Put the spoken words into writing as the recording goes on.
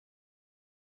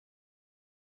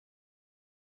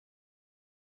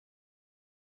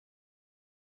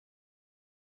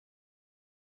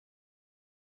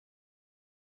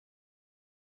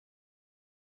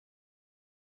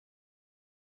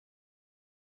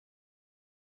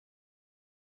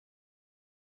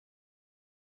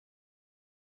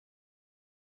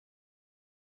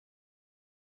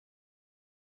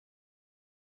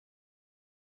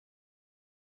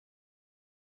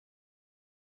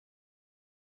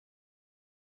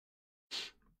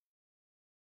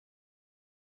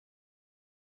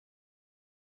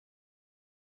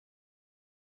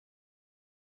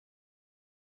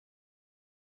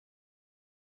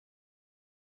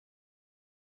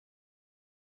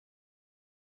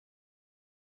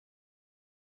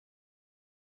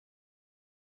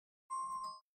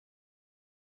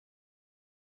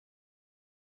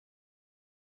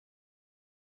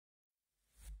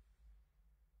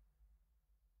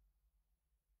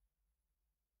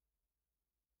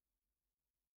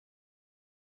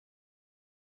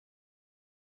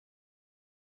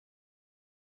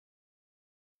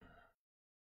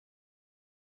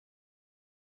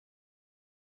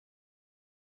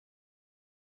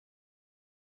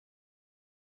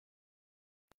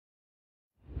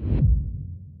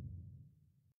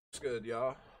good,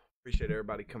 y'all? Appreciate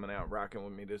everybody coming out rocking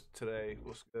with me today.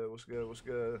 What's good? What's good? What's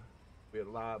good? We're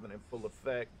live and in full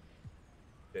effect.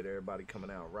 Appreciate everybody coming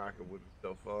out rocking with me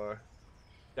so far.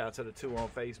 Shout out to the two on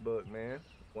Facebook, man.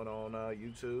 One on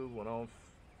YouTube, one on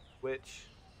Twitch.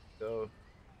 So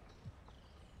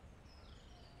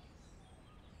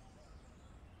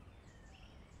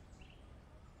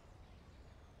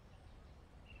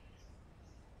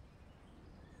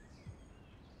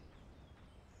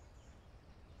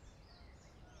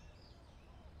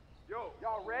Yo,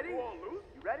 y'all ready? You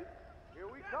ready? Here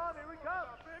we come, here we come.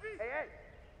 Baby. Hey.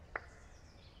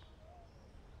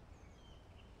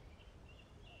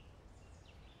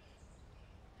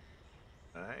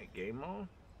 alright, game on.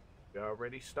 Y'all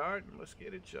ready starting? Let's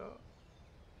get it, y'all.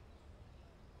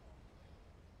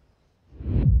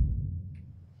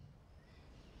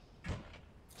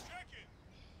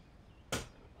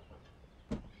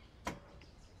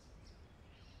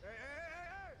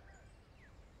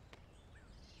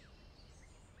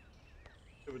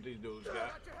 See what these dudes got.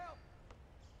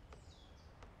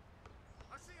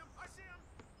 I see him!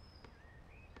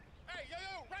 Hey, yo,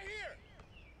 right here!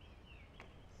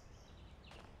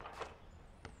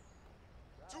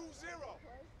 2-0.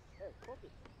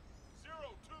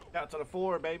 0-2. Out to the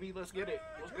floor, baby. Let's get it.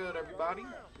 What's good, everybody?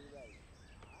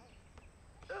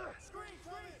 Screen!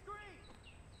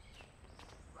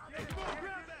 Yeah, come on,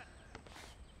 grab that!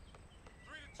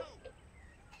 3-2.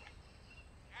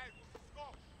 Hey,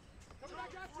 score. Come on, I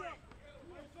got you.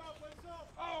 What's up?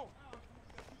 Oh!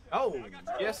 Oh,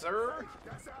 yes, sir.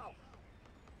 That's out.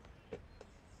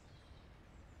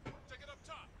 Take it up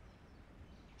top.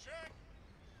 Check.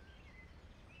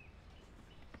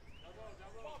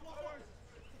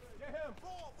 Get him.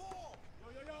 Ball.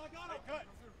 Yo, I got it. Cut.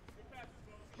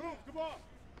 Move, come on.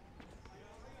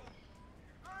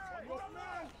 Hey, one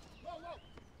man. Low.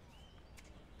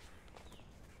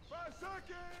 5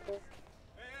 seconds.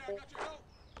 Hey, I got your help.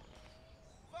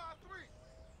 5-3.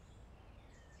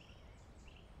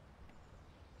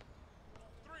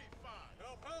 3-5.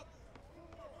 Help.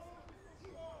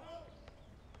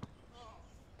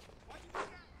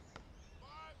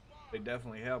 They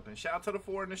definitely helping. Shout out to the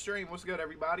four in the stream. What's good,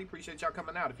 everybody? Appreciate y'all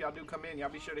coming out. If y'all do come in, y'all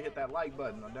be sure to hit that like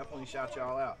button. I'll definitely shout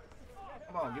y'all out.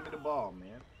 Come on, give me the ball,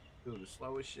 man. Dude, the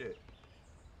slow as shit.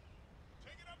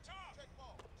 Take it up top. Check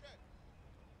ball. Check.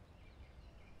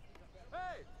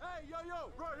 Hey, yo,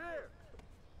 right here.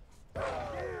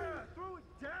 Yeah, throw it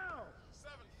down.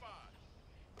 7-5.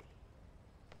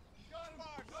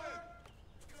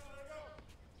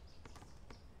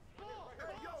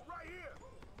 Hey, yo, right here.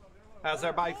 How's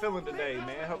everybody feeling today,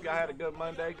 man? Hope y'all had a good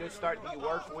Monday, good start to your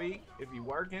work week. If you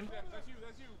working, That's you.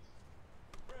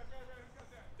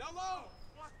 Down low.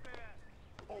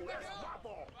 Oh, that's my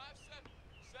ball. 5-7.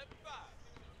 7-5.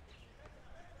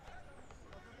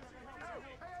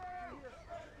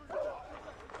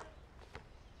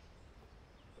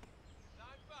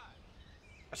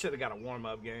 I should have got a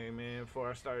warm-up game, man, before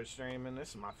I started streaming. This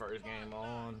is my first game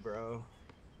on, bro.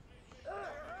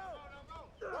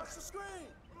 Watch the screen.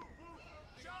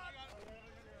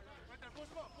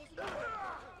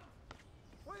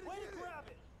 Way to grab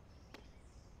it.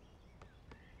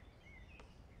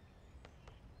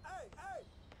 Hey,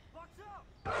 watch out.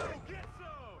 Get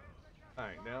some. All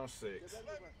right, down 6. 11-5.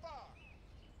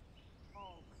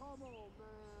 Oh, come on,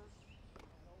 man.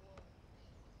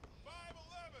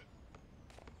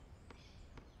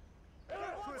 5-11.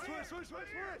 Switch. I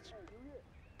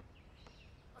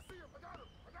see him. I got him.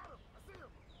 I see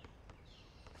him.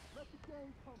 Let the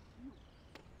game come to you.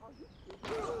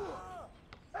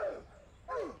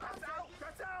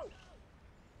 That's out.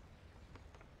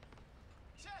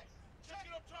 Check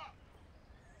it up top.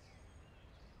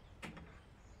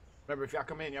 Remember, if y'all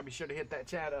come in, y'all be sure to hit that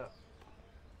chat up.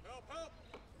 Help.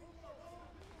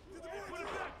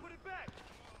 Put it back.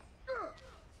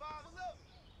 5-11.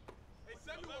 Hey,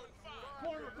 7-1-5.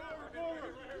 Corner.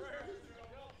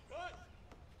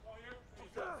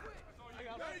 Cut.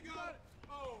 There you go.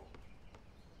 Oh.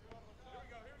 Here we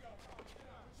go.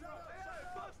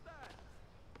 Bust that.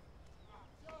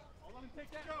 Let me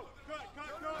take that. Go. Cut. Don't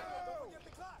forget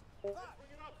the clock.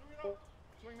 Bring it up.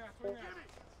 Swing that.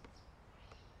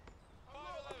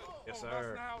 Yes,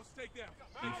 sir. House, take them.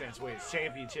 Defense wins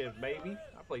championships, baby.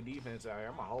 I play defense out here.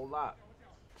 I'm a whole lot.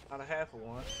 Not a half of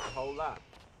one. A whole lot.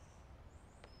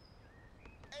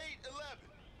 8-11.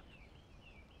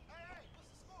 Hey, what's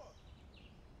the score?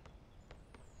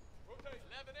 Rotate.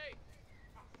 11-8.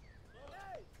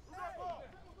 Hey, Who got ball?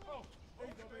 Oh, there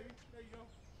you go, baby. There you go.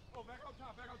 Oh, back on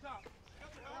top. Back on top.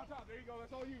 There you go.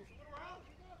 That's all you.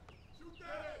 Shoot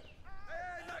that.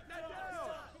 Hey, knock that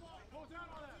down. Come on. Pull down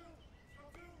on that.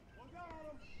 Pull down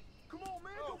on him.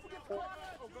 Oh,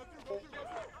 go through.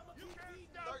 You can't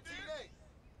stop 13-8.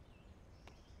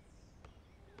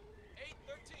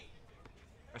 8-13.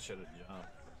 I should have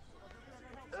jumped.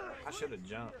 I should have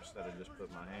jumped instead of just put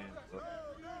my hands up.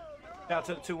 Shout out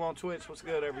to the 2 on Twitch. What's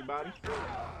good, everybody?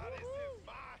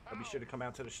 Be sure to come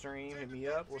out to the stream. Hit me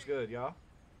up. What's good, y'all?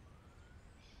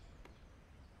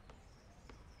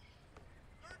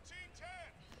 13-10.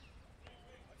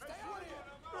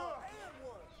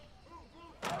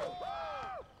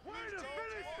 Way to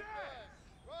finish that!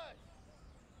 Right.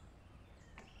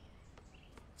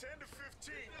 10 to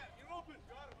 15. You open.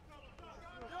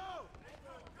 Go!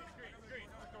 Green.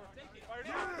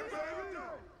 Get it, baby!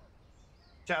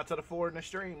 Shout out to the 4 in the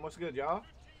stream. What's good, y'all?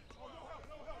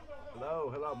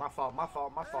 Hello. My fault,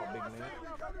 big man.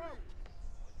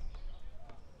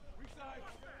 Weak side.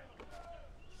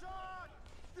 Shot!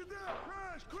 Get down!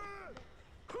 Crash!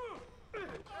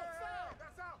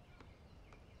 That's out!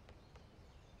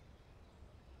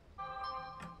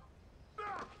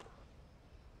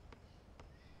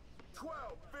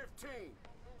 12-15.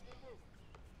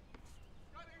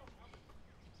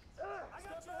 I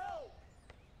got your help!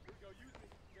 Here we go, use me.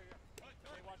 Yeah.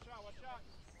 Hey, watch out.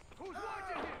 Who's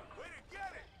watching him? Way to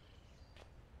get it.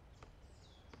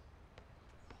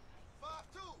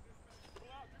 5-2.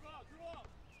 Dribble out.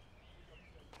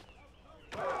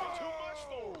 Too much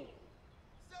fool.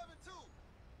 7-2.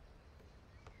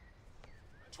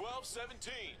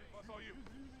 12-17. That's all you.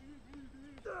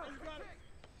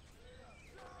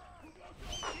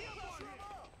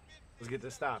 Let's get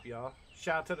this stop, y'all.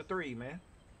 Shout out to the 3, man.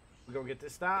 We gonna get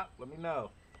this stop? Let me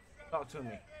know. Talk to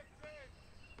me.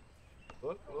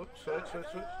 Look, switch. Hey,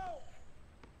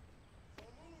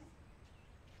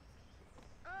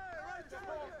 right there! You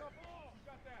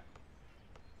got that.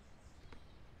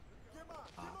 Get on!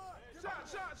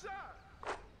 Shot.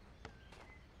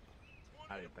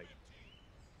 I didn't think.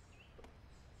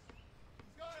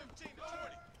 15 to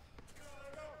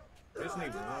 20. This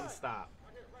needs one stop.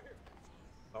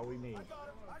 That's all we need. I got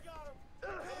him! Oh,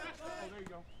 there you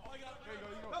go. You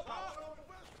go. Stop.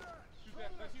 Shoot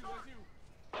that. That's you.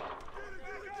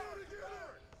 Get it!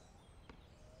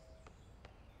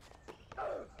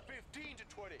 15 to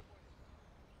 20.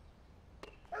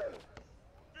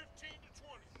 15 to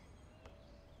 20.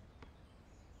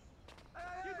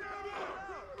 Get down!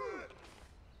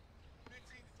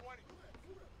 15 to 20.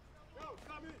 Yo,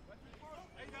 come in.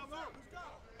 Hey, down low.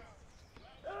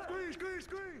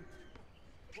 Screen!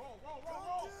 Roll.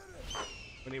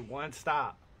 We need one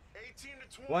stop. 18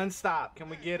 to 20. One stop. Can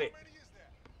we get it? How many is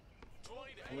that?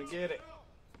 20 to Can we 18. get it?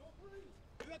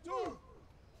 Is that 2?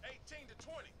 18 to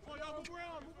 20. Come on, y'all, move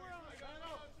around. I got it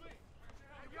out.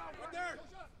 Right there.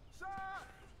 Shot!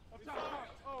 Up top.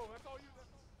 Oh, that's all you.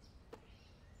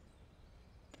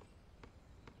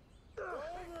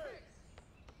 Over it!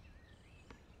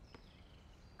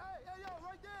 Hey, yo,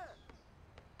 right there!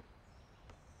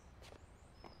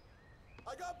 I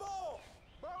got ball!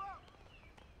 Ball up!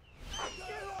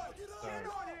 Get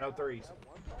on! No threes.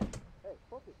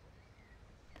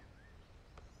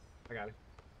 I got it.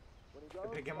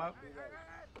 Pick him up.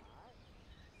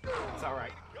 It's all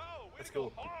right. Go. That's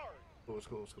cool. Cool.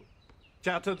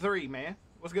 Shout out to the 3, man.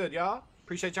 What's good, y'all?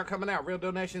 Appreciate y'all coming out. Real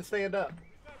donation, stand up.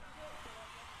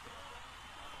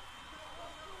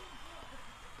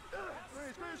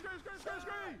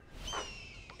 Screen!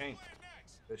 Okay.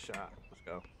 Good shot. Let's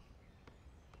go.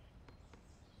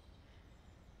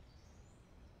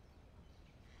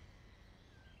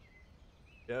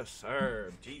 Yes,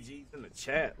 sir. GG's in the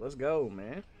chat. Let's go,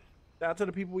 man. Shout out to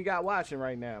the people we got watching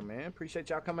right now, man. Appreciate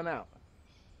y'all coming out.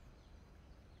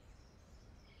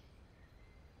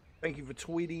 Thank you for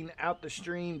tweeting out the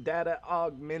stream. Data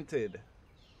augmented.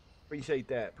 Appreciate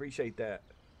that.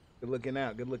 Good looking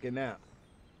out.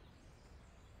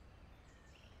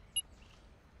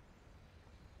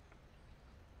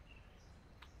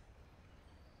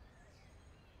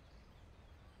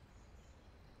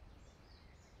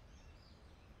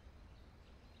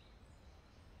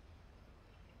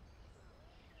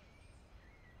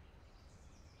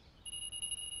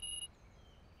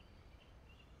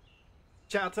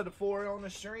 Shout out to the 4 on the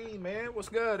stream, man. What's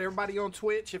good? Everybody on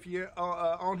Twitch, if you're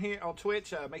on here on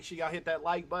Twitch, make sure y'all hit that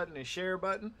like button and share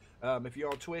button. If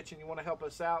you're on Twitch and you want to help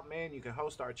us out, man, you can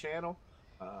host our channel.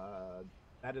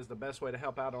 That is the best way to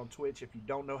help out on Twitch. If you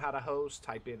don't know how to host,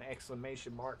 type in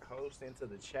 !host into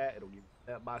the chat. It'll give you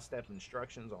step-by-step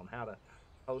instructions on how to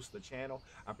host the channel.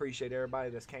 I appreciate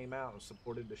everybody that's came out and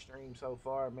supported the stream so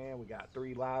far, man. We got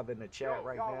 3 live in the chat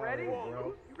right now. Ready?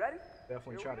 Bro. You ready?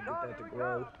 Definitely try to get that to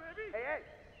grow. Hey.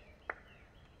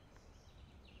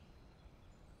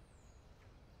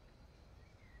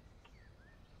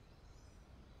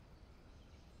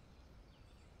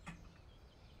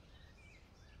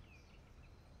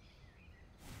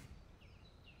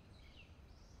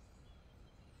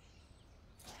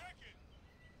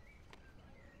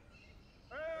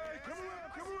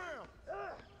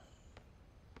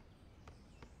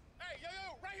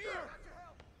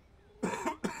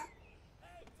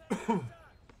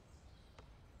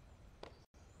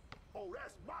 Oh,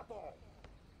 that's my ball.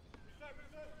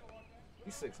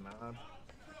 He's 6'9".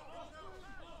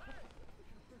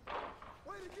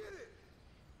 Way to get it.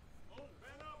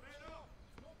 Man up, man up.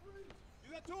 You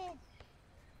got to him.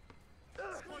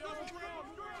 Come on, y'all, man up.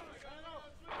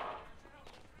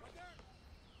 Right there.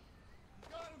 You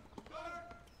got him.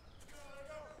 You got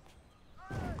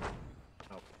him.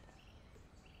 Oh,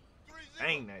 3-0.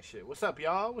 dang that shit. What's up,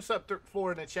 y'all? What's up,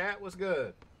 4 in the chat? What's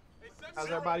good? How's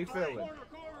everybody feeling? Go over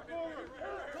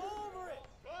it.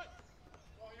 What?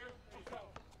 Oh, here.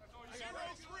 That's all you got.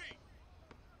 0-3.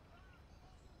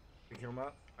 Pick him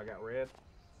up. I got red.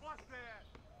 Watch that.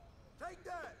 Take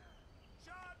that.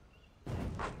 Shot.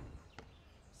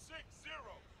 6-0.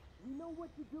 We know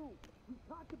what to do. We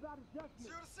talked about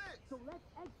adjustments. 0-6. So let's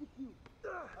execute. I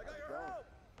got your help.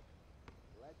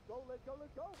 Let's go, let's go,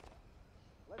 let's go.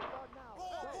 Let's start now.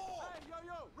 Ball, Go. ball. Hey,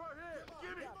 yo, right here.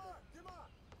 Give me.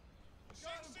 6-0.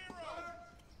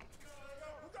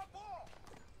 Who got ball?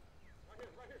 Right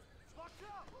here. Watch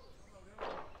out.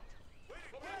 Way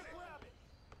to get it. Grab it.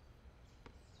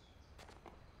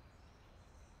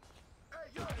 Hey,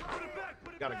 yo, put it back.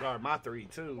 Put it Gotta back. guard my 3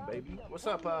 too, baby. What's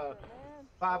up,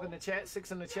 5 in the chat,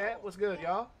 6 in the chat? What's good,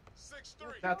 y'all?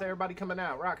 6-3. Shout out to everybody coming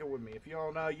out, rocking with me. If you're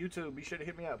on YouTube, be sure to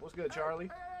hit me up. What's good, Charlie?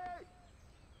 Hey.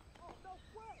 Oh, no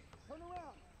way. Turn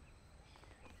around.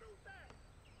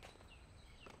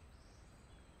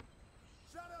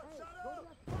 Shut up, Hey, shut go up. to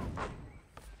that spot.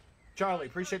 Charlie,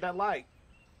 appreciate that like.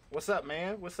 What's up,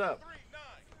 man? What's up? 3-9.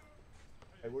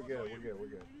 Hey, we're good, we're good, we're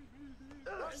good.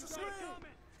 Watch the screen.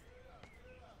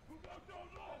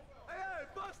 Hey,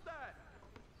 bust that.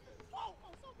 Oh,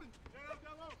 something.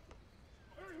 Down low.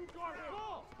 Hey, who guard him?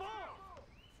 Ball.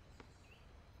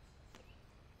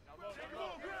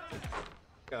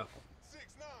 Go.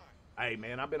 6-9. Hey,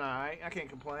 man, I've been all right. I can't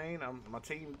complain.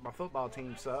 My football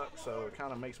team sucks, so it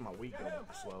kind of makes my week go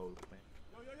slow, man.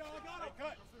 Yo, I got it.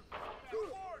 Cut.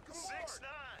 6-9.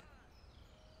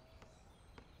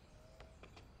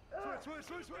 Switch.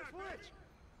 Right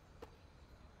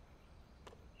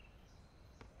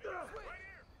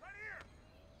here.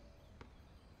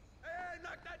 Hey,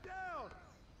 knock that down.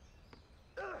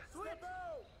 Switch.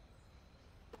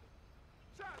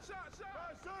 Shot.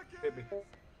 Hit me.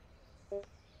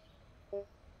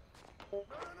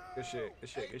 Good shit.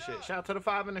 Shout out to the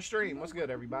 5 in the stream. What's good,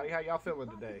 everybody? How y'all feeling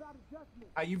today? About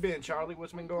adjustments. How you been, Charlie?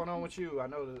 What's been going on with you? I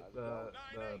know the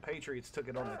Patriots took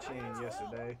it on the chin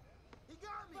yesterday. He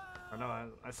got me. I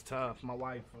know that's tough. My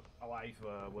wife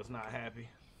was not happy.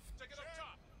 Take it up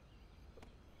top.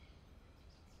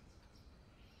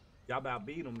 Y'all about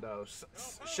beat them though.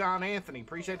 Sean Anthony,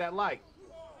 appreciate that like.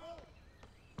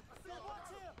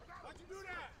 How'd you do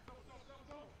that?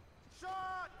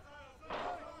 Shot.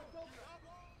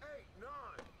 8, 9.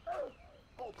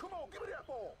 Oh, come on, give me that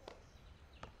ball.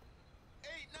 8-9.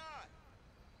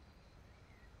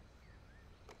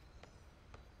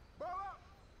 Ball up.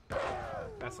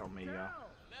 That's on me, y'all.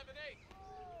 11-8.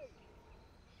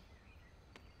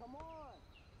 Come on.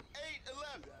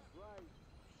 8-11. Right.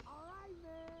 All right,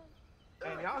 man.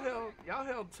 And y'all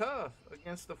held tough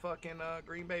against the fucking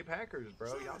Green Bay Packers,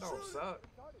 bro. Y'all don't suck.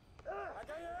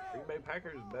 Green Bay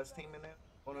Packers, best team in that,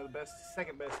 one of the best,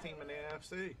 second best team in the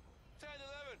NFC.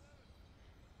 10-11.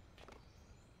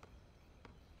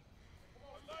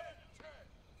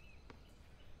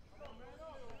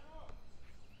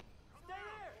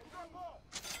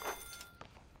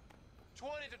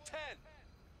 20-10.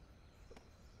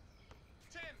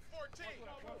 10-14.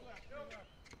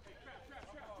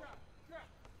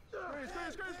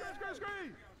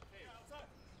 Screen.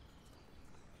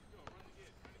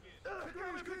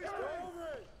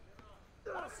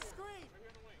 Watch the screen.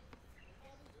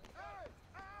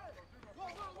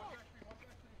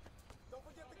 Don't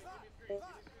forget the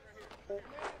clock.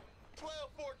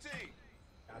 12-14.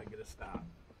 Gotta get a stop.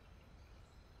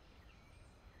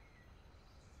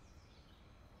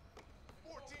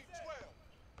 14-12.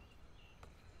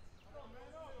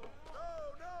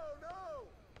 No.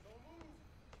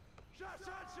 Shot.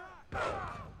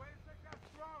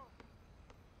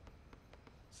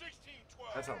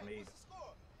 16-12. That's on me. What's the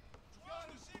score?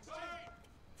 Uganda 16.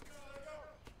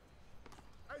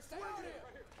 Hey, swing it.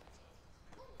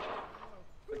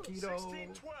 Paquito.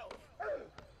 16-12.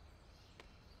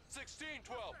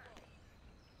 16-12.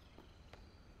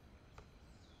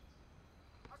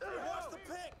 Watch the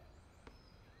pick.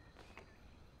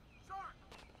 Shot.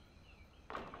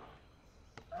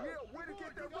 Yeah, way to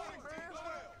get that ball, man.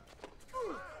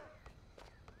 16-12.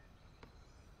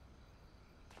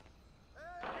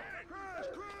 Chris.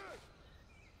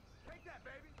 Take that,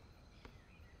 baby.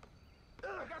 I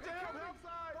got your help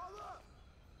side. Ball up.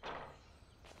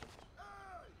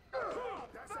 Hey.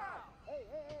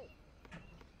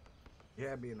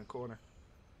 Yeah, be in the corner.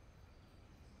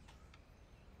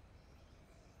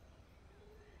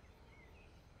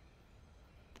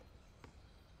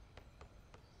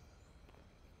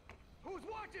 Who's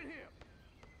watching him?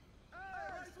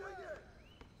 Hey, swing it!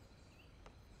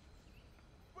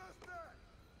 Where's that?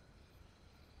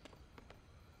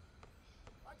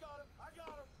 I got him! I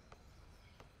got him!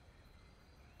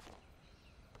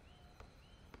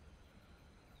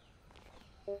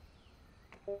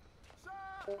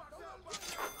 Shot! Box out! Box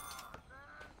out!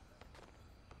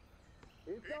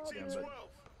 Inside 18 here. 12.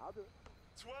 I'll do it.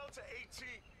 12 to 18.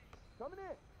 Coming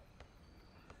in.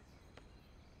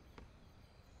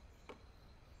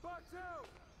 Box out!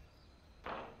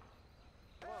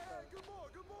 Hey, good more,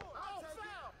 good more! I'll take it.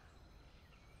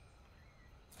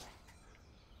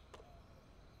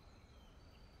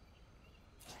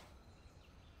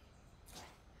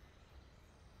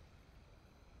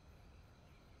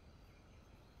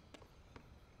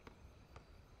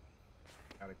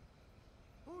 Got it.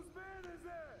 Whose man is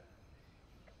that?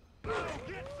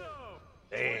 Get some!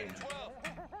 Damn. 12.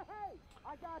 Hey,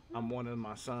 I got you. I'm one of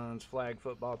my son's flag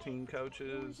football team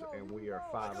coaches, and we are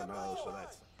 5-0. So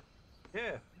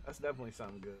that's definitely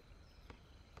something good.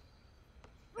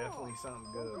 Definitely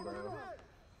something good, bro.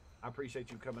 I appreciate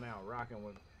you coming out, rocking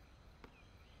with.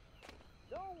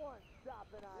 No one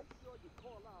stopping us. Make sure you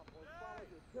call out or follow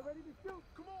your. Get ready to shoot.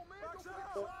 Come on, man! Box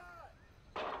out!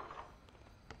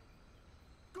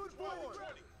 Good 20 boy!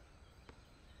 20.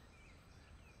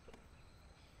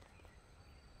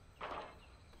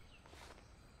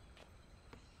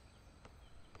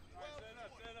 Stand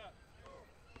up, stand up.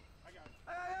 I got it.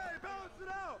 Hey, hey, balance it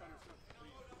out!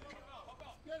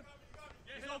 Get him.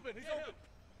 He's open, he's open.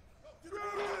 Grab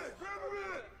him in! Grab him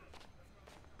in!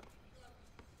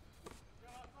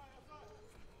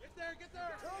 Get there.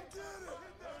 Come get it!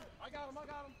 I got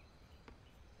him.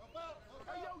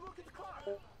 Hey, yo, look at the clock!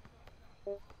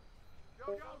 Yo,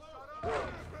 shut up!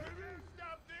 Baby!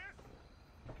 Stop this.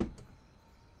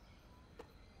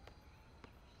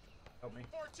 Help me.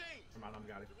 14. Come on, I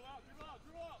got it. Dribble out.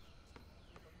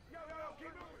 Yo,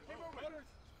 keep moving, keep moving! Runners.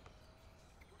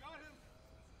 We got him.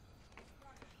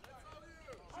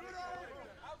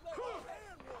 Shoot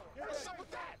it! What's up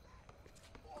with that?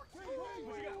 What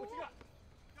you got?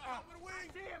 I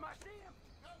see him, I see him!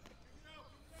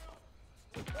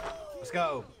 Let's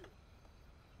go.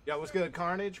 Yo, what's good,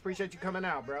 Carnage? Appreciate you coming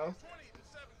out, bro. 20 to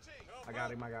 17. I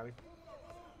got him.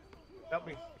 Help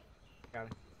me. Got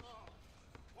him.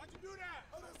 Why'd you do that?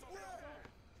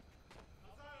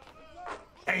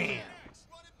 Damn. Run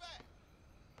it back.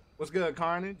 What's good,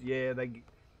 Carnage? Yeah, they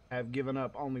have given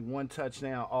up only one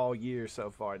touchdown all year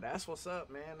so far. That's what's up,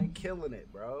 man. They killing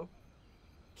it, bro.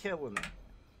 Killing it.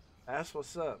 That's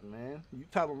what's up, man. You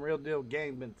tell them Real Deal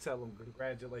Game been tell them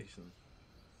congratulations.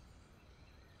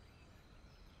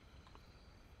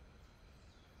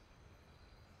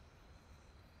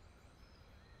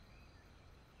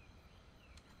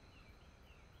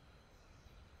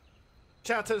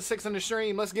 Shout out to the 6 on the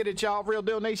stream. Let's get it, y'all. Real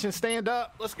Deal Nation, stand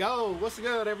up. Let's go. What's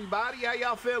good, everybody? How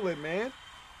y'all feeling, man?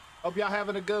 Hope y'all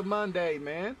having a good Monday,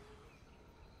 man.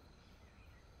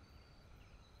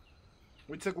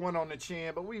 We took one on the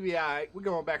chin, but we be all right. We're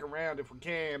going back around if we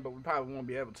can, but we probably won't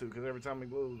be able to because every time we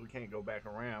lose, we can't go back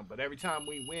around. But every time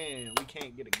we win, we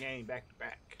can't get a game back to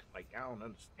back. Like, I don't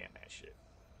understand that shit.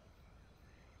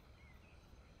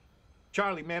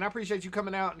 Charlie, man, I appreciate you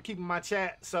coming out and keeping my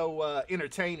chat so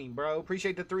entertaining, bro.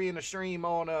 Appreciate the 3 in the stream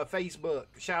on Facebook.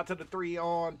 Shout out to the 3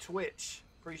 on Twitch.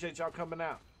 Appreciate y'all coming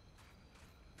out.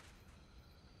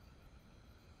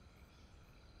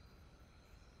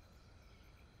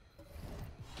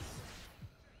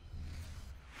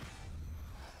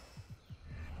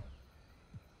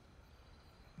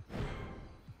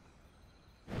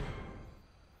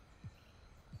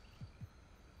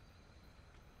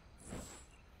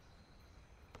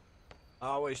 I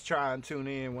always try and tune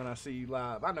in when I see you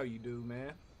live. I know you do,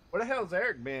 man. Where the hell's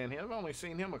Eric been? I've only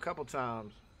seen him a couple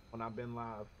times when I've been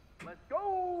live. Let's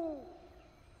go!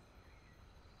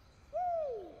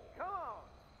 Woo! Come on!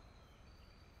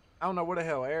 I don't know where the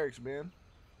hell Eric's been.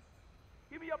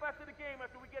 Give me up after the game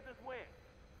after we get this win.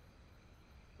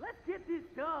 Let's get this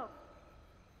done.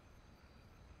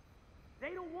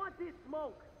 They don't want this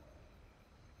smoke.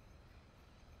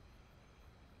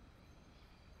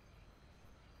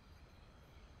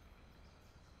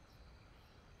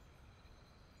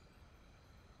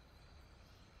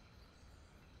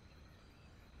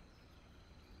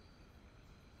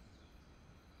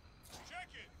 Check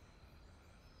it.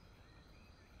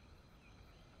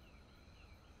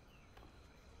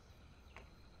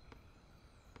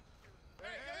 Hey,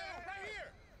 right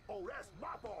here. Oh, that's my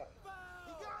ball!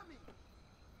 He got me!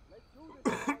 Let's do this,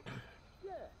 guys.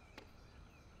 Yeah.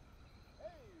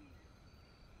 Hey.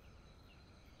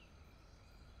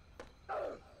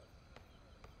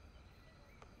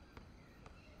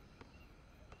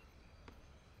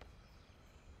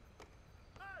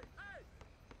 Hey, hey!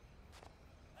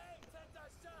 Hey, Tenta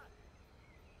shot!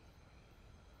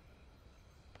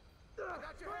 I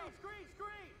got your help. Screen,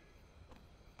 screen!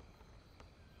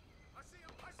 I see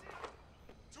him, I see him!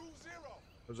 2-0.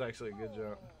 It was actually a good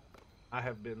jump. I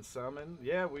have been summoned.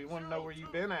 Yeah, we want to know where you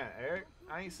been at, Eric.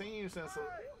 I ain't seen you since.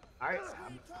 I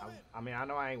mean, I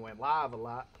know I ain't went live a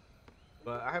lot,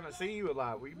 but I haven't seen you a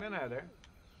lot. Where you been at, Eric?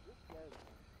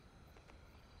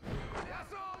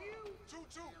 That's all you!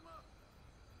 2-2.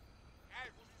 Hey,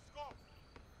 who's the score?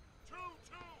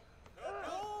 2-2. Go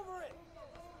over it!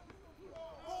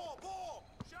 Ball.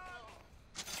 Shot.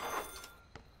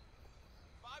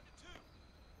 5-2.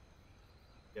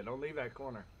 Yeah, don't leave that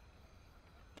corner.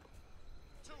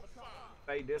 2-5.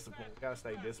 Stay disciplined. We gotta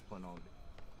stay disciplined on it.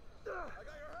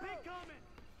 Big coming!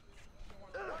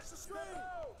 Watch the screen!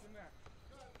 In there.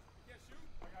 Yeah, shoot.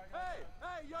 Hey,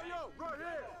 hey, yo, right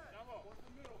here!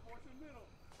 Force the middle.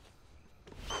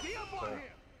 Get up on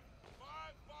him! 5-5.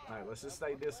 All right, let's just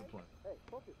stay disciplined. Hey,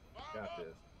 focus. Got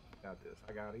this. Got this.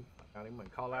 I got him.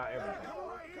 And call out everything. Come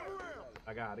around!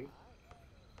 I got him.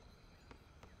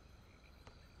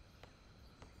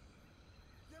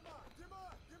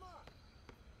 Get on!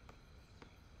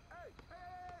 Hey!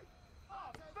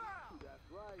 Oh, foul! That's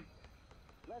right.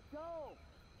 Let's go.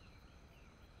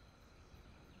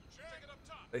 Check it up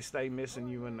top. They stay missing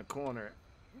you in the corner.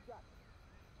 You got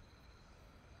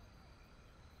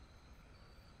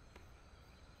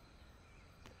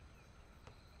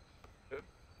it.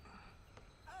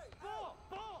 Hey! Ball!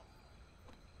 Ball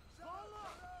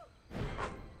up!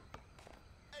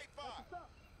 8-5. What's up?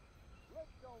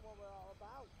 Let's know what we're all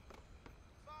about.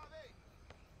 5-8.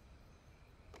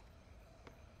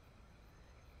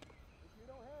 If you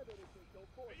don't have anything, go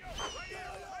for it. Yo, right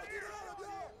here.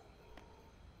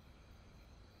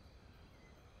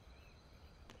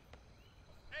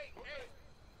 Hey.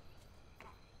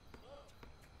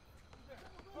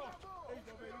 There you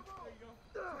go, baby. There you go.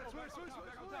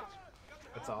 Back on top.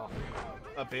 That's all.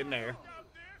 Up in there. Out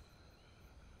there.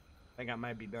 I think I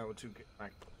might be done with my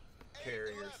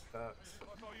carrier stucks.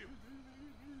 That's all you.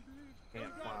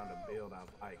 Can't find a build I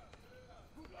like.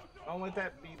 Don't let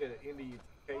that be the end of your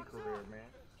K career, man.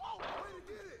 Oh, way to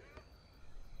get it!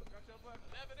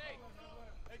 11-8.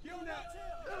 Hey, give him that.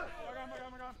 I got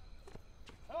him.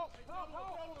 Help.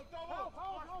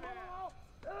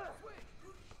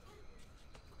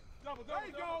 Double. There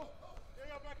you go.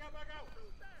 Back out.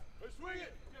 Let's swing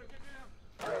it. Get down.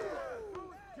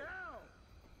 Down!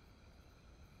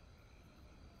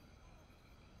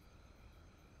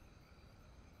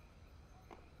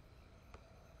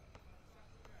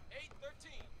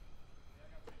 8-13.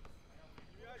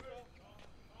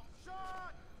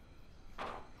 Shot!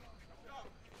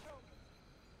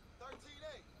 13-8.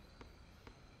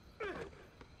 I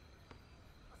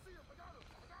see him! I got him!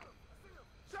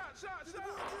 Shot!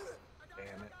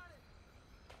 Damn it.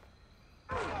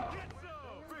 Get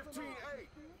some!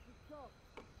 15-8!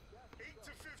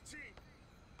 8-15!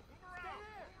 Move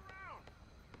around!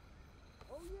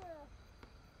 Oh, yeah.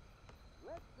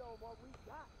 Let's know what we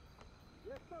got.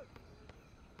 Yes, sir.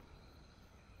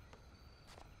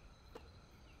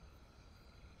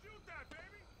 Shoot that,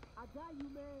 baby! I got you,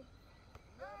 man.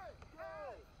 Hey!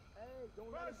 Hey,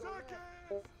 don't let 5 it go there.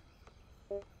 seconds!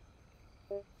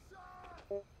 Shot!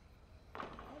 Hey,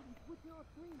 you switch it on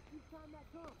screen each time that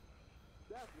comes.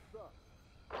 That's what's up.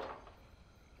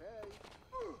 Hey.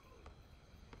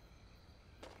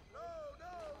 No!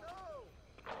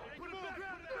 Put it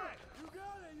back! You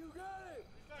got it!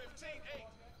 15-8.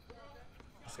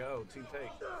 Let's go. Team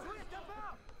take. Step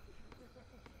out!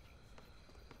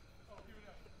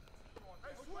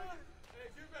 Hey, swing it! Hey,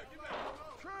 give back.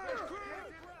 Trash!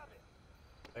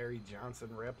 Larry Johnson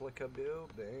replica build.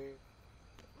 Dang.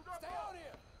 Stay out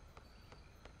here!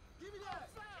 Give me that!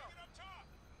 Check it up top.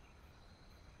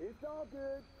 It's all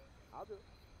good. I'll do it.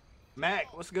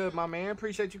 Mac, what's good, my man?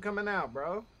 Appreciate you coming out,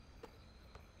 bro.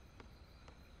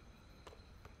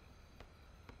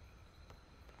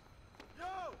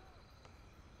 Yo!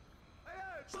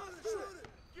 Hey, shoot it!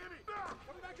 Give me!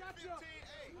 Coming back at you. 15-8.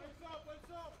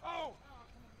 What's up? Oh.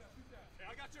 Hey,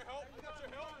 I got your help.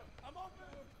 I'm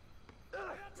open.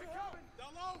 He coming!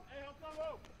 Down low. Hey, help down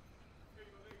low. There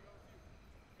you go.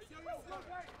 Hey, yo.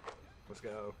 Let's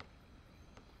go.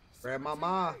 Brad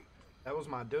Mama. That was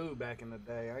my dude back in the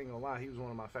day. I ain't gonna lie, he was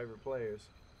one of my favorite players.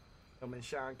 Him and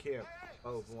Sean Kemp. Hey.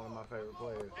 Both one of my favorite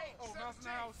players. Oh, Mouse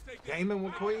now, take it. Gaming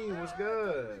with Queen, what's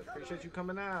good? Appreciate you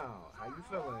coming out. How you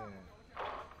feeling?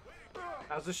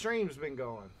 How's the streams been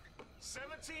going? 17-8.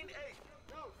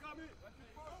 Yo, come in.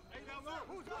 Hey, now look.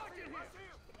 Who's watching here?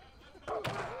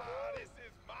 This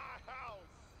is my house.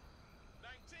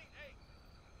 19-8.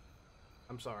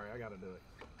 I'm sorry, I gotta do it.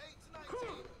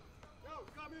 8-19. Yo,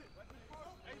 come in.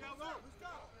 Hey, now look. Let's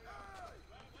go.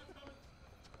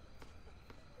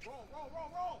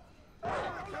 Roll.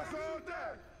 That's all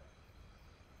day.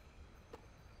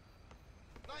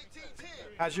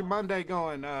 19-10. How's your Monday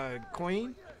going,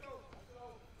 Queen?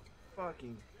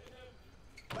 Fucking.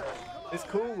 It's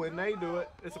cool when they do it.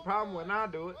 It's a problem when I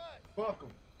do it. Fuck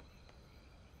 'em.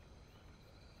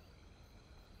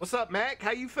 What's up, Mac?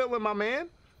 How you feeling, my man?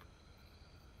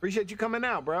 Appreciate you coming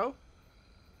out, bro.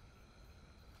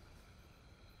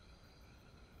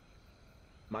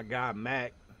 My guy,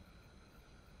 Mac.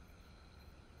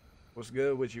 What's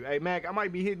good with you? Hey, Mac, I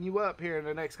might be hitting you up here in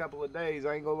the next couple of days.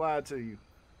 I ain't gonna lie to you.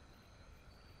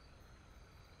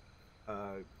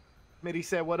 Mitty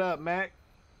said, what up, Mac?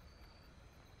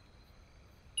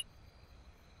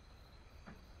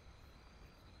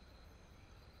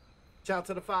 Shout out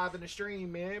to the 5 in the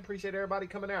stream, man. Appreciate everybody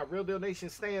coming out. Real Deal Nation,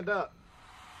 stand up.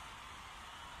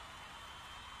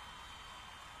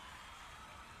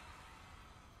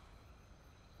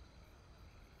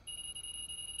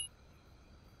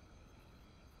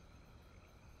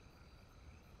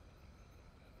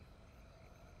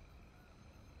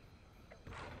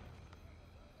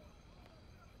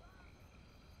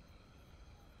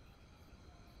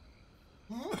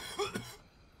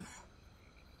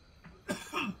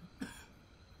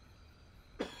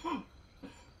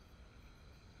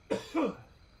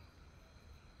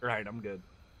 Right, I'm good.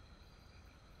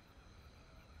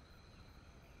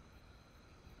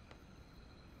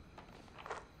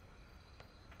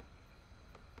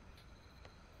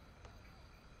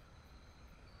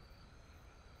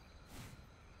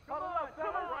 Come on.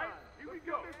 Here we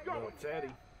go. Let's go. Little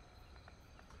Teddy.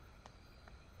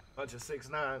 Bunch of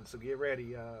 6'9", so get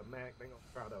ready, Mac. They gonna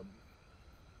try to.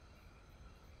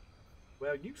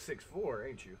 Well, you 6'4",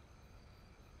 ain't you?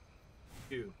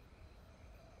 You.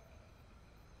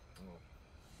 Oh.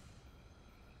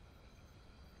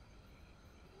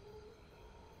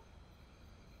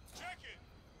 Check it.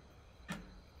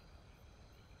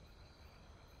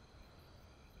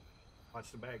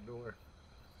 Watch the back door.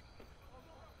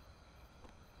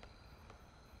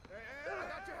 Hey, I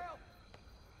got your help.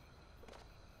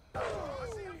 I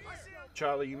see him.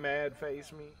 Charlie, you mad?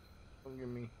 Face me. Don't give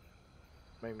me.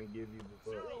 Make me give you the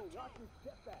book. Yo, watch your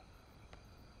step back.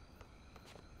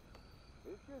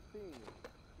 It's your team.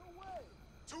 No way.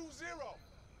 2-0.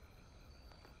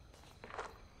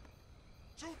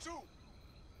 2-2. 2-2.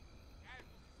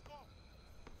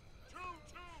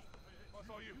 That's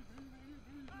all you.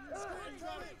 Screen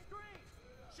coming.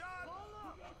 Shot.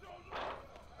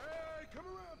 Hey, come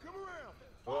around.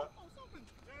 What?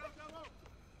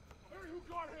 Hurry, who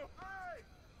got him? Hey.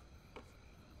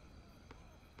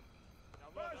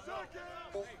 5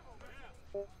 seconds.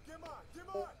 Get on. Get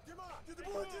the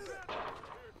ball, get it.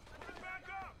 Back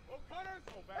up. Oh, cutters.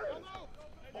 Oh, back up.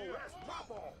 Oh, that's my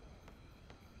ball.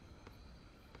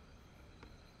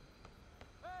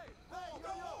 Hey,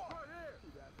 yo. Right here.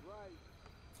 That's right.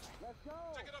 Let's go.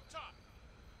 Take it up top.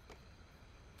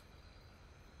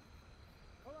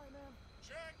 All right, man.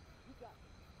 Check. You got it.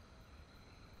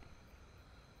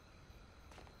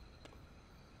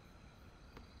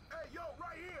 Hey, yo,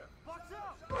 right here. Watch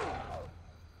out. 4-2.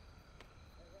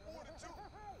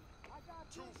 Hey, I got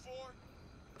you. 2-4.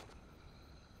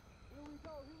 Here we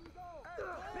go.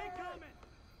 Hey, coming.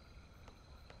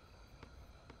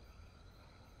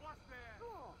 Watch that.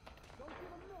 Come on. Don't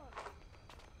give him none.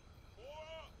 4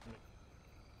 up.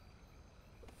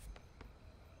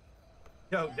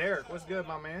 Yo, Derek, what's good,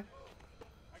 my man?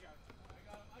 I got him.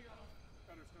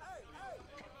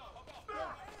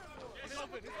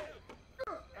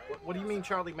 Cutters. What do you mean,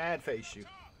 Charlie mad face you?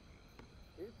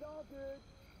 It's all good.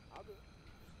 I'll do it.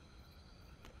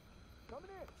 Coming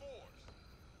in. 4s.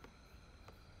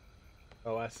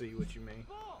 Oh, I see what you mean.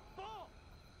 Ball.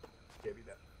 Give you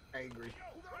that angry, Hey,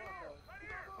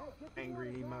 get the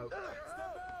angry money, bro. emote.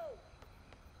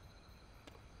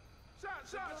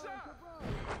 Shot.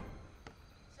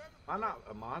 I'm not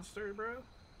a monster, bro.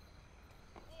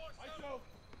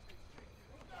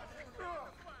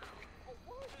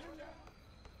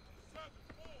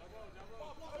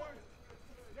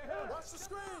 Watch the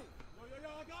screen. Yo,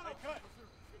 I got him. Cut.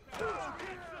 9-4.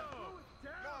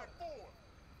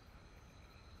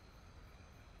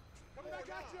 Come on, I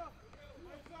got you.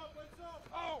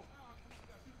 Oh.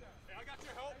 Hey, I got you.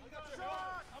 your help. I got your Shot!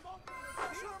 help. I'm on.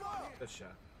 Shoot him up. Good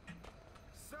shot.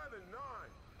 7-9.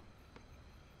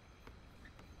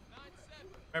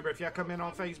 Remember, if y'all come in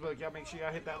on Facebook, y'all make sure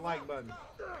y'all hit that like button.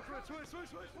 Switch. Roll.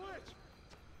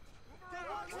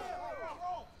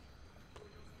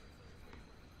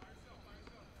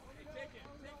 Hey, take it.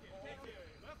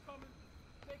 Left coming.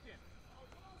 Take it.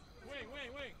 Wing.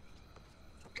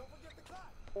 Don't forget the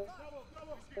cut. Double.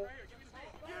 Right here. Give me the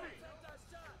ball. Get it.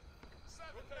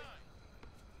 7-9.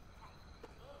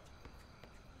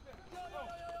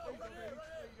 There you go, baby.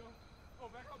 There you go.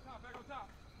 Oh, back on top. Back on top.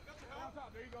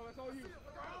 There you go. That's all you.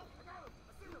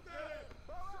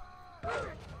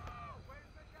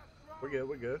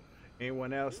 We're good.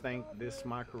 Anyone else think this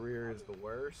my career is the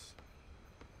worst?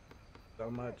 So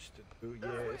much to do.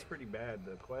 Yeah, it's pretty bad.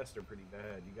 The quests are pretty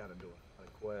bad. You gotta do a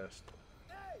quest.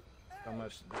 So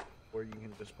much to do where you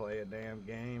can just play a damn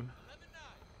game.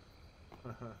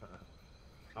 Oh,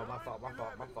 my fault. Come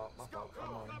on.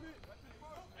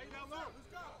 Hey, down low.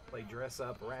 Let's go. Play dress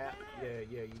up, rap. Yeah,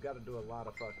 you gotta do a lot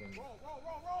of fucking Roll.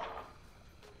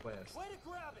 quests. Way to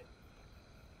grab it.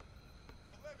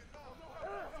 11-9.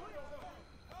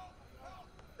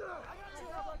 I got you.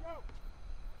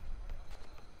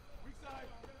 Weak side.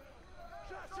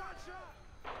 Shot.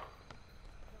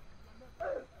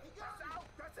 He got out.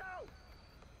 That's out.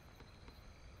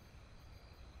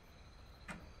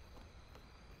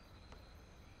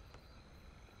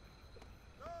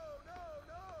 No.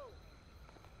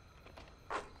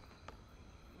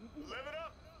 11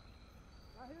 up.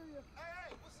 I hear you.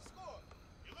 Hey, what's the score?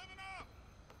 11 up.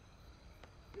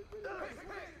 Yeah.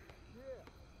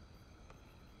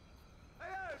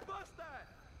 Hey, bust that.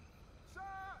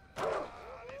 Shot.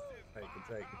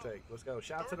 Can take. Let's go.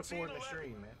 Shout to the 4 in the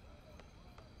stream, man.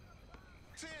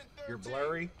 10-13. You're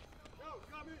blurry.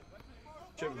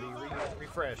 Should be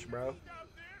refresh, bro.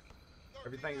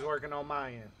 Everything's working on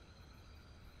my end.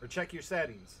 Or check your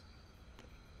settings.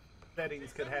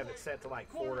 Settings could have it set to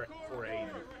like 480.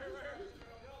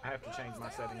 I have to change my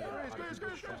settings.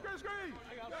 Screen.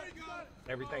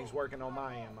 Everything's working on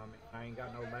my end, my man. I ain't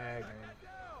got no lag. Man.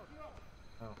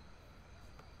 Oh.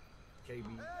 KB,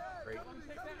 great.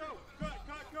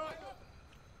 Cut.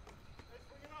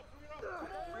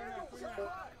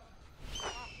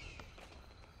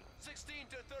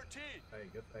 16-13. Hey,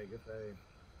 good day.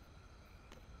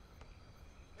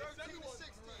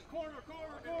 13-16. Corner. Cut.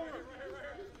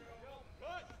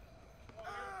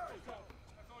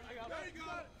 There you go.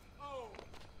 Oh.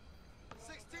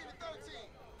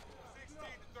 16-13.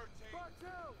 16-13. Back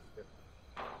down.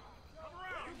 Come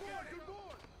around. Good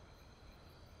board.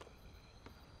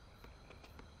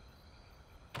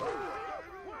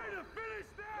 Way to finish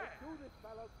that. Do this,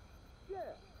 fellas.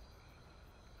 Yeah.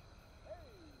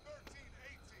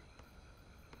 13-18.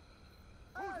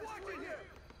 Who's watching here?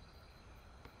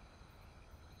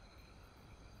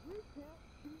 We can't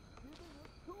keep giving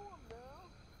it to him now.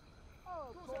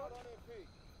 Oh, Who's out on MP?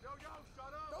 Yo,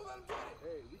 shut up. Don't let him get it.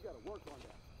 Hey, we gotta work on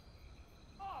that.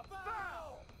 Oh,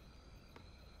 foul.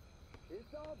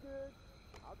 It's all good.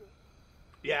 I'll do it.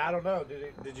 Yeah, I don't know.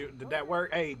 Did that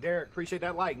work? Hey, Derek, appreciate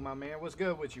that like, my man. What's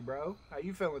good with you, bro? How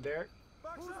you feeling, Derek?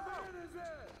 Whose man is it?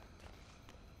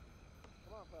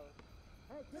 Come on, fellas.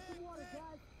 Hey, get some water,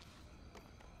 guys.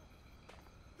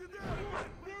 Get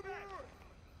down.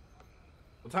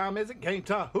 What time is it? Game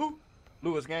time. Who?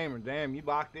 Lewis Gamer. Damn, you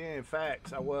locked in.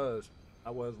 Facts. I was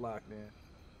locked in.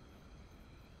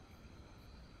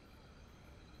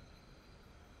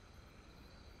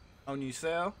 On you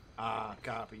sell? Ah,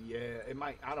 copy. Yeah, it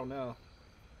might. I don't know.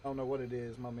 I don't know what it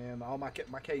is, my man. All my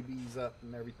KB's up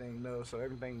and everything, though, so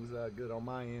everything's good on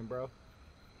my end, bro.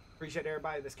 Appreciate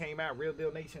everybody that's came out. Real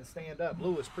Deal Nation, stand up.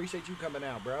 Lewis, appreciate you coming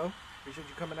out, bro. Appreciate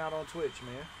you coming out on Twitch,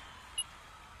 man.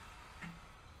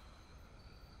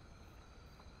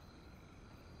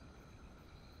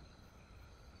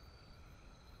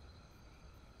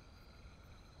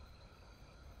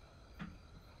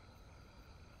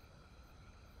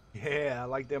 Yeah, I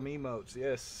like them emotes.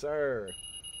 Yes, sir.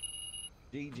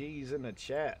 GG's in the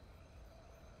chat.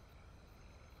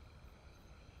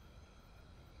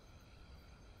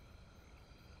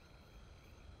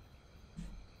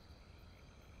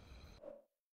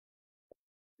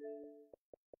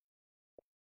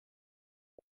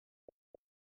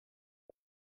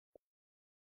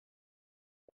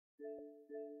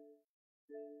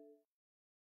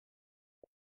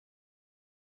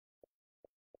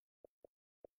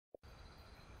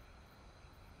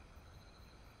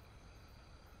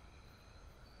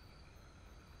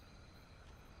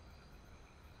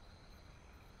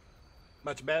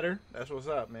 Much better. That's what's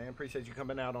up, man. Appreciate you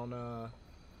coming out on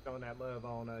showing that love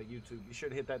on YouTube. You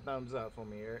should hit that thumbs up for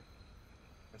me, Eric.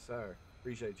 Yes, sir.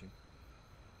 Appreciate you.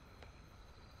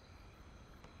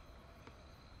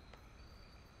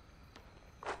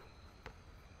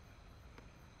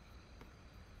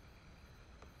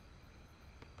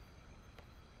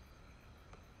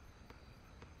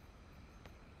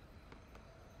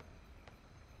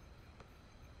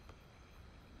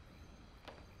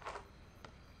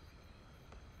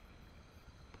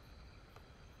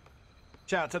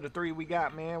 Shout out to the 3 we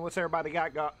got, man. What's everybody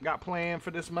got planned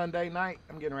for this Monday night?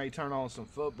 I'm getting ready to turn on some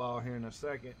football here in a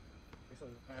second.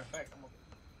 Matter of fact, I'm gonna...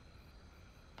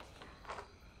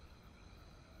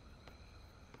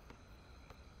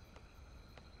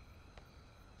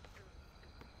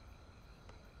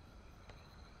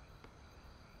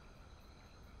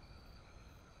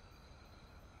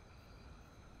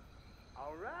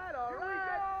 All right, all right.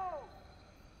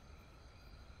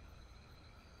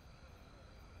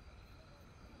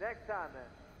 Next time,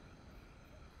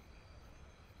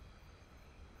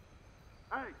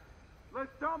 then. Hey, let's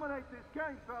dominate this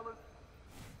game, fellas.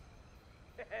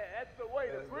 That's the way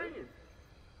to bring it.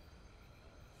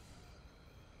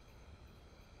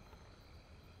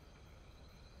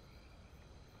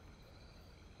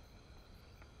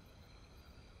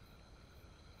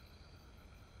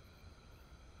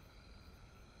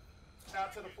 Shout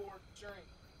out to the Ford Drink.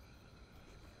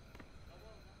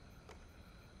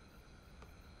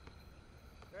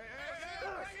 Hey,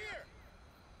 right here.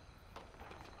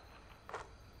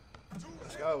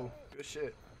 Let's go. Good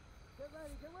shit. Get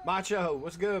ready, get ready. Macho,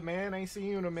 what's good, man? Ain't seen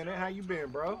you in a minute. How you been,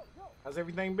 bro? How's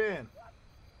everything been?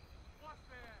 Watch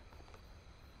that.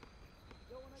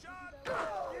 Yeah,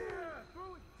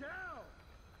 throw it down.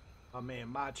 My man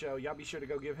Macho, y'all be sure to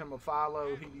go give him a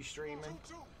follow. He be streaming.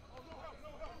 2-2.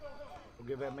 Go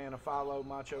give that man a follow,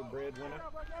 Macho Breadwinner. 5-2.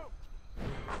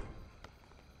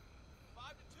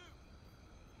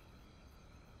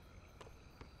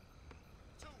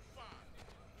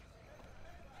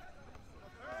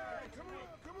 Hey, come around.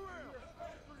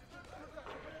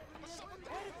 What's up with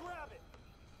Hey, grab it.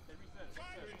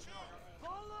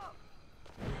 Roll up.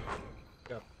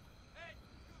 Yep.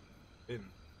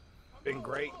 Been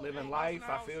great living life.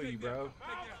 I feel you, bro.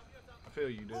 I feel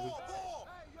you, dude. Ball.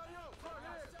 Hey, yo, right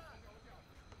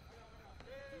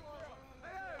here.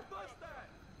 Hey, bust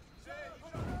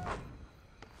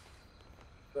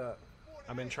that.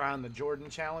 I've been trying the Jordan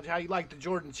Challenge. How you like the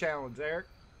Jordan Challenge, Eric?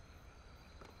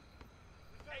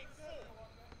 Hey,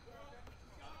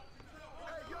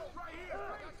 yo, right here.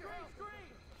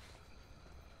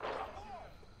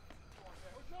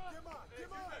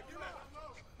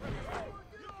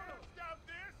 Stop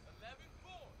this.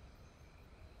 11-4.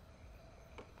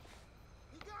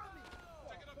 He got me.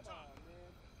 Take it up top.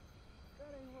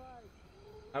 That ain't right.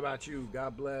 How about you?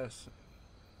 God bless.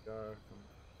 Man, I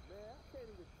can't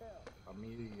even tell.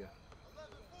 Amelia.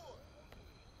 11-4.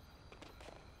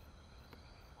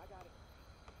 I got it.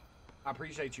 I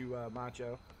appreciate you,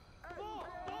 Macho. Ball.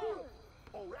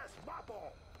 Oh, that's my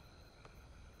ball.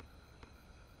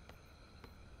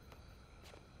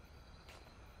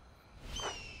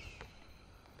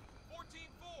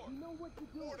 You know what to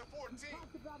do. 4-14. We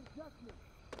talked about adjustment.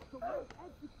 So let's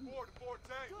execute.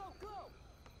 4-14. Go, go.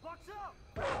 Box up.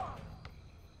 Hey,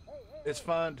 hey, It's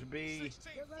fun to be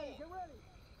 16-4. get ready, get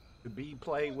ready.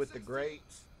 play with the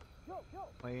greats, Go, go.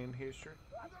 playing history.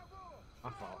 My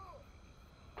fault.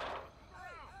 Yo,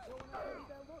 when I give you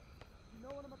that look, you know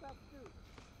what I'm about to do.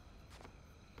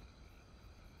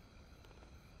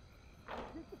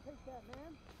 Anticipate that,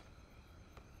 man.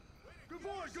 Good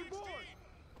boy, good boy.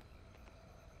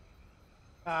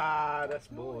 Ah, that's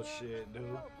bullshit, dude.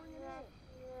 Yo, bring it in.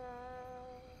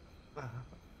 If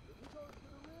he goes to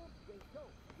the rim, then go.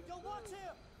 Yo, watch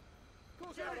him.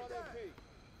 Goes out on that.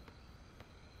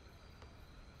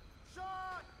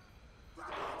 Shot.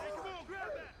 Come on, grab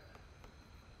that.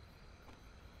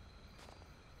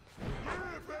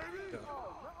 Yeah, baby.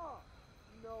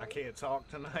 No. I can't talk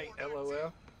tonight,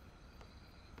 LOL.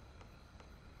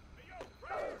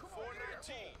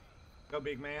 4-19. Go,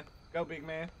 big man. Go, big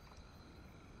man.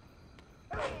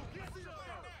 Gotta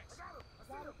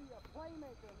be a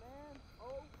playmaker, man.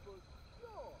 Oh, for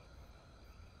sure.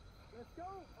 Let's go.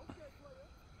 Okay, player.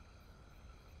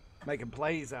 Making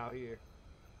plays out here.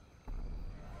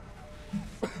 Hey,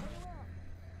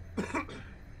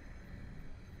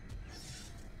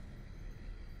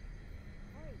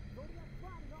 go to that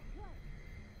spot and don't play.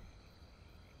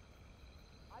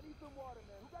 I need some water,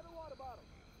 man. Who got a water bottle?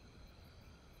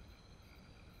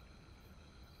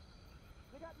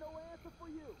 They got no answer for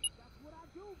you. That's what I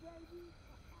do, baby.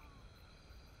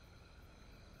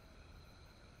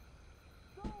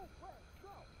 Go, Fred, go.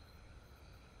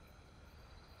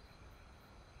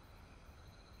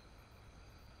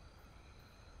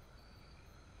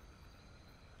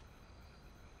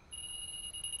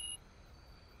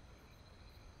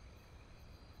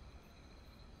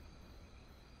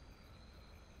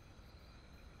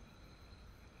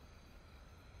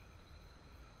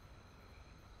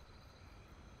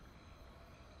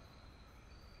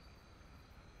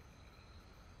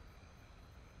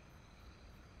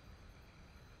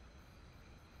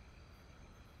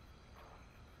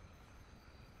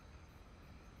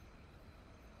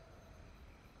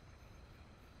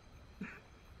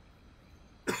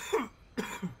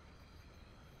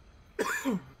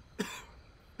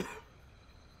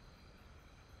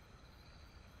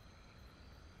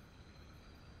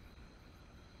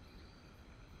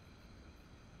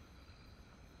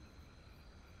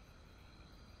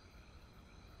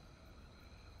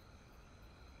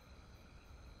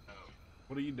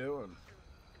 What are you doing?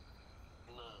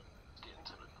 Getting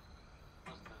to it.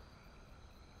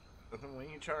 What's good? When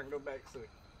you try and go back to.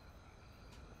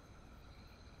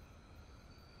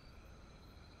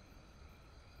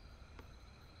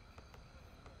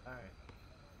 All right.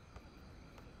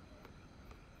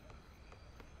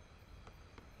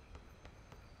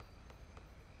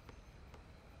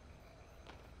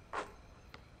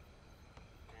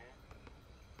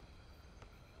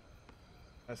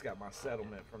 That's got my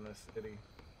settlement from this city.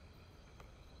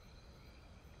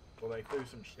 Well, they threw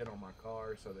some shit on my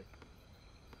car, so they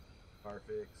car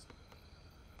fixed.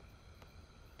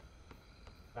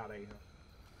 About 800.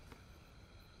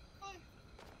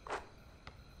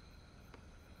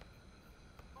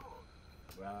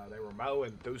 They were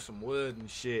mowing, threw some wood and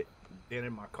shit,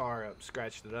 dented my car up,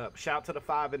 scratched it up. Shout to the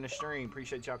 5 in the stream.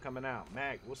 Appreciate y'all coming out.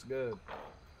 Mac, what's good?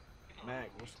 Mac,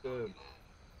 what's good?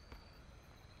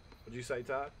 What'd you say,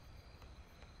 Todd?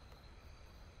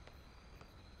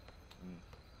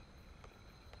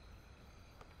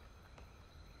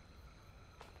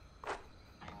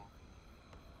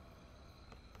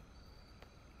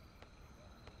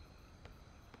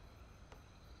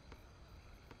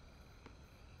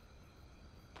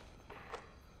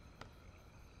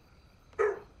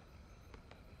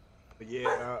 But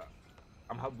yeah,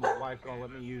 I'm hoping my wife gonna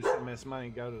let me use some of this money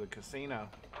to go to the casino.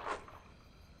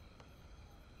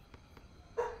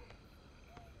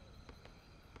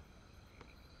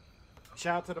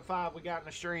 Shout out to the 5 we got in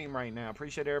the stream right now.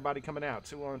 Appreciate everybody coming out.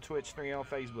 2 on Twitch, 3 on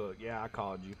Facebook. Yeah, I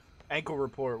called you. Ankle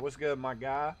report. What's good, my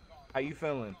guy? How you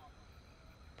feeling?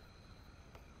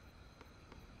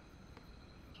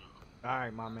 All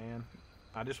right, my man.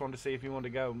 I just wanted to see if you wanted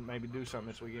to go, maybe do something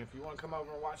this weekend. If you want to come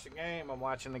over and watch the game, I'm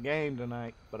watching the game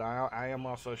tonight. But I am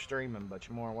also streaming, but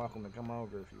you're more than welcome to come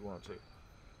over if you want to.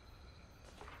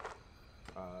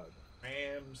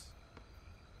 Rams.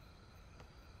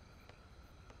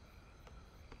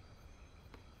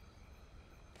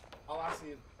 All I see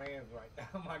is Rams right now.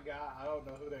 My God, I don't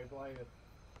know who they playing.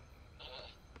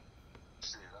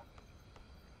 See that?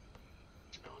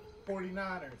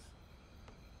 49ers.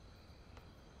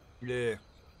 Yeah.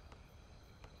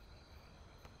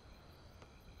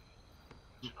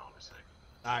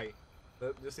 Alright.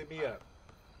 Just hit me up.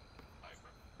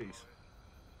 Peace.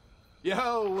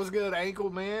 Yo, what's good, Ankle,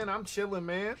 man? I'm chilling,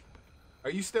 man.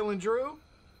 Are you still in Drew?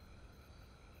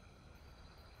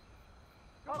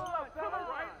 Come on,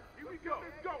 right? Here we go.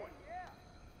 It's going.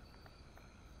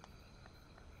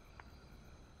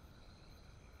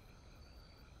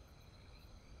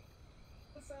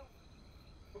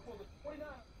 Before the 49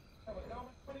 have a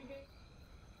dominant game.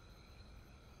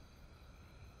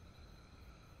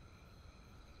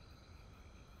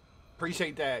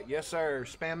 Appreciate that. Yes, sir.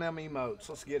 Spam them emotes.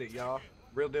 Let's get it, y'all.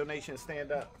 Real Deal Nation,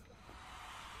 stand up.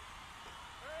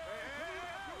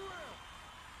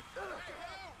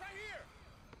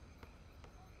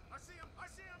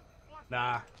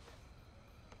 Nah.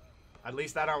 At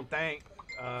least I don't think.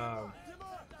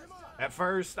 At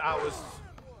first I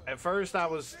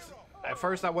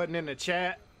wasn't in the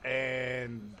chat,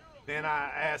 and then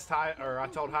I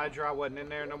told Hydra I wasn't in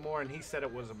there no more, and he said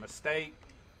it was a mistake,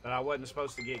 that I wasn't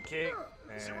supposed to get kicked,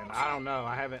 and I don't know.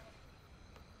 I haven't.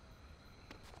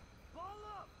 5-0.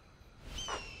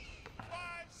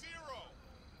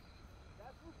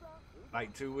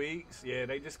 Like 2 weeks? Yeah,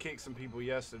 they just kicked some people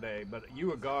yesterday, but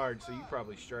you a guard, so you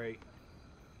probably straight.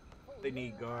 They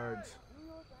need guards.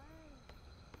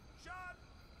 Shot.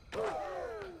 2 foul.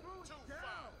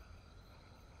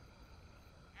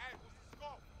 Hey, what's the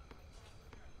score?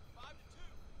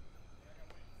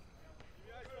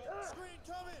 5-2. Screen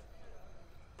coming.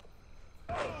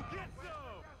 Oh, get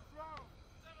some.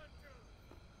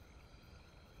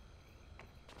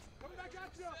 Coming back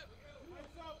at you.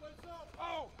 What's up?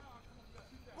 Oh.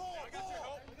 Ball, I got your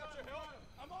help. I got your help.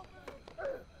 I'm open.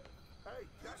 Hey,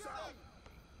 that's out.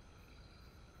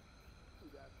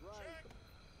 That's right.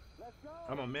 Let's go.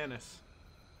 I'm a menace.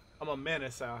 I'm a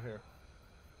menace out here.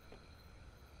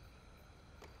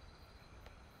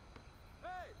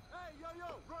 Hey, yo,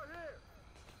 right here.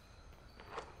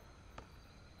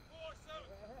 4-7.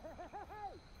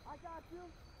 Hey, I got you.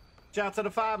 Shout out to the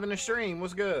 5 in the stream.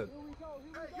 What's good? Here we go.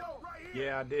 Here Hey, we yo, go. right here.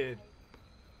 Yeah, I did.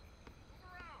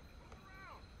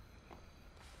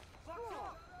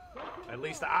 At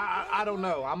least I don't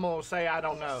know. I'm gonna say I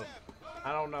don't know.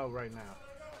 I don't know right now.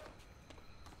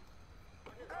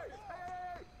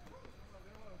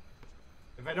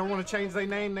 If they don't want to change their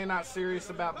name, they're not serious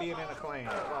about being in a clan.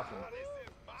 Fuck 'em.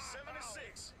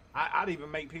 7-6. I'd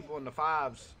even make people in the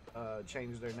 5s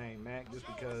change their name, Mac, just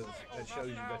because that shows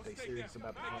you that they're serious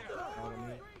about the clan. You know what I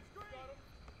mean?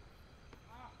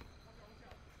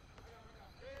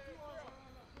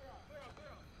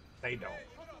 They don't.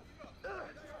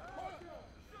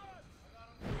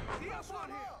 This one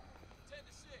here. 10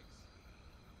 to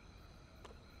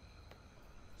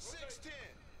 6. 6-10.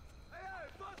 Hey, hey,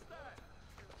 bust that.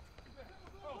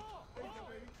 Oh, there you go,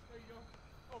 baby. There you go.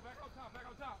 Oh, back on top, back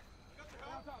on top. Got your Back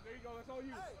on help. top, there you go, that's all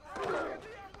you. Hey,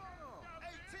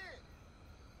 8-10.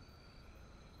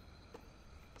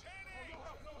 10-8.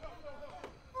 No, no, no,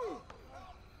 no.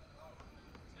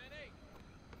 10-8.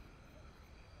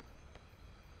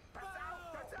 that's out.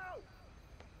 That's out.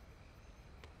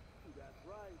 That's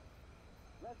right.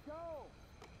 Let's go.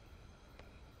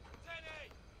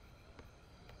 10-8.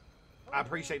 I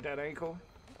appreciate that ankle.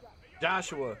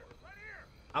 Joshua,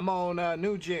 I'm on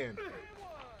new gen. Hey,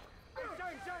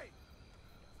 Shane, Shane.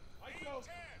 Let's go.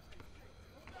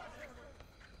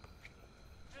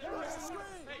 10. Watch the screen.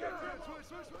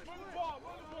 Switch. Run the ball,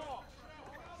 run the ball.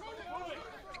 Run it.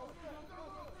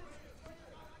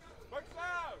 Back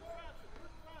side.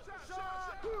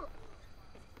 Shot.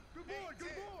 Good board, good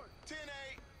 10. board.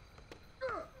 10-8.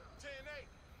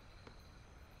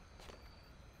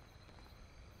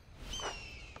 10-8.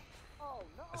 Oh,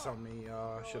 no. That's on me,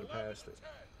 y'all. Should have passed it.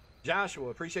 Joshua,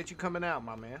 appreciate you coming out,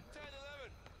 my man.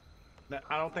 10-11.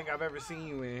 I don't think I've ever seen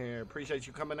you in here. Appreciate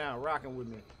you coming out, rocking with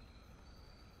me.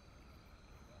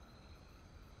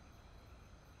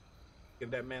 Give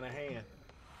that man a hand.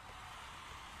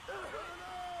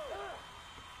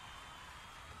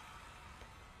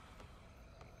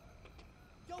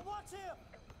 Yo, watch him.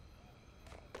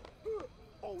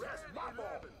 Oh, that's my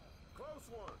ball. Close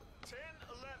one. 10-11.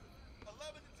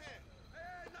 11 to 10.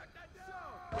 Hey, knock that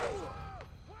down.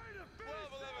 Way to 12-11.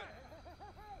 finish that.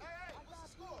 Hey, what's the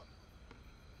score?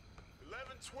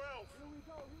 11-12. Here we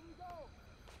go, here we go.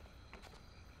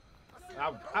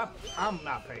 I'm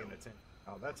not paying attention.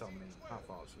 Oh, that's on me. My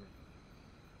fault, sir.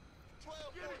 12-14.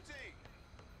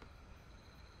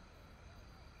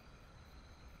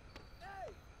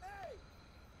 Hey, hey.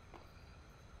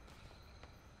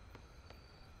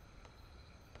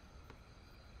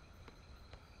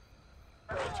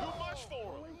 Too much for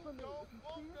him. Away from me. Go, If you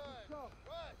well see it, done. it's tough.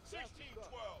 Right. 16-12.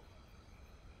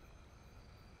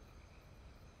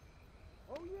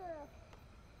 Oh, yeah.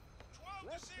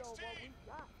 12 Let's to go, what 16. we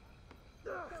got.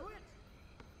 Switch.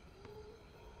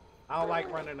 I don't like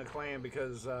running a clan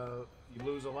because you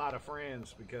lose a lot of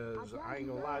friends. Because I ain't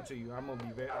gonna lie to you, I'm gonna be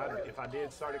very. If I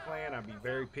did start a clan, I'd be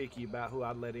very picky about who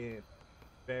I let in.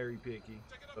 Very picky.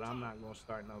 But I'm not gonna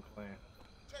start no clan.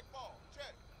 Check ball.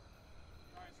 Check.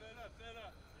 All right, set it up, set it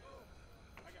up.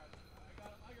 I got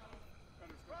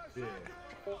him. Yeah.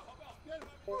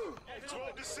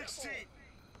 12 to 16.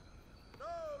 No.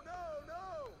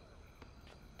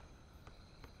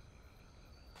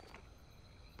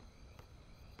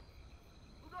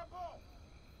 Who got ball?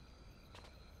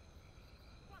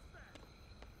 What's that?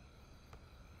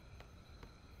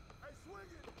 Hey,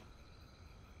 swing it.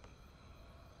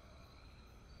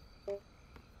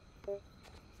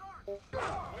 Shark. Way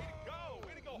to go.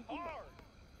 Way to go hard.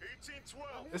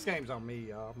 18-12. This game's on me,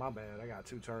 y'all. My bad. I got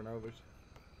 2 turnovers.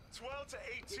 12 to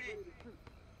 18.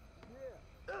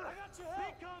 I got your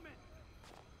help. Coming.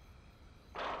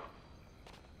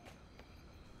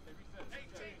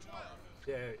 18-12.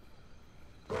 Yeah.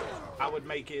 I would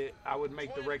make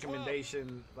the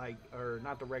recommendation, like, or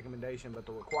not the recommendation, but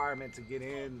the requirement to get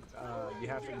in. You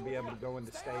have to be able to go in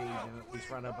the stage and at least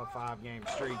run up a 5-game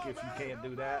streak. If you can't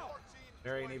do that,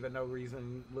 there ain't even no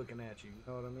reason looking at you. You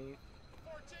know what I mean?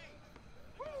 14.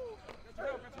 Get your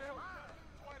help, get your help.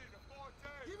 20 to 14.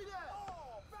 Give me that.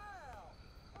 Oh, foul.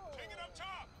 Take it up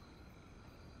top.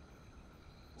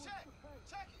 Check.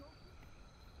 Check it.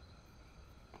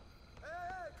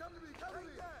 Hey, come to me.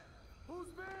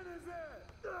 Whose man is that?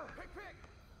 Pick.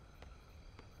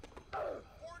 14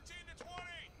 to 20.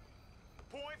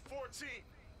 Point 14.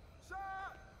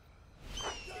 Shot.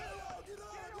 Get on.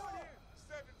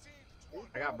 17 to 20.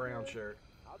 I got brown shirt.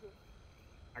 I'll do it.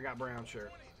 I got brown shirt.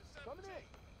 20 to Coming 17.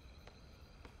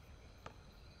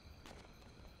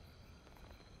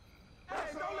 in.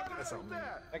 Hey, don't let That's us on shoot me.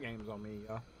 that. That game's on me,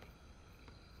 y'all.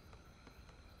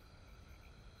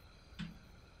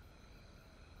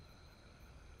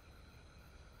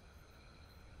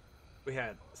 We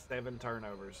had 7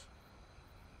 turnovers.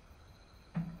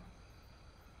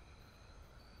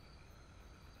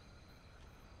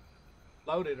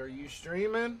 Loaded, are you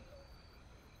streaming?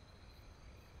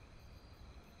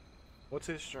 What's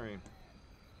his stream?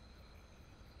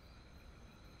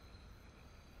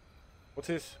 What's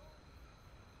his?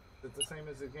 Is it the same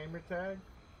as the gamer tag?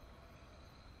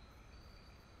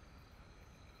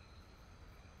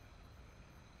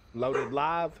 Loaded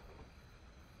live.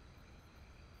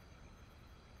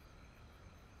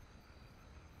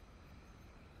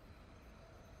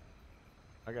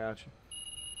 I got you.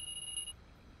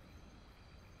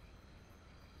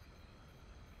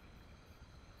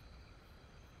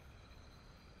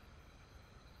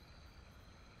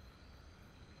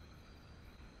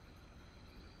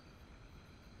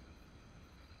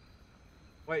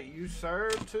 Wait, you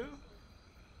served too?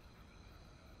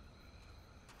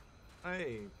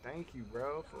 Hey, thank you,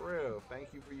 bro. For real. Thank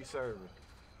you for your service.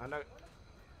 I know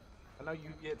you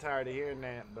get tired of hearing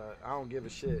that, but I don't give a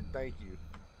shit. Thank you.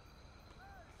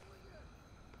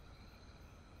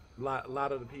 A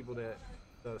lot of the people that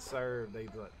serve, a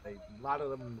lot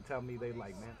of them tell me they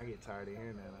like, man, I get tired of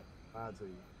hearing that. I lied to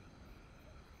you.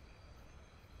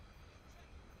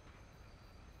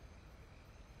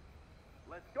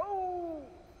 Let's go!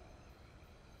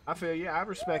 I feel yeah, I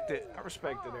respect it. I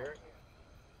respect it, Eric.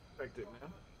 Respect it,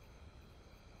 man.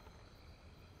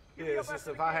 Yeah, it's just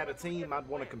if I had a team, I'd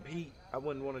want to compete. I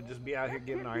wouldn't want to just be out here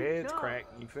getting our heads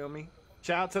cracked. You feel me?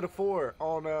 Shout out to the 4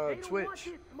 on Twitch.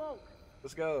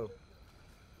 Let's go.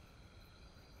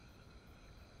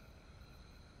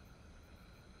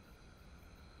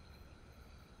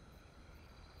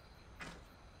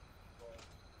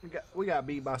 We got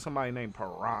beat by somebody named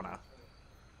Piranha.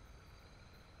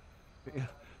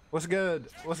 What's good?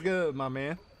 What's good, my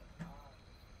man?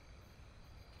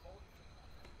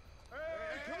 Hey,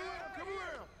 come around, come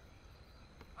around.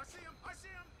 I see him, I see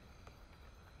him.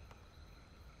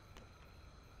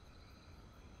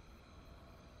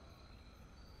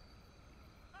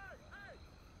 Hey, hey.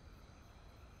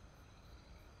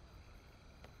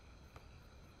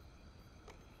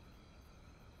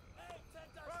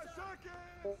 5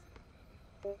 seconds.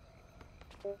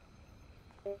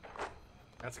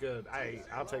 That's good.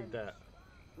 I'll take that.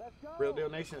 Real Deal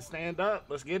Nation, stand up.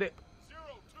 Let's get it.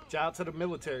 Shout out to the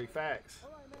military. Facts.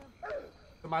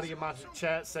 Somebody in my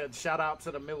chat said shout out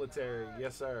to the military.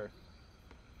 Yes, sir.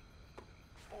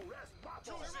 Oh, that's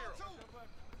my 2-0.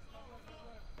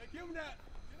 Hey, give him that.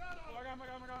 Get out of it. I got him.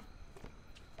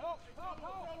 Help. Come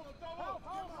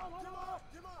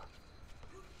on.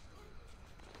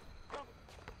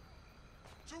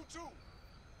 2-2.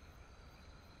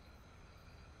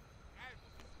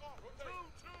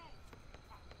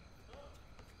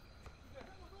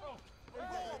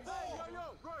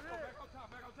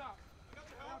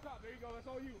 There you go, that's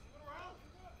all you.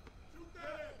 Shoot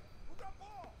that. Put that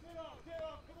ball. Get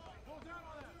up, come on. Hold down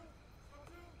on that.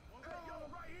 Hey, yo,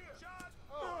 right here. Shot.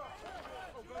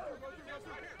 Go through.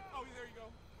 Oh, there you go.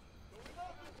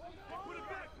 Put it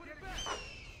back.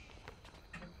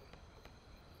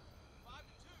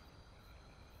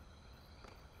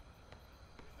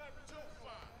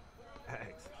 5-2.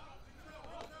 Facts.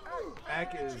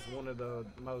 Ack is one of the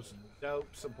most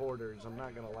dope supporters. I'm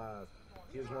not gonna lie.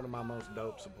 He's one of my most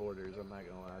dope supporters. I'm not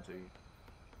gonna lie to you.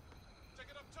 Take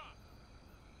it up top.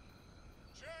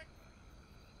 Check.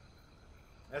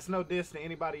 That's no diss to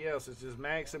anybody else. It's just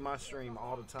Max in my stream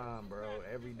all the time, bro.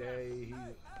 Every day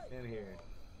he's in here.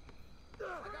 I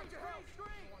got your help.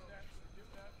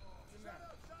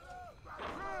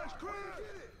 Crash.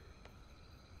 Get it.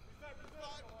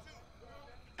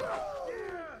 5-2. Yeah,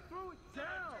 throw it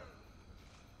down.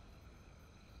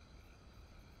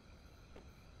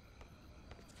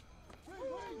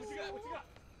 What you got?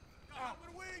 Got with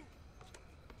a wing.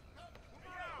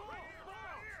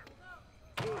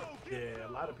 Yeah,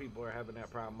 a lot of people are having that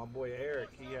problem. My boy Eric,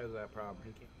 he has that problem.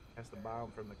 He has to buy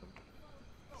them from the computer.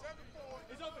 7-4.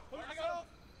 He's open. I got him.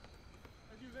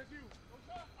 That's you.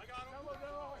 I got him. I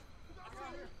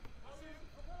see him.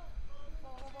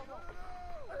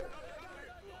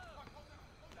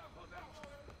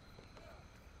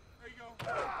 There you go.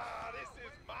 This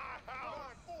is my house.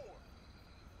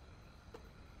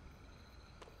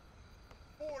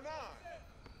 4-9.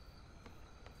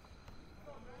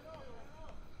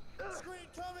 Screen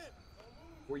coming.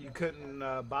 Where you couldn't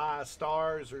buy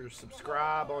stars or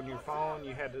subscribe on your phone,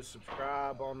 you had to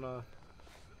subscribe on the.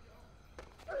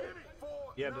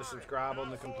 You had to subscribe on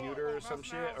the computer or some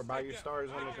shit, or buy your stars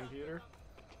on the computer.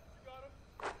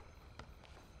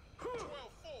 12-4.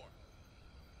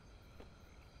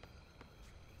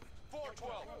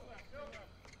 4-12.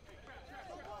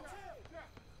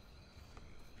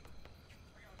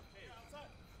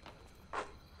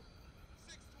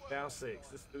 Down 6.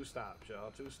 This is 2 stops,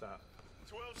 y'all. 2 stops.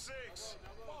 12-6.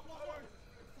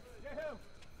 Get him.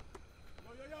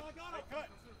 Yo, I got him. Cut.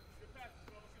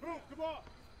 Move, come on.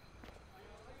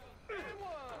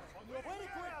 Way to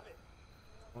grab it.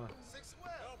 Come on. 6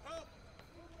 well. Help.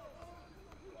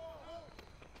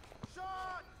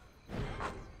 Shot.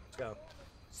 Let's go.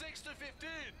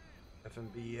 6-15.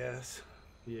 FMBS.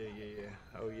 Yeah.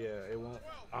 Oh yeah, it won't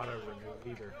auto renew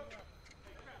either.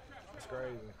 It's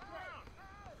crazy.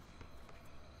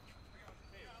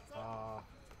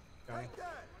 Okay. Take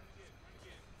that.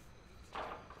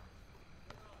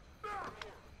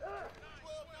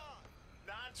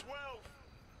 9-12.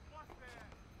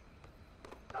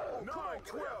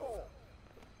 9-12.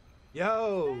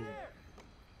 Yo,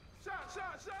 Shot,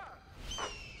 shot, shot.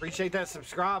 appreciate that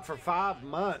subscribe for 5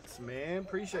 months, man.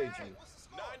 Appreciate you.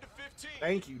 9-15.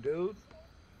 Thank you, dude.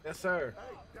 Yes, sir.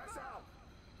 Hey, that's out.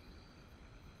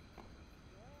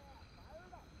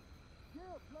 Yeah,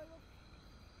 player.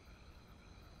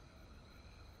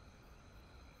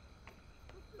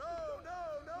 No, no,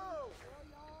 no.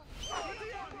 Put the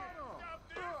up on him.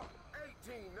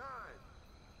 18-9.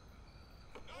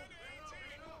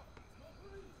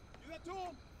 You got to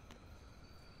him.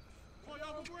 Come on,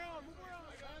 y'all, move around, move around.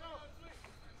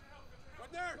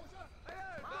 Right there.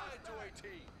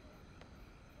 9-18.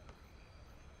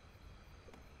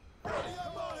 Put the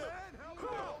up on him. Come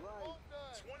on. Right.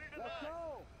 20-9. Let's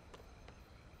go.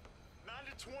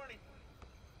 9-20.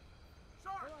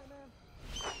 All right, man.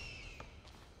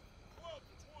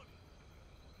 12-20.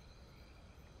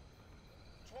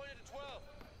 20-12.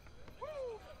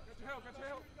 Got your help, got your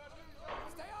help.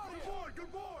 Stay out Good here. board,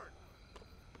 good board.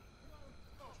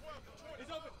 12-20.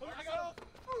 He's open. I got him.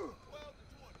 12-20.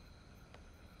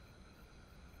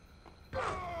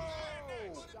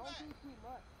 Don't do too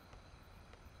much.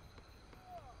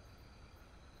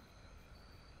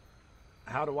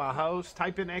 How do I host?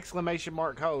 Type in !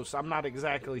 host. I'm not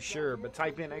exactly sure, but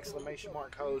type in !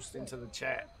 host into the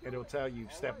chat. It'll tell you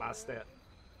step by step.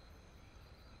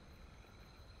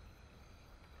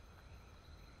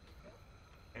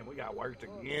 And we got worked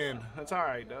again. That's all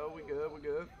right, though. We good. We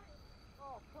good.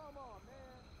 Oh, come on,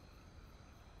 man.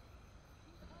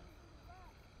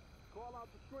 Call out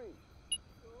the screen.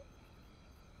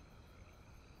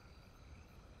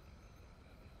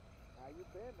 How you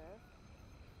been, man?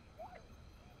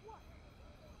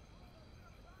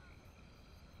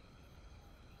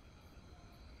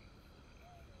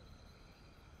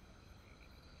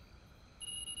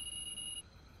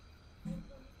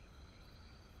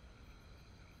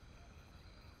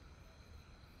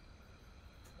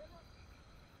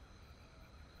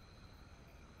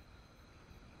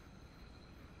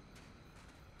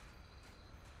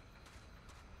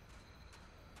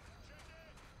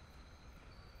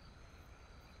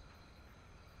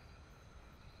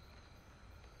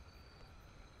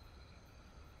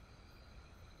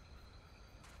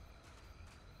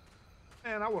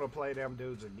 Man, I want to play them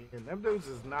dudes again. Them dudes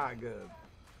is not good.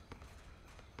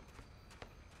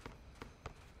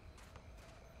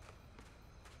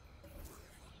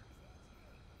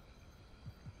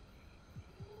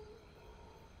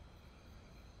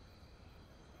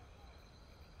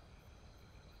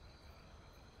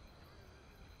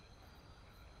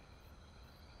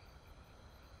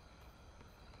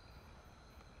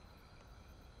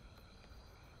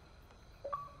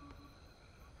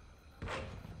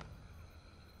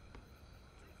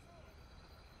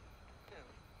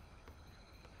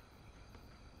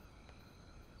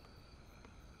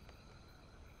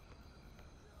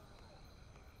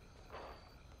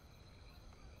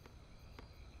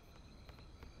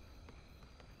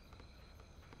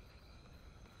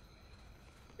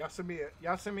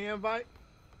 Y'all send me an invite?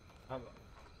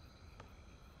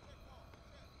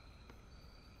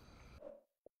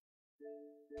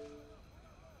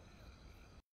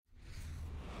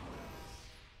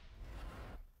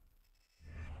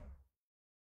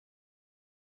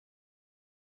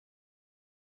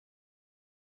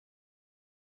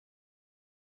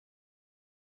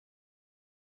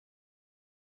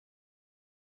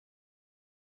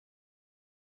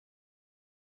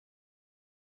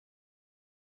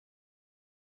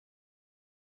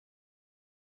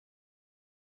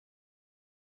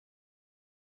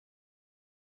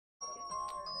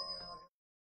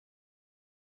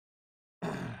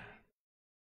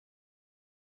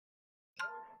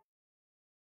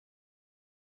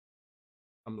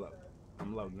 I'm low.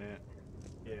 I'm loading that.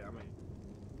 Yeah, I mean.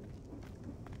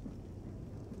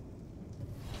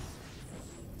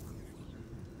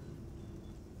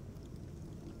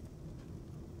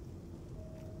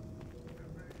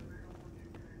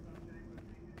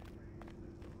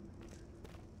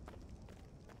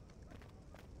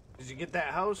 Did you get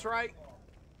that host right?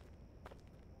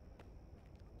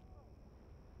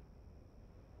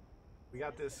 We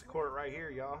got this court right here,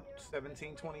 y'all.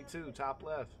 1722, top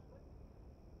left.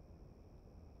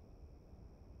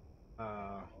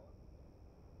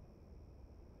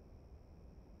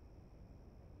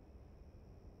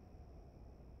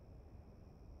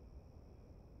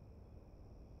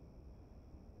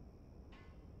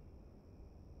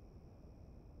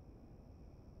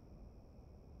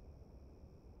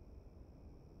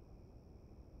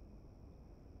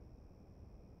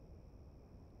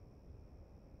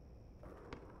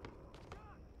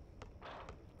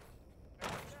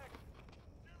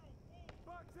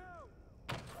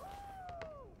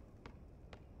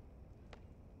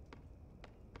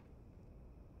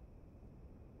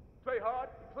 hard,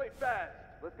 you play fast.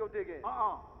 Let's go dig in.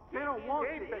 They don't want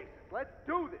this. Let's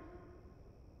do this.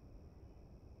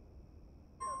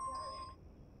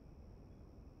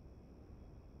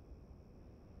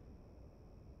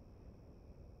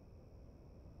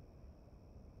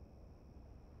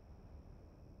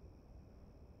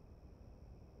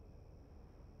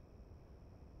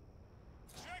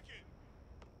 Check it.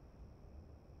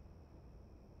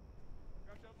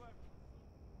 Got your left.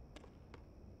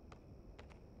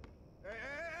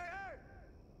 Hey!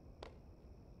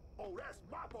 Oh, that's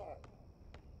my ball.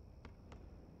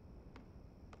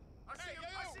 I see him. I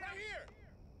see him. Right here.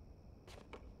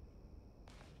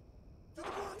 To the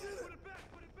ball, get it. Put it back.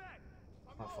 Put it back.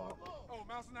 My fault. Oh,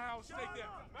 mouse in the house. Take that.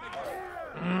 Take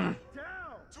that.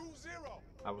 Down. 2-0.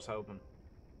 I was hoping.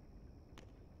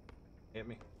 Hit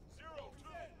me. 0-2.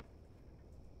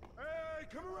 Hey,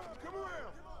 come around.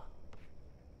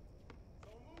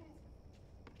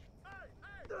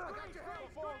 I got your help.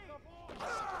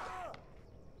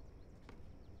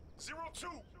 0-2.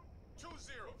 2-0.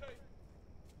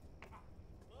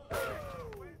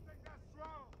 That's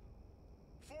strong.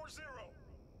 4-0.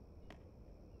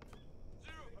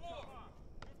 0-4.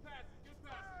 Good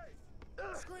passes.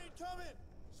 Screen coming.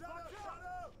 Shut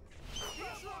up.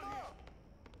 Shut up.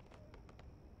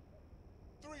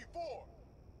 3-4.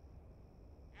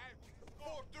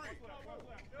 4-3.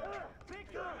 Big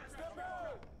gun. Step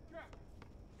out.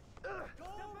 Go.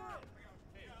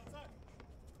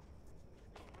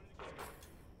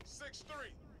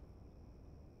 6-3.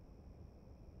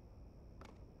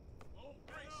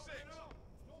 3-6.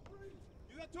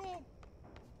 You that to him?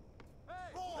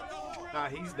 Nah,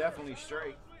 he's definitely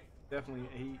straight. Definitely,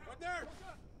 he. Right there.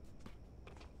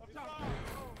 Up top.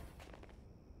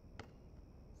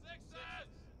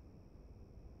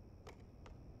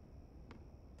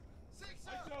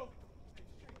 Hey, Joe.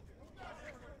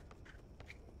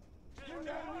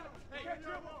 Hey, get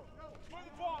your ball. Run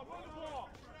the ball.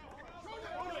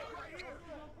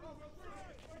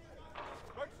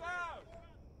 Break loud.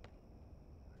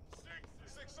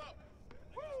 6 up.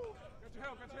 Got your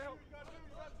help. There we go.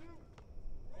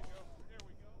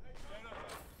 Stand up.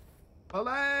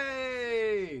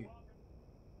 Olay!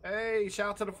 Hey, shout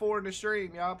out to the 4 in the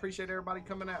stream. Y'all appreciate everybody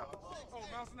coming out. Oh,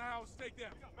 mouse in the house. Take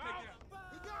that.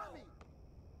 He got me.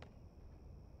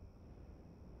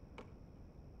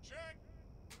 Check.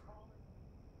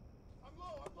 I'm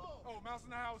low. Oh, mouse in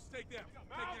the house. Take that.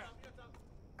 Hey.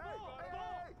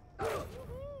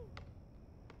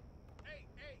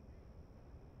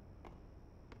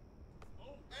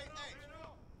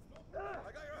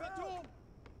 I got your Get to help. him.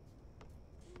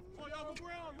 Come on, y'all. Move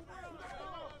around.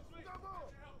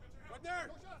 Right there.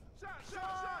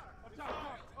 Shot. Up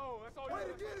top. Oh, that's all Way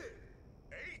you to get it.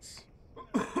 8.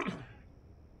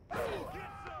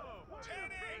 Get some.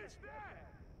 10-8.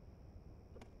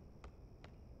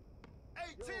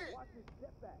 8-10.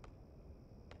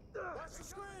 Watch the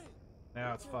screen.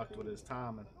 Now it's fucked with his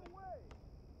timing.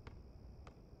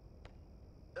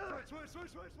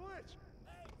 Switch.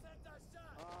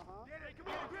 Come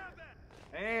on, grab that.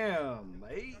 Damn,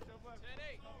 mate.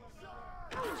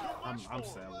 I'm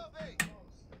selling.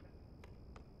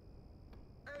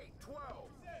 8-12.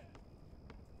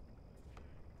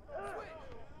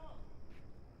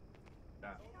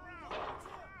 Nah.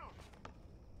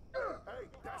 Hey,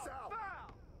 that's out.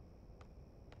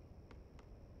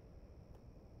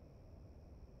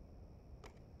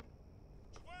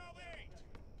 12-8.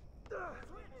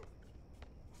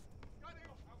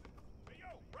 Hey, yo,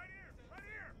 right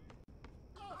here.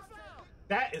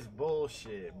 That is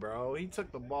bullshit, bro. He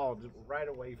took the ball just right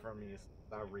away from me as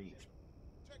I reached.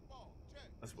 Check ball. Check.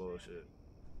 That's bullshit.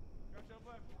 Got your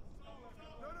left.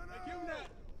 No. Give him that.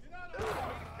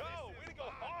 Way to go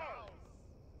hard.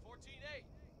 14-8.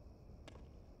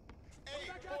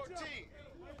 8-14.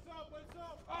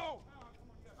 Oh.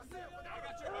 I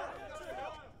got your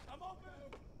help. I'm open.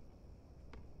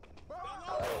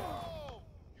 Oh,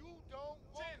 you don't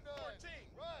want 10-14.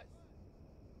 Russ.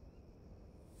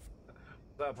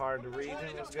 What's up, hard to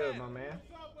region? What's good, my man?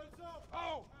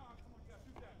 Oh.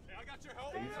 Hey, I got your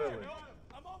help. How you feeling?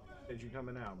 I'm open. Did you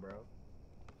coming out, bro?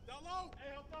 Down low.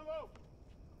 Hey, help down low.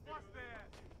 Watch that.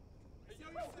 Hey, yo,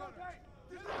 Gunner.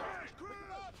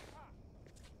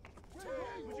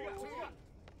 What you got?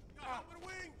 Got help with a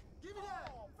wing. Give me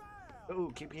that.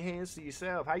 Ooh, keep your hands to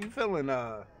yourself. How you feeling,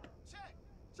 Check.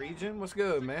 region? What's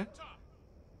good, man? Top.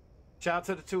 Shout out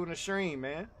to the 2 in the stream,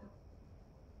 man.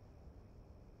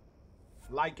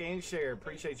 Like and share.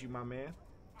 Appreciate you, my man.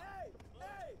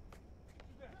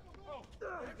 Oh, there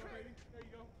you go, baby. There you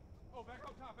go. Oh, back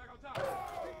on top.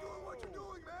 Keep doing what you're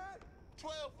doing, man. 12-14.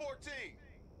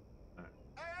 Alright.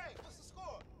 Hey, what's the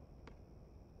score?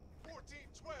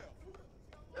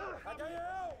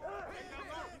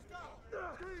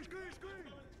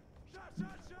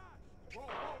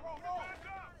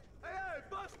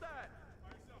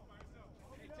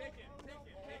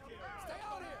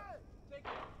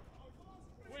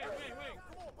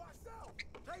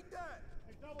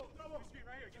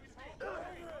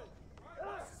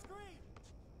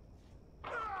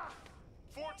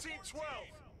 14-12.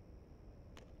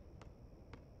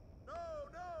 No,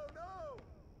 no, no!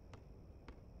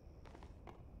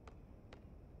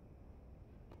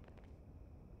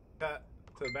 Cut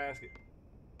to the basket.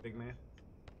 Big man.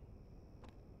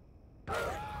 That's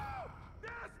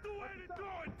the way to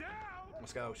throw it down!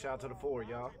 Let's go. Shout out to the 4,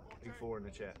 y'all. Big 4 in the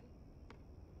chat.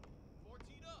 14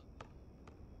 up.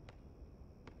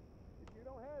 If you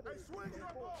don't have Hey, it, swing your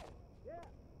ball! yeah,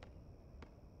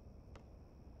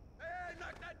 Hey,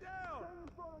 knock that down! stay in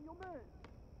front of your man.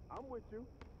 I'm with you.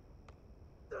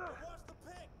 Watch the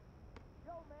pick!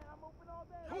 Yo, man, I'm open all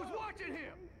day. Who's watching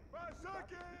him? 5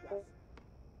 seconds!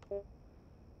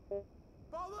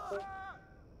 Ball up!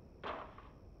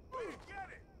 We get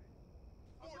it.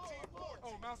 14-14.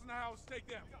 Oh, Mouse in the house. Take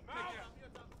them. Take them. You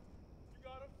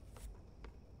got him.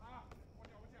 Ah,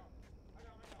 watch out. I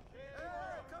got him.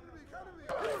 Hey, come to me, come to me!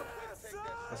 Yes, sir!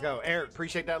 Let's go. Eric,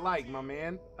 appreciate that like, my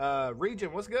man.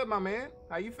 Regent, what's good, my man?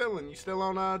 How you feeling? You still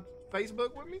on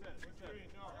Facebook with me?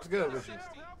 What's good with you?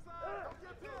 Help side! Don't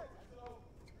get picked!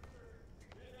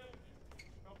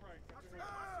 No prank.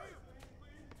 Hey!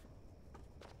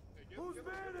 Whose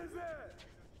man is that?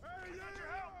 Hey, yeah!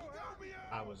 Help me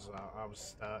out! I was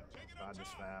stuck. So I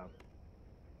just fouled.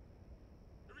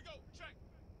 Here we go. Check.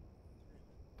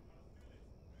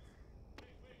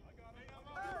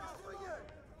 Hey, swing it!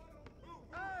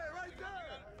 Hey, right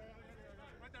there!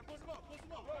 Right there. Push him up.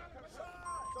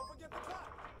 Don't forget the clock!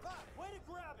 Clock! Way to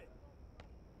grab it!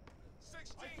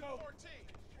 16-14.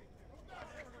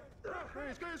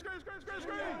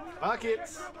 Screen!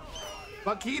 Buckets.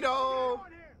 Buckito.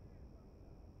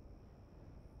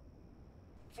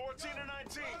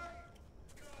 14-19.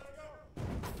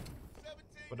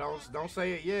 But don't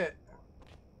say it yet.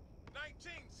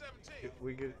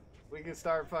 19-17. We could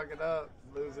start fucking up,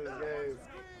 lose this game.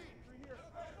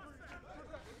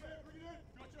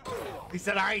 He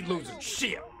said I ain't losing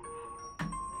shit.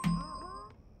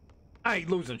 I ain't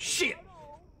losing shit. They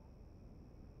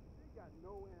got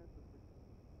no answer for you.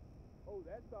 Oh,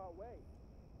 that's our way.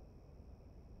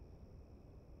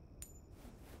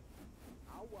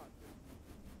 I'll watch it.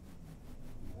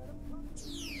 Let 'em come. Let's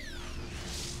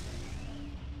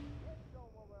show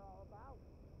 'em what we're all about.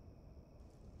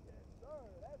 Yes, sir.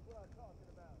 That's what I'm talking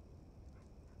about.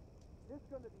 This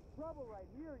gonna be trouble right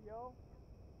here, yo.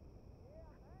 Yeah,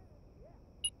 man. Yeah.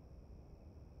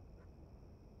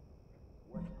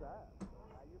 What's up?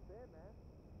 How you been, man?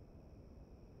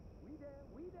 We there,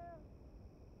 we there.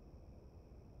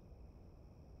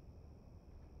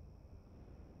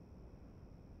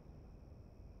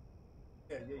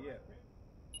 Yeah.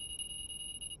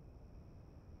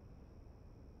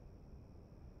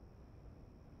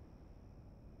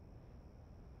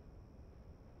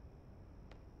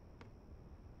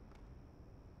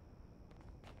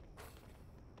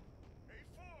 Hey,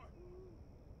 4.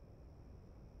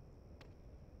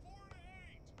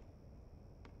 4-8.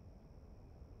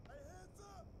 Hey, hands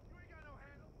up! You ain't got no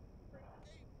handle.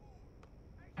 8-4.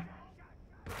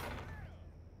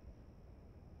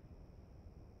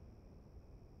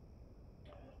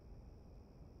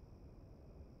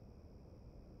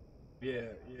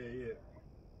 Yeah.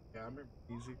 Yeah, I remember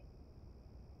easy.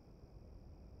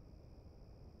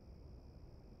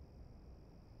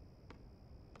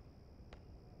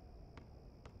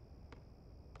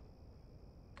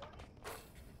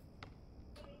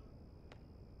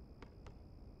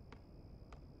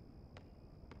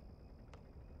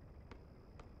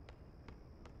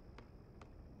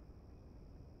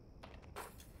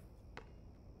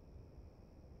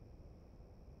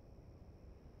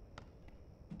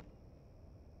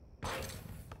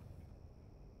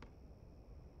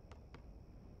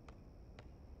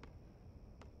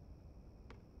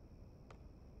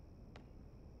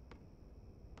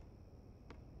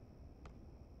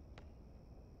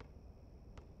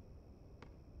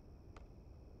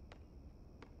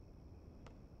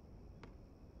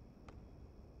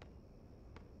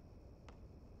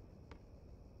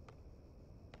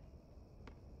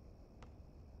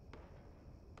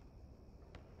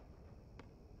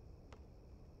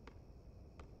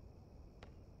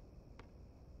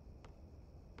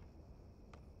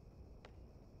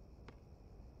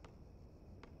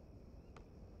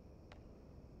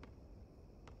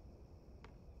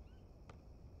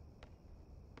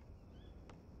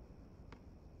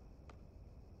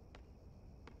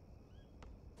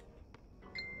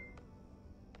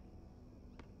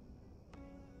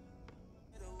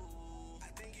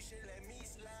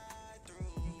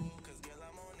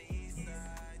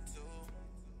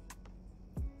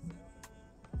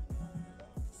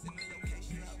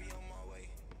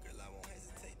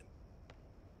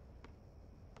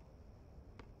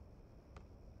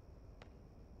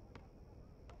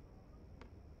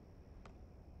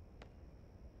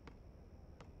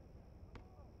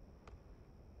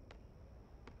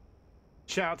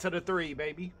 Shout to the 3,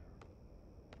 baby.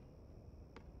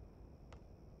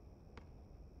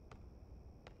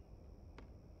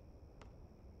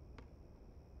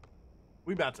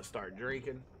 We about to start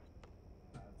drinking.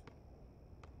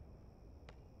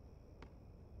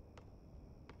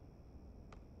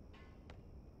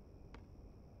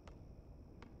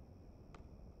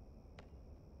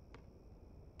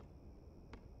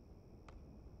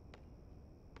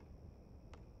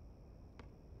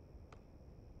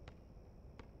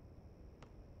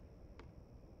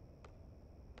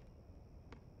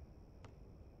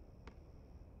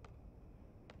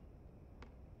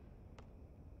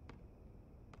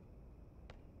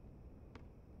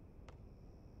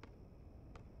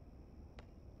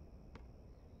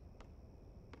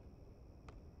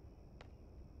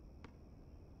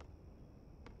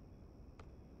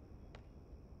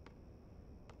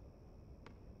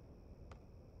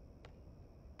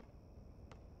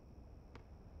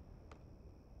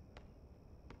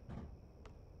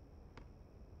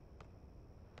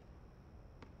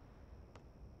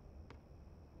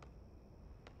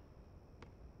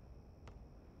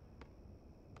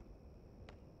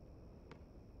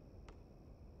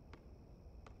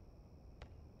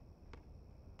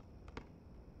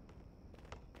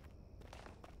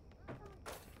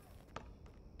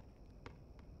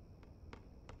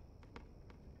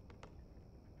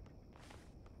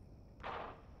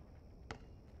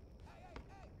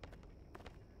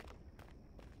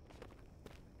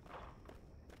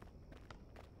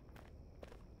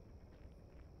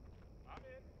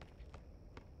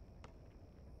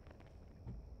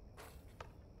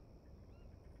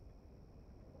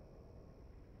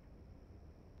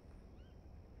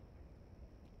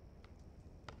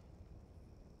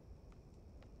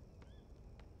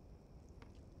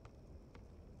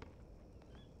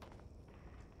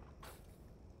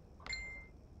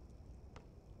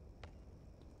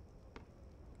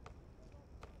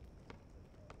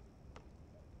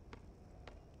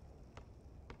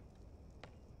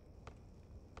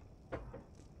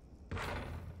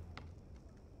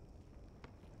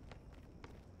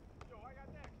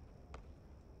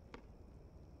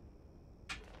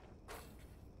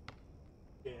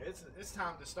 Yeah, it's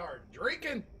time to start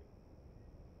drinking.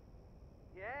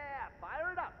 Yeah,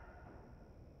 fire it up.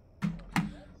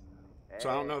 So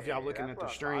I don't know if y'all looking That's at the what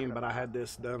I'm stream, talking but I about. had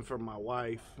this done for my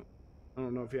wife. I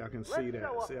don't know if y'all can see Let's that.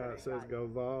 show up See how it says anytime. Go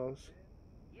Vols?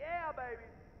 Yeah, baby.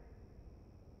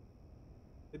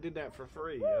 They did that for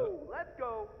free, yo. Woo, let's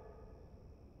go.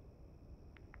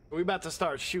 We about to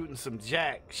start shooting some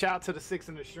jack. Shout out to the 6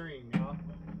 in the stream, y'all.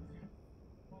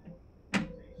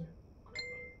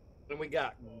 Then we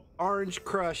got Orange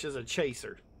Crush as a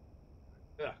chaser.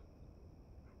 Yeah.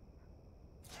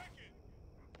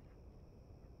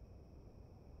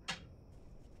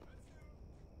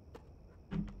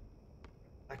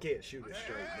 I can't shoot it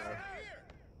straight, bro.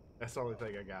 That's the only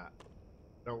thing I got.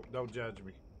 Don't judge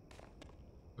me.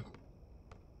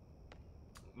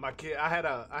 My kid, I had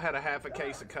a half a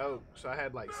case of Coke, so I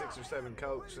had like 6 or 7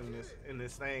 Cokes in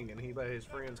this thing, and he let his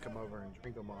friends come over and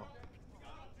drink them all.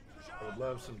 I would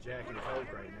love some Jack and Coke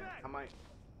right now. I might,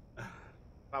 if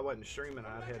I wasn't streaming,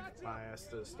 I'd head my ass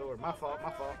to the store. My fault.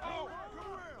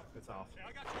 It's off.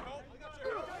 I got your help. I got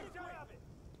your help.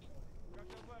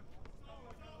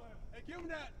 Hey, give him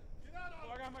that. Get out of it.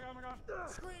 Oh, I got him.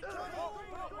 Screen. Hold.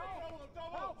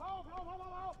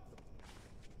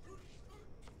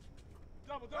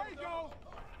 Double. There you go.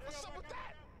 What's up with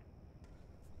that?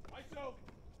 ISO.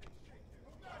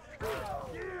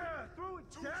 Yeah, throw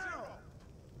it down.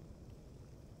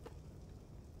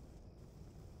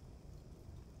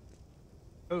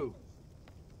 Ooh.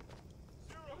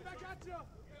 Coming back at you. I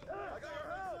got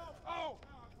your help. Oh.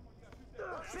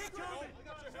 Keep coming. I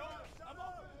got your help. I'm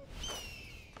open.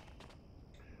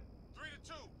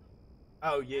 3-2.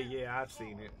 Oh yeah, I've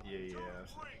seen it. Yeah. Got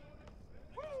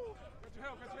your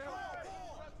help. Stand up.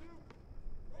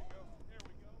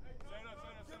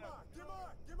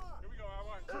 Come on. Here we go, all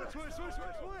right. Switch.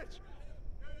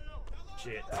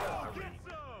 Shit. Get some.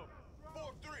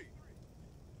 4-3.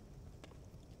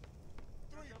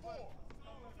 3-4.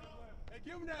 Hey,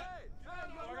 give him that. I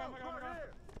got him.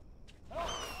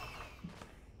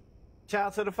 Shout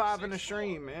out to the 5 in the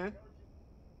stream, man.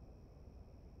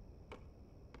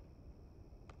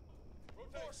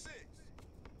 4-6.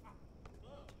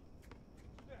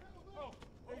 Oh,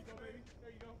 there you go, baby.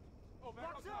 There you go. Oh,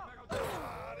 back on top.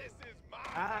 Ah, this is my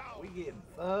Ah, we getting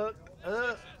fucked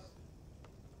up.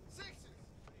 Sixes.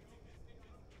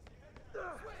 Here.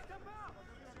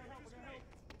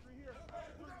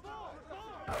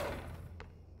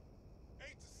 8-6.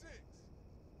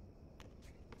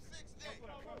 6-8.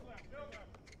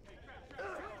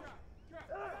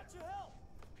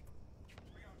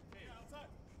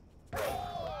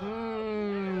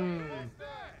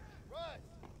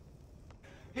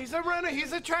 He's a runner.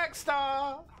 He's a track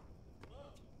star.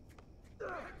 Oh,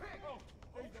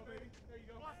 there you go, baby. There you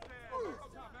go.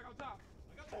 Back on top.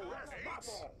 Oh, that's eight.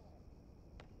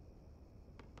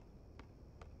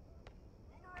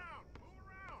 Move around. Move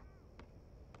around.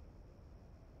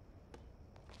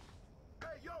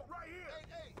 Hey, yo, right here.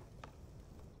 Hey.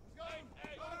 Let's go.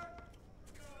 Hey, go.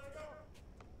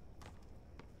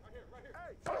 Right here.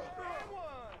 Hey,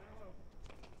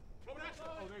 Over that.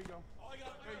 Oh, there you go. There you go.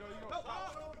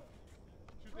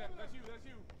 Shoot that. That's you.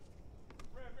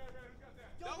 Red. Who's got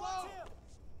that? Yo, watch him!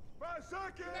 5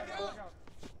 seconds.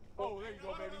 Oh, there you go,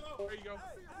 baby. There you go.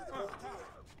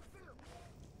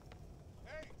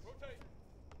 Hey, Rotate.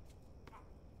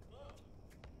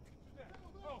 Shoot that.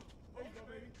 Oh, there you go,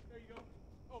 baby. There you go.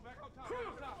 Oh, back on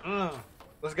top.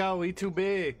 Let's go. We too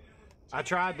big. I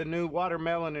tried the new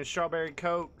watermelon and strawberry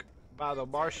Coke by the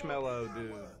Marshmallow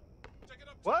dude. check it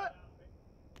up. What?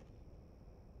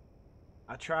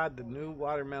 I tried the new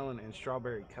watermelon and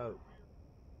strawberry Coke.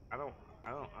 I don't,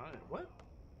 what?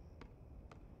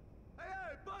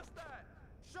 Hey, bust that.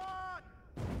 Shot.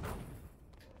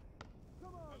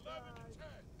 Come on, 11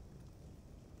 guys.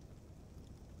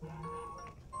 to 10.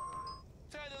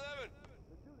 10, 11.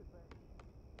 Let's do this, man.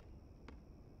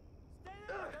 Stay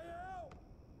down!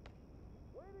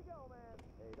 Way to go, man.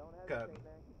 Hey, don't Cut. hesitate,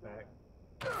 man. Keep Back.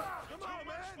 going. Come on,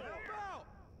 man. Help out.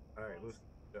 All right, let's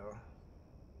go.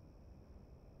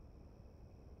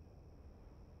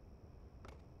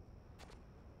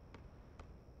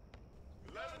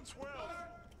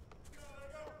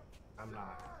 I'm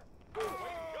not.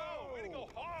 Way to go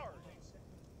hard.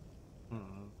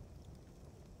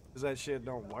 Cause that shit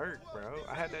don't work, bro.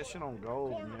 I had that shit on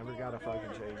gold and never got a fucking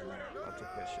change. I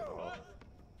took that shit off.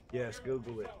 Yes,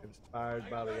 Google it. Inspired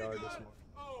by the artist.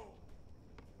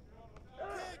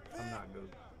 I'm not Googling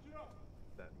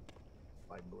that.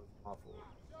 Like awful.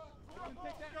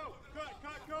 Go.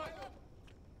 Cut.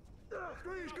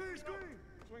 Screen.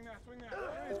 Swing that.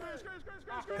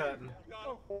 Cutting.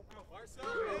 Oh.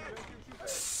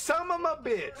 Some of my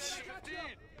bitch. 15.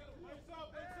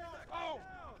 Oh.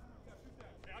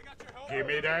 Hey, I got your help. Give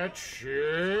me that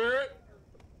shit.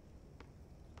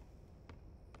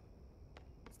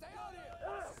 Stay on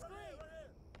here. Screen.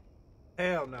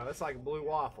 Hell no, it's like a blue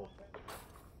waffle.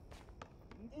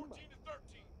 14 to 13.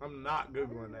 I'm not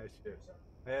Googling that shit.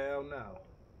 Hell no.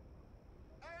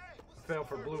 Hey, I fell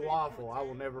for blue waffle. I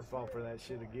will never fall for that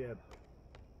shit again.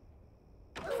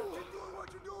 Keep doing what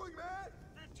you're doing, man.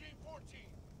 15, 14.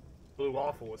 Blue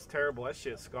waffle was terrible. That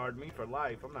shit scarred me for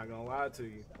life. I'm not gonna lie to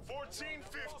you. 14,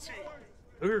 15.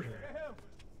 Urgh.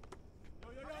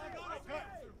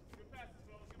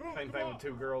 Same thing with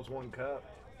 2 girls, 1 cup.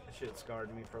 That shit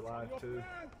scarred me for life too.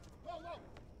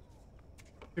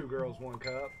 2 girls, 1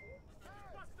 cup.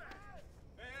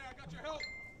 Hey, I got your help.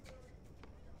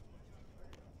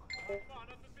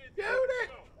 Shoot it!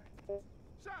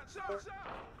 Shot. Put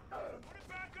it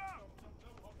back up.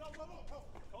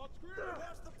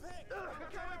 That's the pick.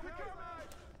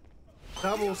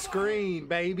 Double screen,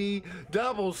 baby.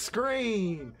 Double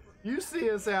screen. You see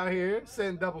us out here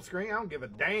saying double screen. I don't give a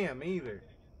damn either.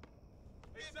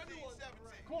 15, 17.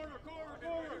 Corner.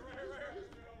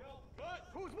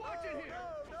 Who's watching here?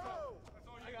 No.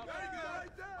 I got Gotta it. get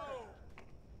right there.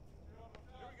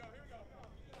 Here we go.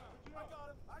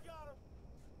 I got him.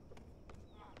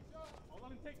 Oh,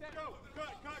 let him take that. Go. Cut.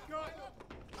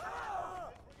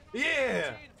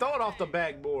 Yeah. Throw it off the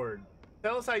backboard.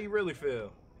 Tell us how you really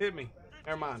feel. Hit me.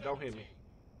 Never mind. Don't hit me.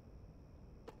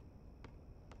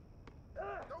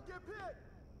 Don't get picked.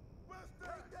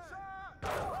 Take that.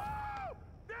 Shot.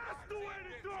 That's the way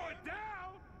to throw it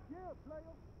down. Yeah,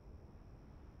 player.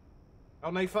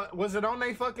 On they was it on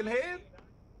they fucking head?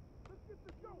 Let's get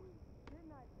this going.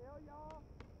 Didn't I tell y'all?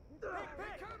 It's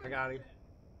I got him.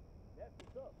 That's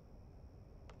what's up.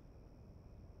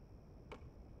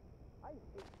 I hate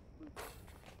losing.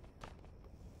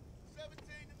 17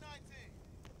 to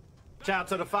 19. Shout out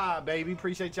to the 5, baby.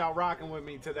 Appreciate y'all rocking with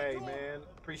me today, man.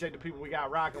 Appreciate the people we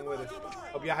got rocking with us.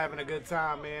 Hope y'all having a good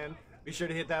time, man. Be sure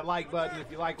to hit that like button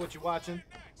if you like what you're watching.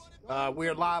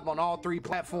 We're live on all 3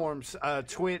 platforms,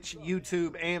 Twitch,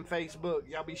 YouTube, and Facebook.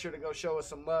 Y'all be sure to go show us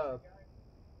some love.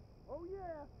 Oh,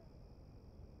 yeah.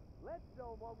 Let's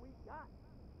show 'em what we got.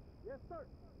 Yes, sir.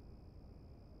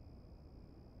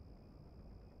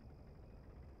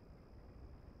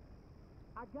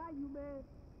 I got you, man.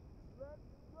 Let's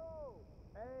go.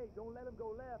 Hey, don't let him go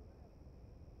left.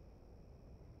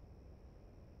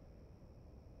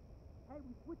 Hey,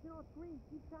 we switching on screen.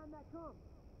 Each time that comes.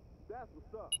 That's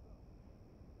what's up.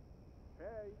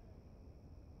 Hey.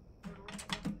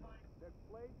 They're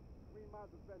red plate, green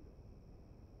Mazda fender.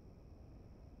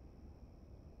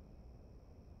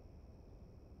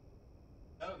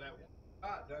 Oh, that one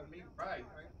shot done me right.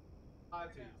 I to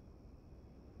you.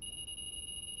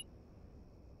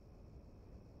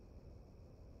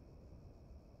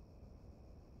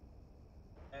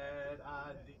 Add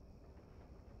ID.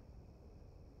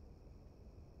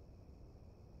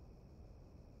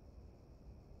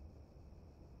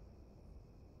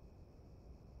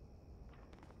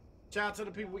 Shout out to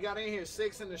the people we got in here.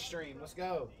 6 in the stream. Let's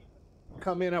go.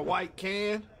 Come in a white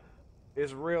can.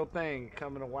 It's a real thing.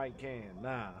 Come in a white can.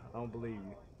 Nah, I don't believe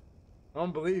you. I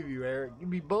don't believe you, Eric. You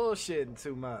be bullshitting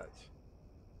too much.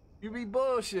 You be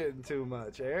bullshitting too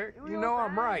much, Eric. You know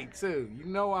I'm right, too. You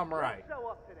know I'm right. Let's show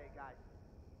up today, guys.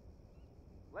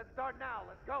 Let's start now.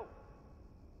 Let's go.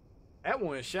 That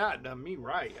one shot done me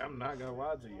right. I'm not gonna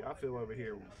lie to you. I feel over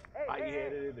here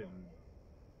lightheaded and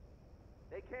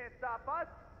They can't stop us.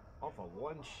 off of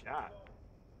one shot.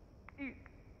 Easy.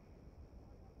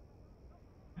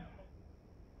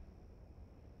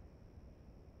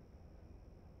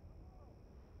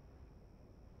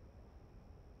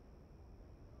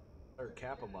 Third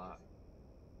cap a lot.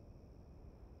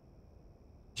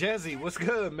 Jezzy, what's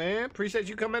good, man? Appreciate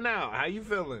you coming out. How you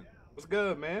feeling? What's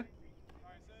good, man?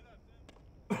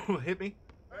 Hit me.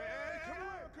 Hey,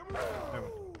 come on.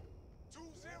 2-0.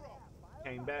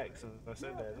 Came back since I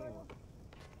said that. Anyway.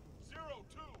 0-2.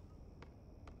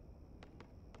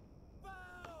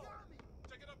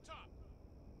 Take it up top.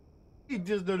 He's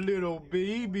just a little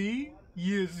baby.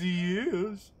 Yes, he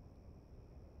is.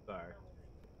 Sorry.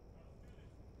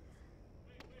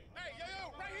 Hey, yo,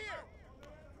 right here.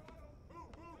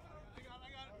 I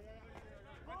got it.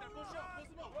 Right there, push up,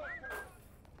 push him up.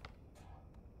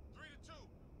 3-2.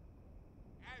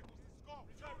 Hey, who's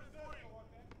the score? Screen.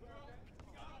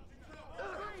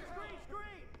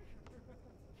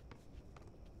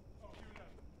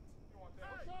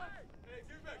 Hey,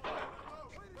 give me back.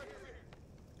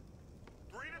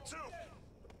 3-2.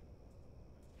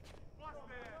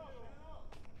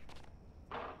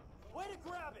 Way to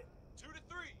grab it.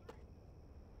 2-3.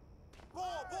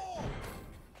 Ball.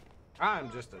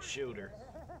 I'm just a shooter.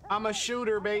 I'm a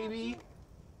shooter, baby.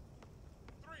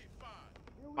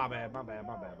 3-5. My bad.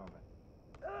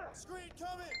 Screen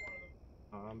coming.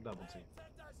 Oh, I'm double team.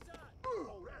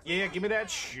 Yeah, give me that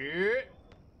shit.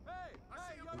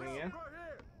 Come in. Right here.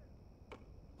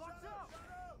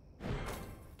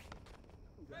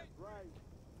 That's right.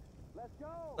 Let's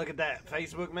go. Look at that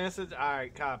Facebook message. All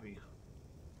right, copy.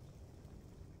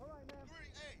 All right,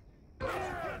 man.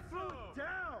 3-8.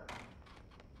 Down.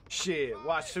 Shit,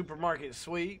 watch Supermarket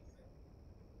Sweep.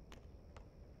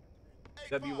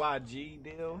 WYG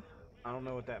deal. I don't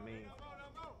know what that means.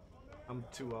 I'm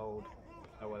too old.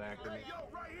 Know what acronym. Yo,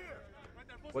 right here.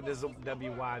 What does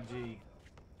WYG?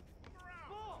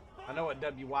 I know what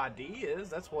WYD is.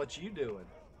 That's what you doing.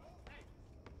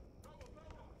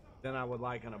 Then I would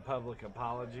like a public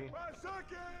apology. 5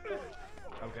 seconds.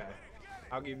 Okay.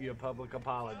 I'll give you a public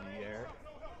apology, Eric.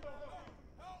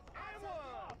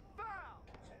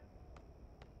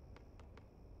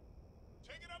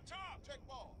 Take it up top. Check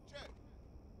ball. Check.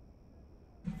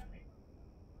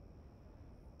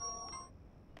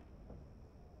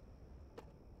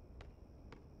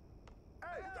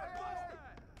 Hey, that busted.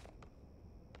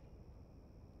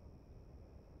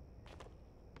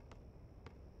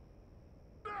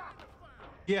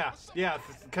 Yeah,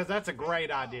 because that's a great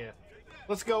idea.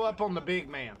 Let's go up on the big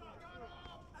man.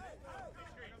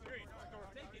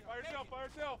 By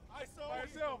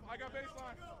yourself. I got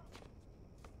baseline.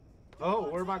 Oh,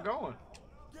 where am I going?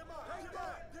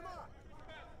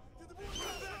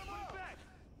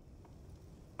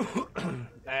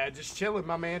 Just chilling,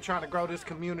 my man, trying to grow this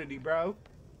community, bro.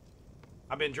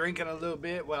 I've been drinking a little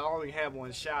bit. Well, I only have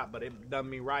one shot, but it done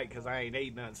me right because I ain't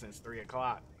ate nothing since 3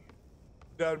 o'clock.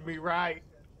 Done me right.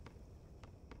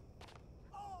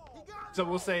 So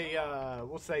we'll say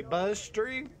Buzz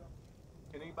Stream.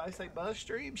 Can anybody say Buzz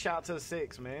Stream? Shout out to the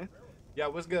 6, man. Yo,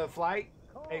 what's good, Flight?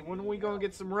 Hey, when are we gonna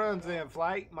get some runs in,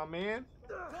 Flight, my man?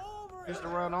 Used to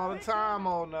run all the time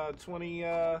on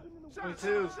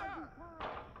 22.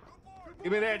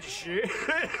 Give me that shit.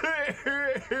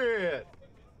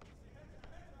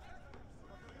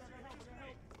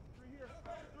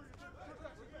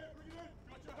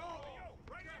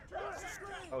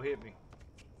 Oh, hit me.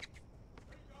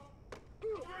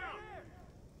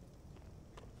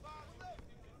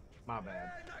 My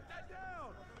bad. Hey, knock that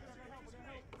down.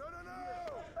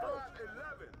 No.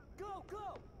 11. Go.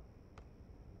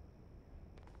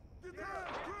 Get down.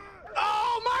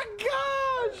 Oh my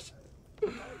gosh!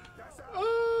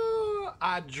 Oh,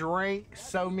 I drank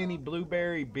so many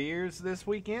blueberry beers this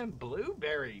weekend.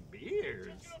 Blueberry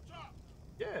beers?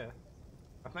 Yeah,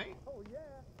 I think. Oh, yeah.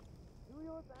 Do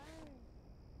your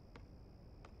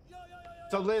thing.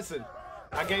 So listen,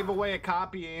 I gave away a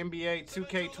copy of NBA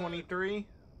 2K23.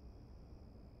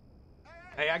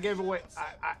 Hey, I gave away.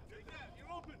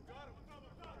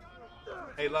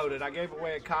 Hey, Loaded, I gave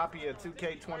away a copy of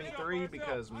 2K23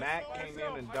 because Matt came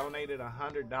in and donated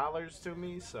 $100 to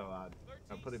me, so I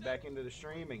put it back into the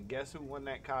stream, and guess who won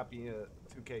that copy of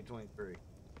 2K23?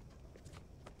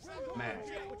 Matt.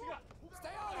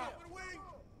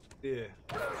 Yeah.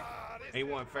 He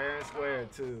won fair and square,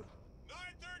 too. 9-13.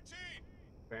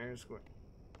 Fair and square.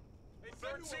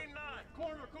 13-9.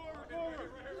 Corner.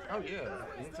 Oh, yeah.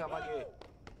 Anytime I get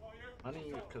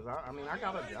money, because I mean, I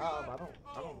got a job.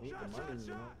 I don't need the money,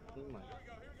 you know. I mean, like,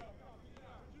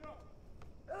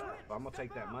 but I'm gonna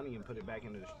take that money and put it back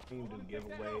into the stream, do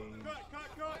giveaways.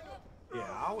 Yeah,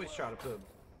 I always try to put.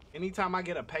 Anytime I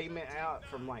get a payment out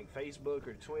from like Facebook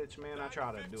or Twitch, man, I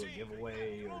try to do a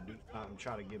giveaway or do something,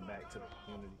 try to give back to the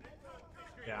community.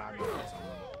 Yeah, I got something.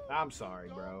 I'm sorry,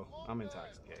 bro. I'm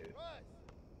intoxicated.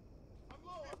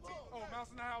 Oh,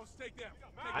 mouse in the house. Take them.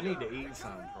 I need to eat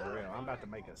something for real. I'm about to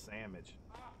make a sandwich.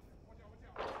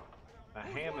 A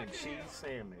ham and cheese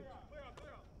sandwich.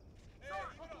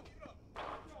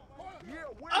 Yeah,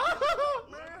 wait,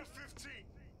 man. 15.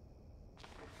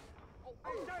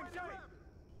 Hey, Jay.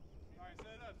 All right,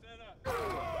 set up.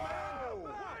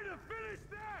 Way to finish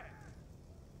that.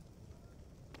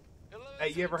 Hey,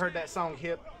 you ever heard that song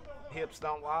Hips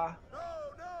Don't Lie? No.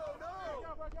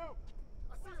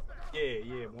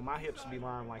 Yeah. Well, my hips be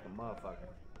lying like a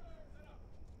motherfucker.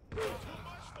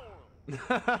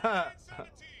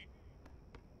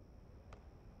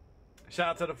 Shout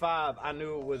out to the 5. I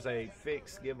knew it was a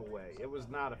fixed giveaway. It was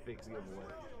not a fixed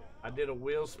giveaway. I did a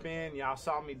wheel spin. Y'all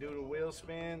saw me do the wheel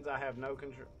spins. I have no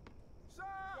control.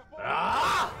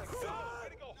 Ah! Way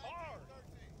to go hard.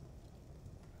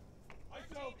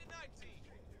 13-19.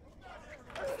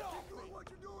 What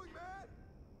you doing, man?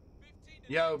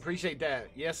 Yo, appreciate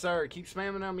that. Yes, sir. Keep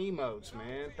spamming them emotes,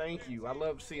 man. Thank you. I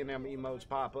love seeing them emotes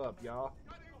pop up, y'all.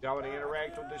 Y'all want to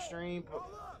interact with the stream?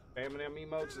 Spamming them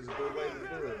emotes is a good way to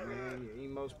do it, man. Your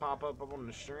emotes pop up on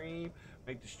the stream.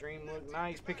 Make the stream look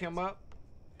nice. Pick him up.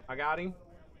 I got him.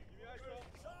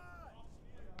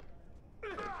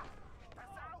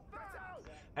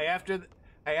 Hey,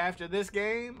 after this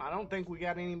game, I don't think we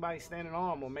got anybody standing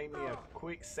on. We'll make me a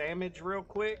quick sandwich real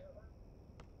quick.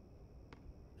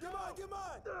 Come on.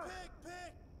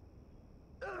 Pick.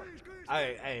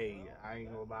 Hey, I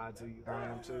ain't gonna lie to you. I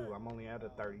am too. I'm only at a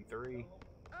 33. Hey,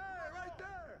 right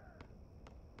there.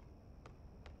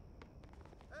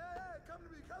 Hey, come to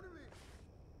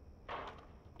me.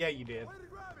 Yeah, you did. Way to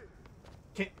grab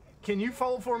it. Can you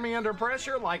fold for me under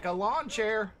pressure like a lawn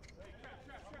chair?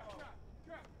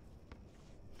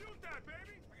 Shoot that,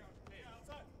 baby.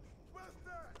 What's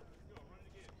that?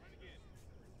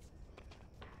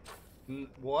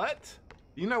 What?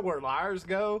 You know where liars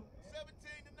go?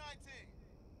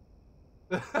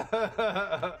 17-19.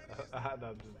 I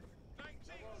know,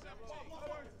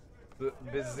 the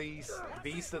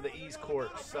Beast of the East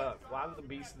Court suck. Why do the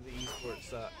Beast of the East Court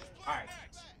suck? Alright.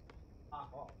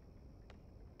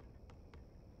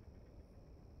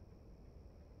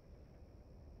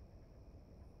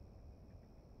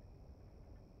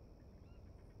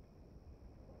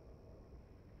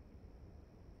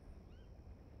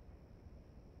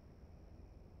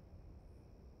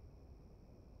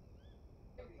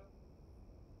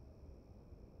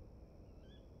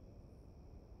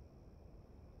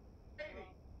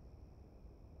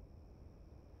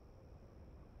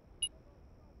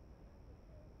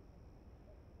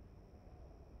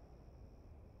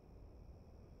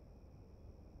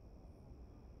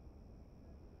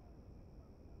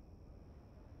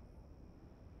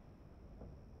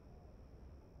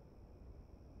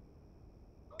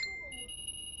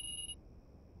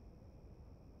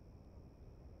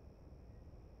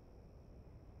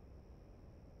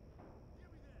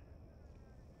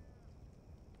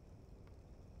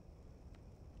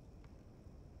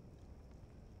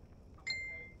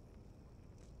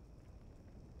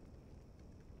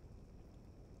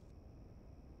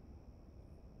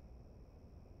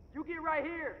 You get right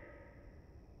here.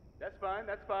 That's fine.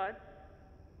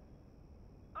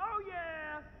 Oh,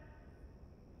 yeah.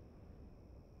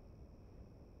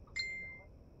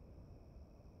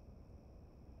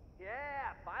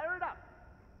 Yeah, fire it up.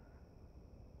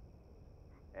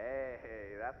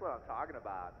 Hey, that's what I'm talking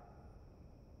about.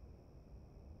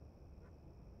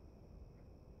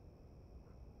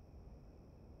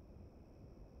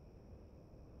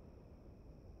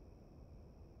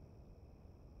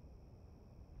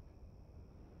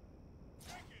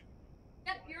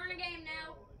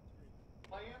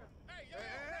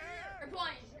 You're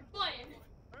playing. You're playing.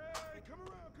 Hey, come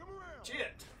around.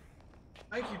 Shit.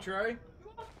 Thank you, Trey.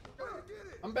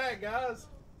 I'm back, guys.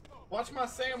 Watch my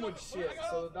sandwich shit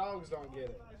so the dogs don't get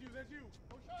it. That's you, that's you.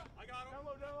 I got him. Down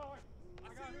low, down low.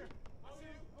 I got him. I see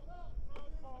you.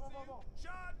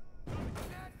 Shot.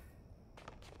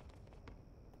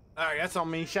 All right, that's on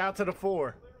me. Shout out to the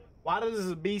 4. Why does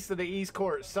this Beast of the East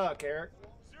Court suck, Eric?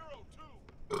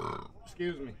 0-2.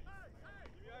 Excuse me.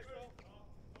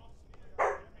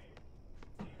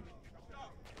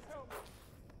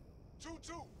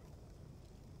 2-2.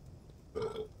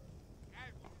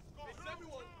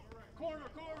 Corner.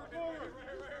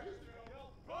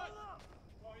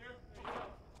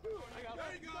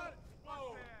 There you go.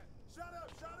 Oh. Shut up.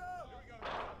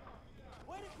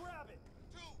 Way to grab it.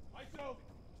 ISO.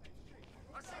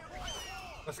 I see it right.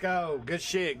 Let's go. Good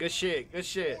shit.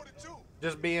 4-2.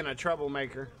 Just being a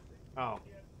troublemaker. Oh.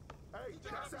 Hey,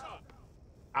 check out.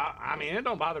 I mean, it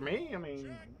don't bother me. I mean,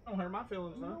 it don't hurt my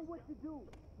feelings, We know no. what to do.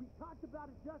 We talked about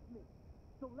adjustments.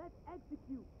 So let's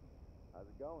execute. How's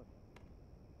it going?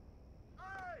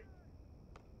 Hey!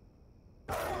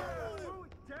 Throw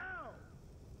it down.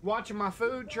 Watching my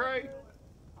food, Trey?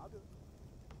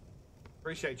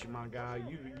 Appreciate you, my guy.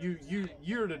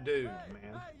 You're the dude,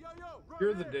 man. Hey, yo, right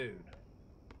You're the here. dude.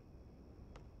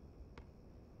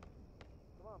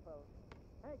 Come on, fellas.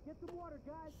 Hey, get some water,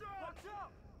 guys. Watch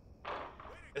out.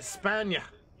 España.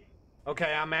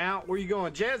 Okay, I'm out. Where you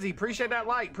going? Jezzy, appreciate that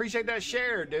like. Appreciate that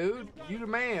share, dude. You the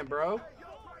man, bro.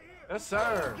 Yes,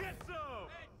 sir. Get some.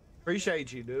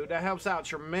 Appreciate you, dude. That helps out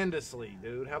tremendously,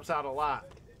 dude. Helps out a lot.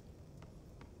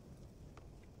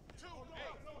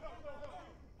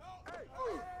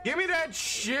 Give me that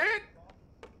shit.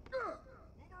 Move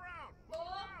around.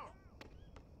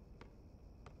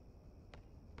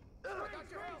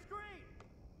 Screen.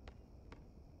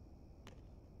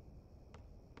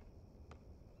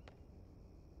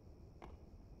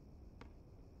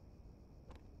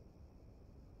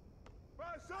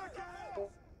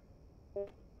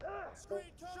 5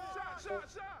 seconds. Screen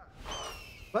shot.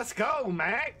 Let's go,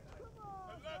 Mac.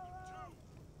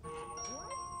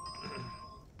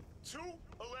 2-11.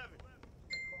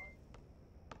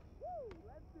 Woo,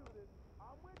 let's do this.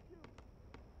 I'm with you.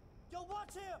 Yo,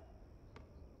 watch him.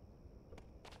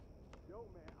 Yo,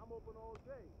 man, I'm open all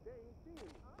day. They ain't seen me.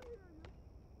 I hear you.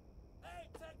 Hey,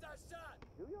 take that shot.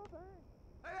 Do your thing.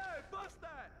 Hey, bust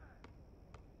that.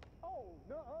 Oh,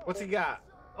 no. What's he got?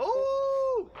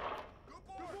 Ooh. Good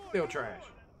boy. Still trash.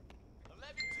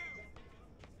 11-2.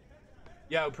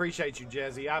 Yo, appreciate you,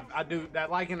 Jezzy. I do that.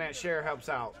 Liking that share helps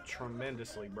out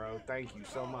tremendously, bro. Thank you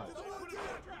so much.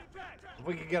 If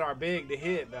we could get our big to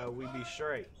hit, though, we'd be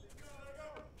straight.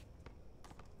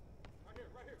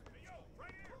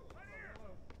 Right here.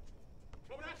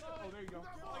 Oh, there you go.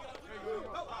 There you go.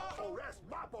 Oh, that's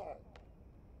my ball.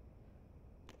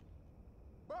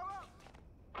 Ball up.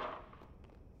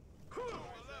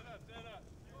 Stand up.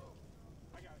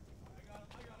 I got him.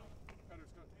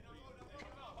 Cutter's good.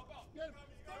 Get him.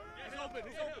 He's open.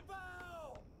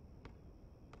 Foul.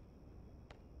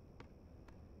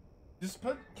 Just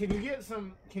put. Can you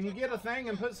get a thing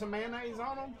and put some mayonnaise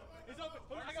on them? He's open.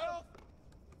 I got him.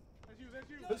 That's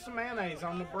you. Put some mayonnaise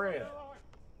on the bread.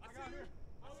 I got him here.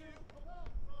 I see you.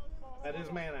 That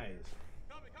is mayonnaise.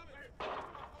 Coming.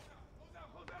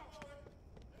 Close out.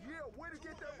 Yeah, way to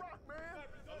get that rock, man.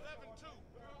 11-2.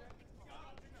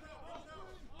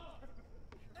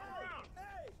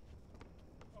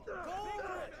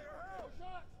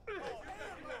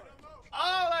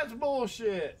 Oh, that's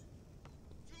bullshit.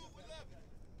 2-11.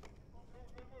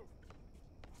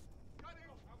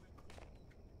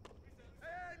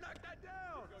 Hey, knock that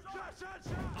down. Shot.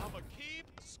 I'ma keep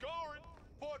scoring.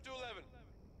 4-11.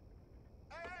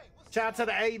 Shout out to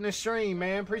the 8 in the stream,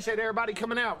 man. Appreciate everybody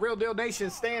coming out. Real Deal Nation,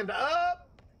 stand up.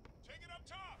 Take it up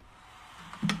top.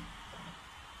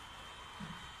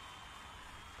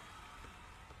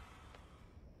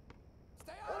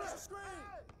 Stay on the screen.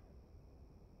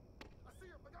 I see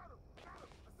him. I got him.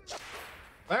 I see him.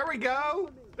 There we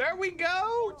go.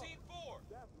 14-4.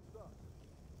 That's what's up.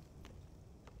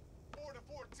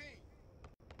 4-14.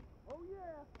 Oh,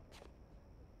 yeah.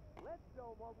 Let's show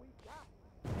what we got.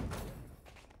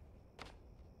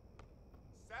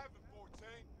 7-14.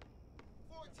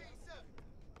 14-7.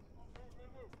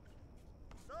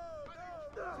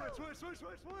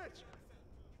 Switch.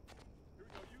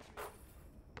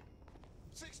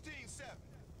 16-7.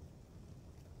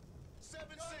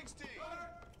 7-16.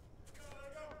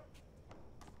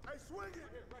 Hey, swing it.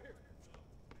 Right here.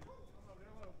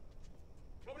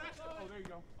 Oh, there you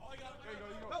go. There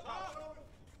you go.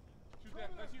 Shoot that.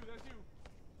 That's you.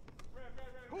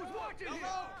 Who's watching here?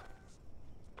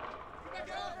 Hey,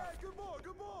 good boy,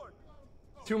 good boy.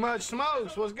 Too much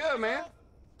smokes. What's good, man?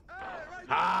 Hey, right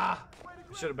Ah,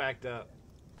 should have backed up.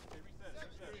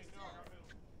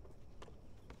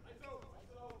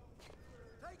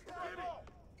 Take that.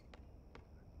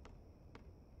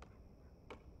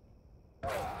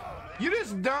 You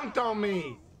just dunked on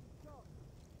me.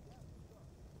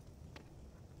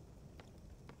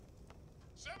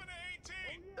 7 to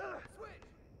 18. Switch.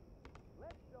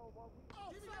 Let's show what we.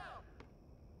 Oh, give me that.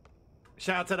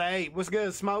 Shout out to the 8. What's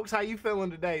good, Smokes? How you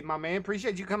feeling today, my man?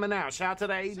 Appreciate you coming out. Shout out to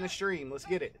the 8 in the stream. Let's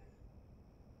get it.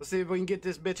 Let's see if we can get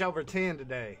this bitch over 10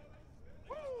 today.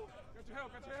 Got your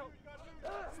help, got your help.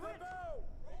 Switch.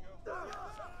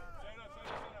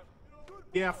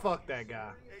 Yeah, fuck that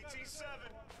guy. 18-7.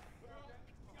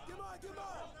 Come on, come on.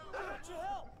 I got your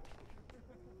help.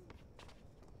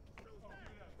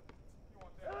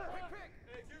 Quick, quick.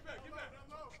 Hey, give it back, give it back.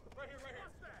 Right here, right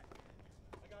here.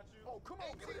 I got you. Oh, come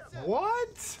on, give it.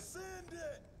 What? Send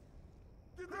it.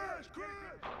 Get that, Chris.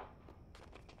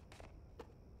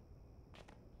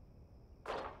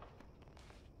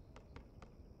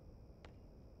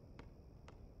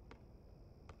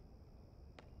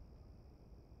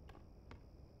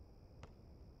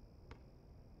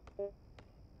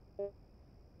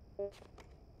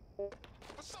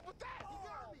 What's up with that? You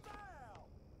got me.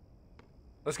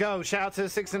 Let's go. Shout out to the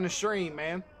 6 in the stream,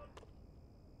 man.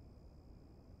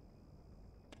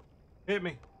 Hit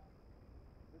me.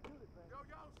 Yo,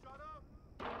 yo, shut up.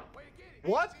 Way to get it.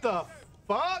 What the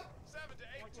fuck? 7 to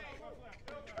 18.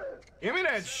 Give me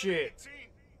that shit. 18.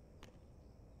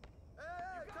 Hey,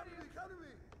 come to me, come to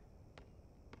me.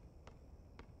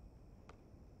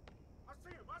 I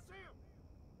see him, I see him.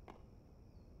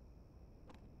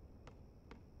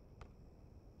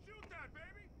 Shoot that,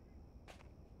 baby.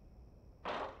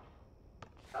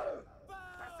 That's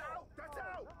out, that's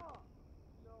out.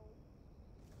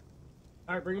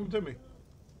 All right, bring him to me.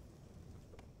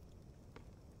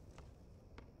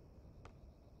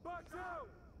 Box out.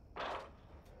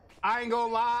 I ain't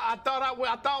gonna lie. I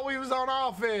thought we was on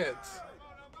offense.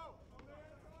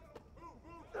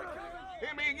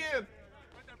 Hit me again.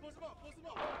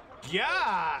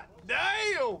 God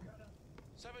damn.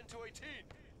 7 to 18.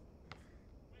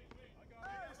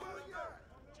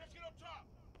 Check it up top.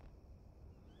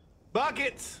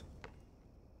 Buckets.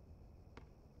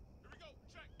 Here we go.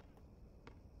 Check.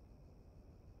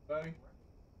 Buddy. 9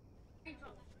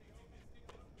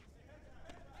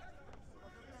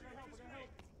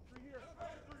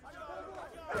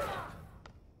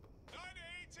 to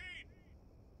 18.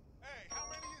 Hey, how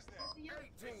many is that?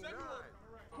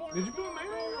 18-9. Did you put me on?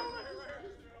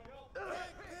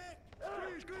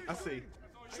 I see.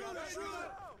 Shoot it, shoot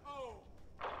it.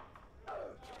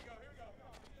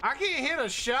 I can't hit a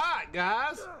shot,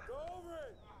 guys. Go over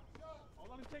it. Oh,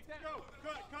 let me take that. Go.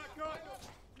 Cut.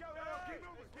 Yo, yo, keep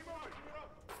moving, keep moving.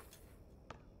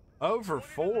 0 for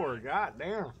 4. God damn.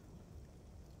 9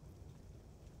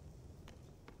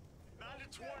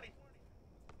 to 20.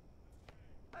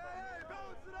 Hey,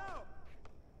 balance it out.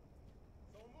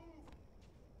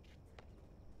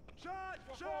 Shot,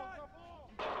 shot.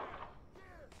 Yeah,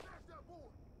 smash that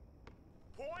board.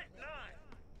 Point 9.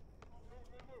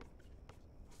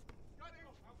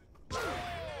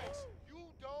 You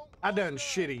don't. I done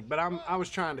shitty, but I was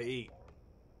trying to eat.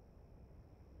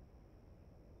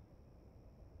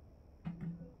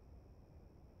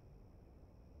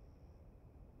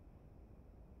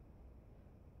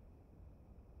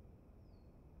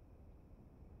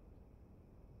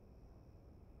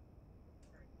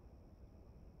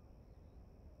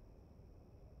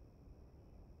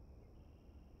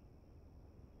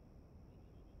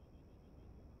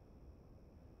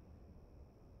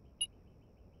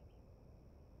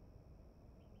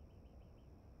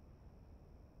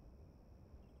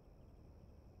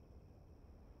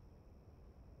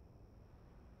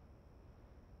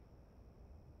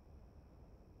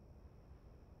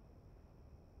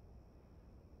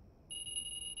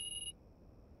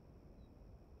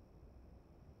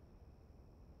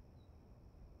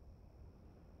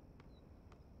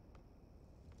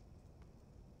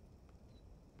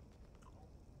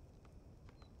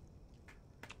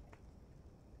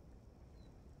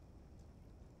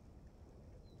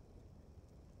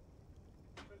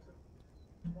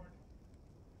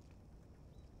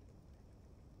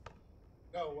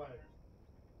 Go away.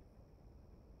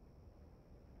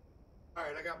 All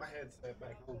right, I got my headset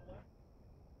back on.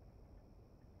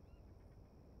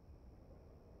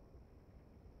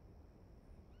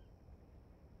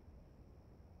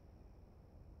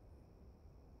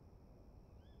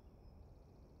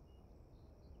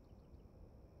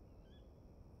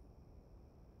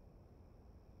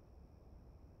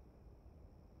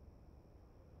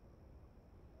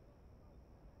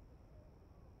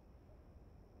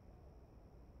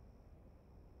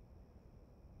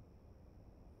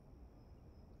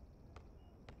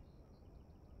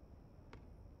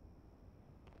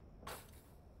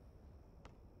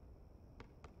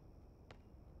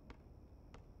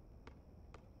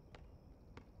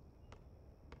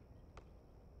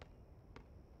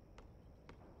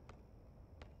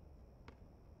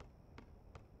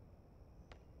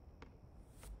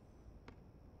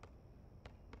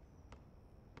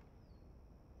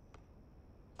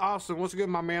 Austin, what's good,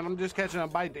 my man? I'm just catching a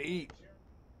bite to eat.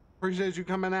 Appreciate you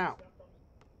coming out.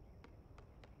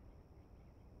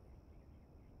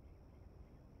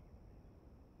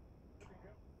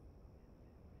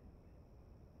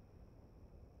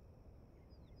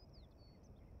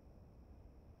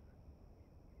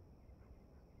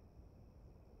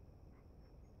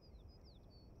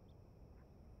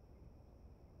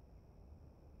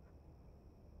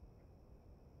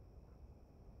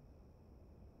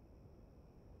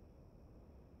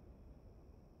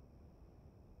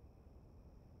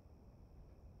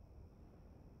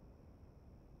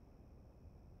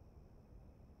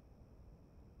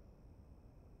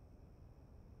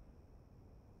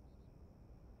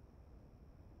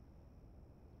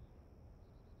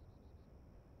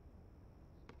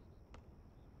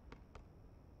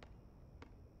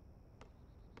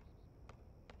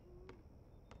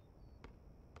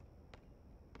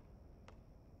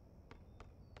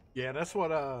 Yeah, that's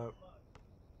what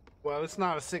well, it's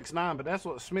not a 6'9", but that's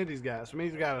what Smitty's got.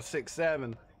 Smitty's got a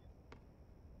 6'7".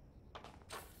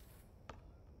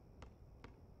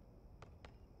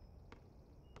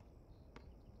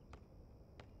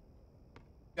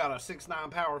 Got a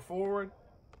 6'9" power forward.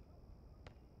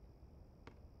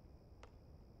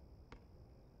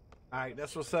 Alright,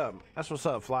 that's what's up. That's what's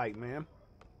up, Flight, man.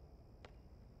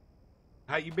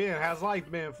 How you been? How's life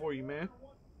been for you, man?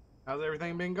 How's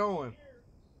everything been going?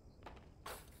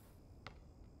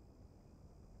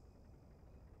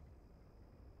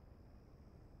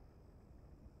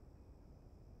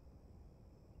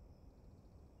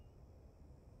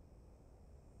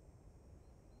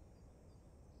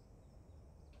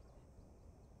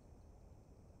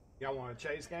 Y'all want to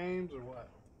chase games or what?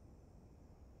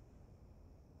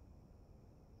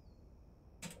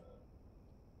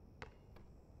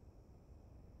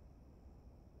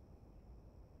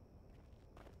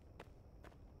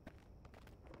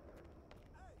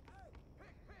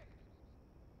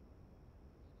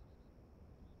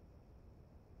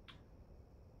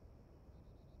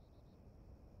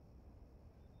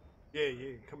 Yeah,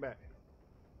 come back.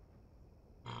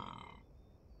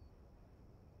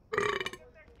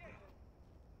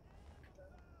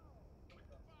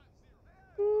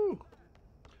 Woo.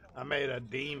 I made a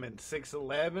demon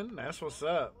 6'11". That's what's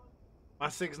up. My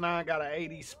 6'9" got an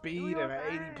 80 speed and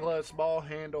an 80+ ball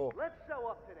handle Let's show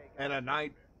up today, guys. and a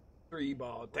 93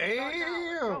 ball.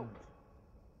 Damn.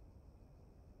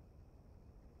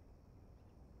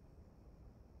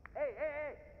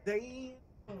 Hey.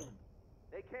 Damn.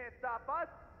 They can't stop us.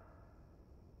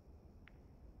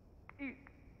 East.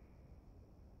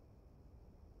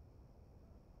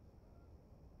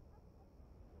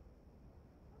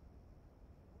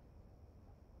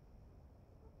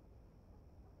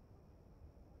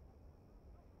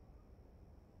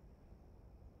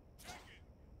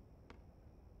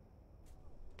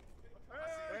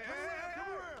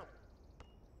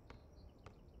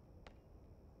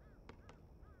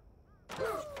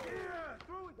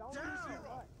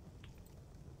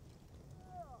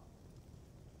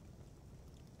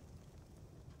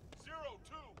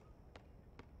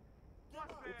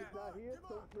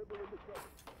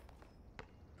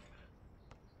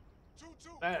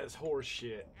 That is horse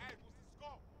shit.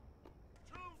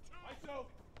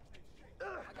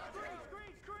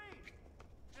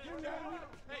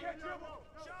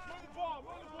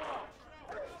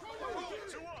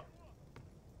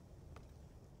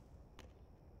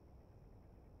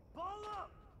 Ball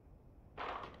up!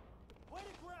 Way to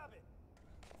grab it!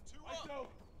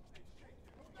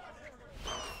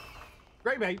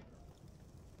 Great, mate.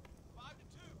 5-2.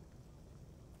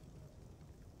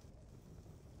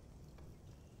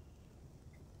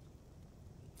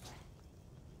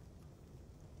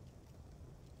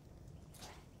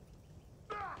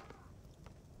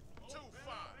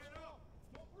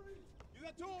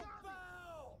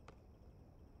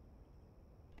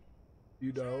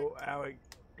 You know, Alec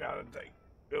gotta take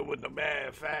good with the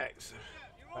bad facts.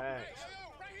 Facts.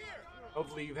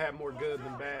 Hopefully you've had more good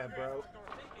than bad, bro.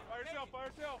 By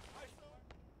yourself.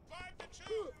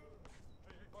 5-2.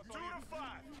 2-5.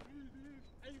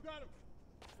 Hey, you got him.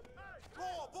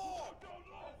 Ball.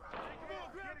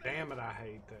 Damn it, I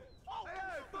hate that.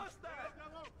 Hey, bust that.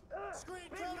 Screen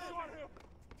coming.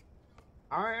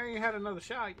 Alright, I ain't had another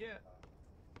shot yet.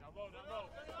 Down low.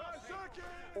 5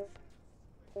 seconds.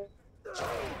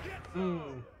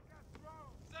 Mm.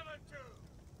 7-2.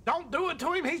 Don't do it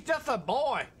to him, he's just a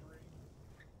boy.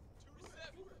 2-7.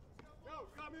 Yo,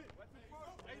 come in.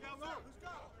 Hey, down low.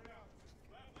 Shot.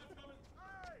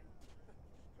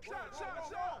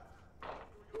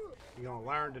 You gonna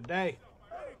learn today.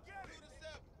 Hey, get it.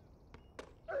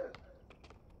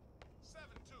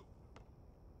 7-2.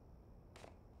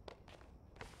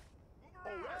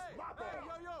 that's my ball.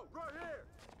 Hey, yo, right here.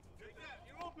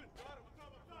 You're open. Got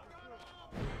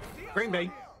it. Green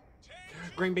Bean.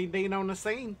 Green Bean Dean on the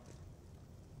scene.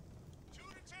 2 to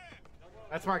 10.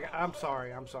 That's my guy. I'm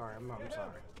sorry. I'm sorry. I'm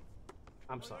sorry.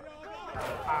 I'm sorry.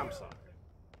 I'm sorry.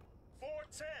 4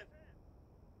 10.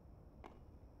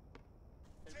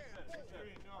 10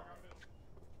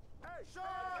 Hey,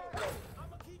 shot! I'm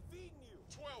gonna keep feeding you.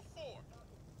 12 4.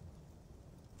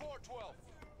 4 12.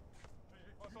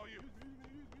 That's all you.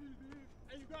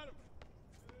 Hey, you got him.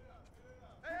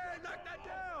 Hey, knock that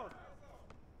down!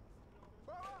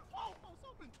 Oh, it's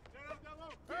open. Down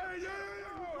low. Hey, yo,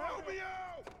 help me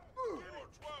out! 4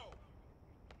 12.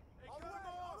 Hey, all the way,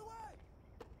 all the way!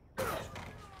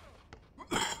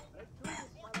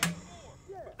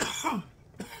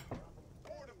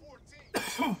 4 to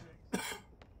 14.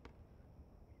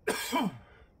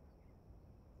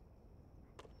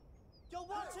 Yo,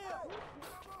 watch him!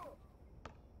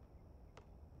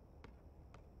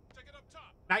 Check it up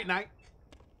top. Night night.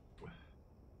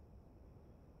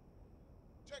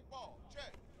 Check ball.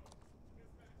 Check.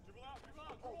 Dribble out.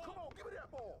 Oh, come on, give me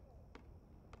that ball!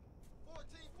 14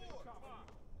 4.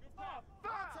 I'll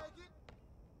take it!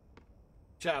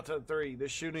 Shout out to the three. The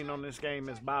shooting on this game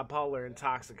is bipolar and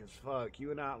toxic as fuck.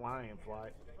 You are not lying,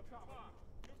 Flight.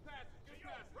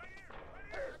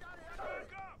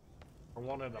 I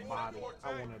wanted a body.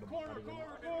 I wanted a body. Corner. Oh,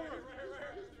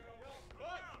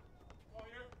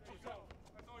 here.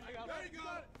 That's all you. There you go.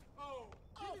 Oh.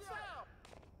 Oh, foul!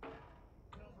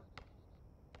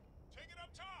 Take it up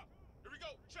top. Here we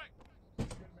go. Check. Good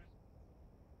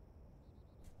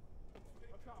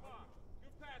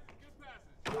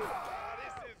passes.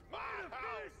 This is my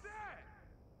house.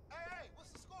 Hey,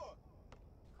 what's the score?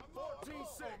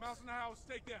 14-6. Mouse in the house.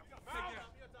 Take down. You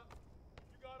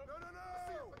got him. No.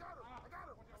 I got him.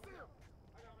 I see him.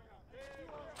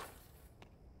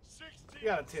 16. You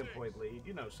got a 10-point lead.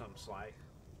 You know something slight.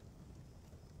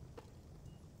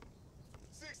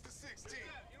 6 to 16.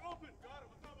 You're open. Got him.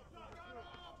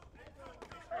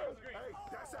 Hey,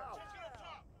 that's out. Check it up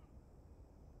top.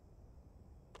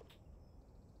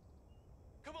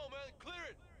 Come on, man. Clear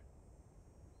it.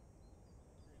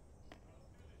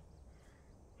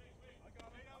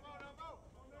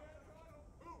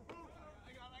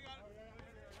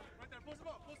 Right there. Push him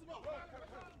up.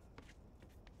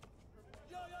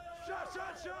 Shot!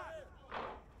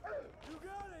 You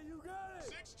got it!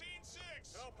 16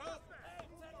 6. Help. Hey,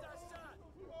 take that shot!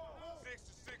 6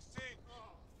 to 16.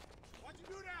 Why'd you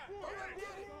do that?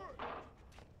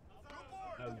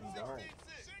 No, you don't.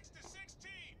 6 to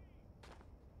 16.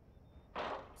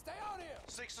 Stay on him!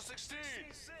 6 to 16.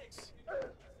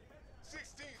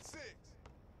 16 6.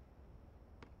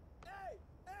 Hey!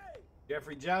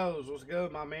 Jeffrey Jones, what's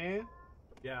good, my man?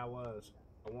 Yeah, I was.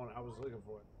 I was looking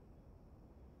for it.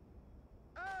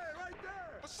 Hey, right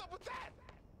there! What's up with that?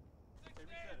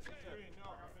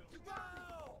 Go!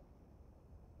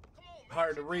 Come on, man. Heart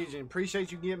of the region.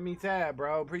 Appreciate you giving me tab,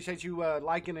 bro. Appreciate you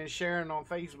liking and sharing on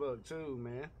Facebook too,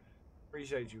 man.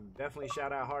 Appreciate you. Definitely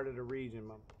shout out Heart of the Region,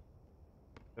 man.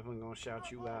 Definitely gonna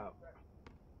shout you out.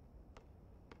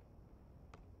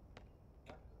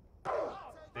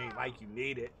 Ain't like you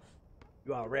need it.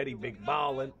 You already big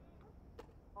ballin'.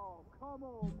 Oh, come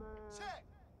on, man. Check!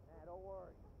 Nah, don't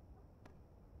worry.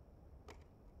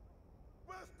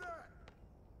 What's that?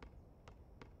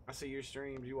 I see your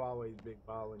streams. You always big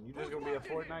ballin'. You just gonna be a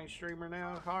Fortnite streamer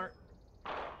now, Heart?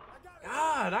 I got it!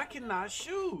 God, I cannot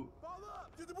shoot. Ball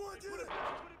up! Get the boy, get it! Put it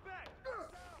back!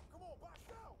 Box down! Come on, box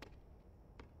down!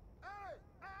 Hey!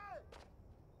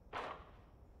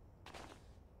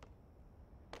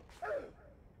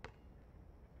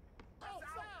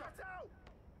 That's out!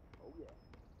 Oh, yeah.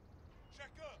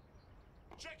 Check up.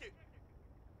 Check it.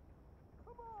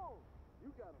 Come on.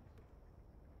 You got him.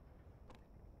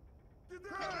 Get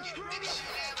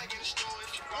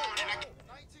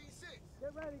 19-6.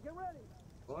 Get ready.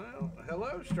 Well,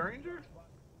 hello, stranger.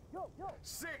 Yo.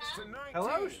 6 to 19.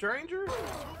 Hello, stranger. Too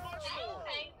much more.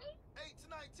 8 to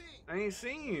 19. I ain't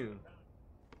seen you.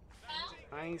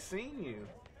 I ain't seen you.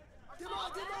 Get on!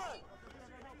 All day.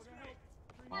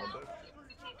 Box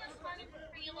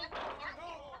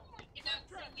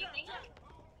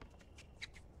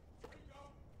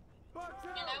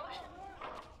out!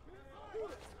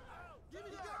 Give me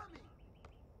the got me!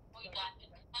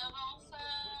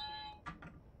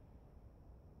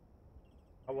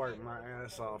 I worked my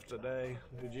ass off today.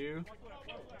 Did you?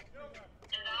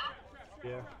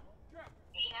 Yeah.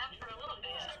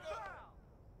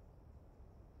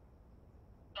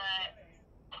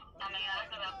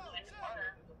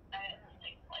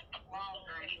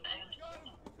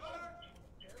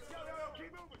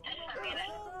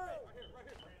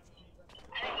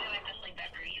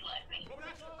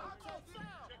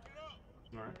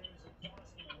 right.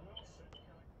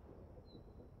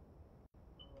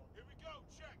 Here we go.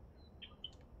 Check.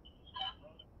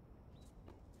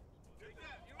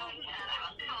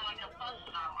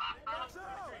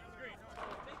 Green.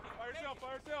 By yourself, by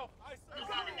yourself. You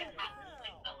got it.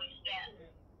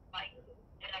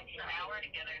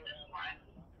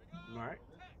 All right.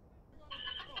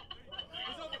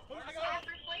 I got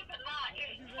him.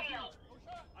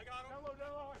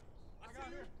 Down low. I got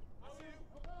him. I see you.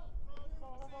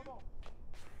 Ball.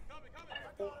 Coming.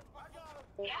 I got him.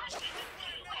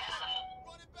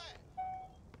 Run it back.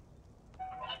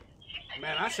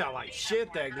 Man, I shot like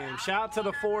shit that game. Shout out to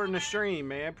the 4 in the stream,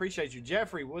 man. Appreciate you.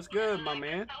 Jeffrey, what's good, my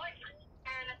man?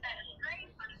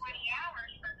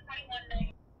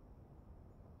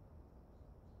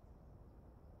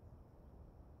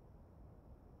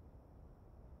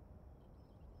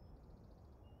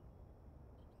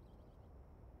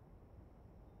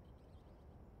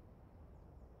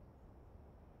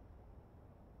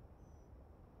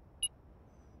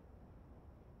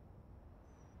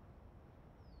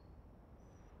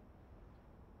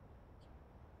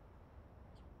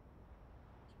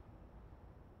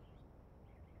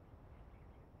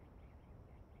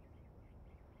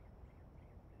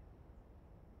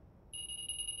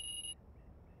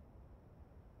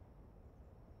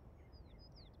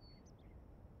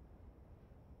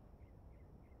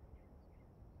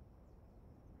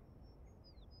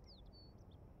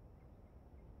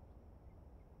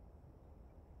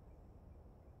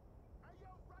 Hey, yo,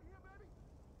 right here, baby.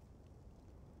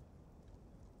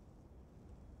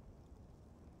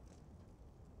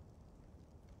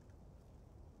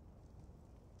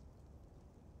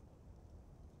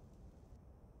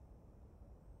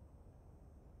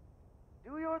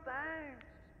 Do your thing.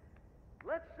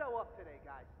 Let's show up today,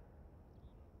 guys.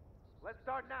 Let's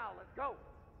start now. Let's go.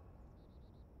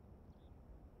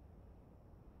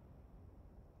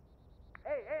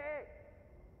 Hey.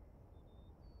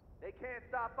 They can't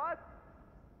stop us.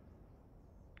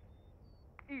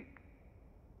 East.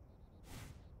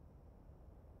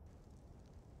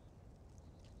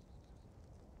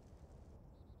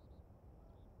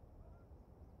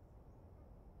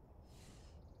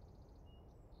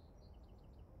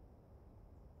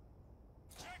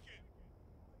 Check it.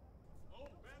 Oh,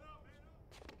 man up.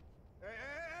 Hey.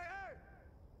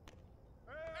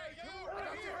 Hey, Come yo, on, right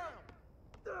right here.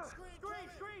 here. Screen!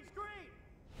 3-0.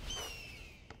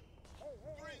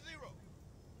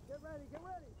 Get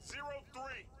ready!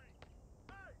 0-3.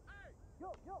 Yo!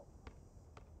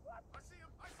 I see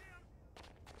him.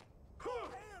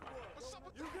 What's up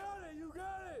with You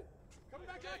got it. Coming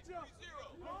back at you. 3-0.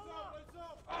 What's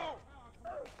up? Oh.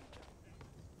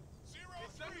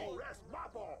 0-3. Oh, that's my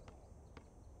ball.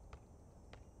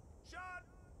 Shot.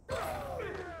 5-0.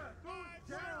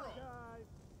 Guys!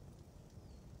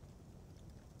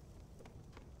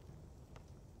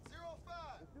 0-5.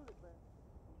 Let's do this, man.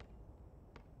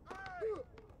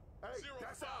 Hey,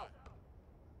 that's out. 0-5.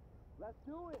 Let's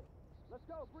do it! Let's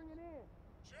go! Bring it in!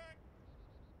 Check.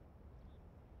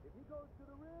 If he goes to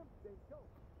the rim, then go!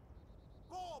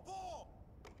 Ball.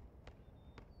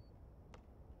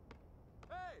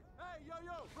 Hey, yo,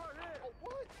 right here. Oh,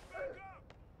 what? Back up.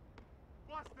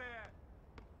 Bust that.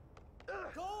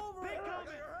 Go over it.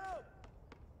 Help.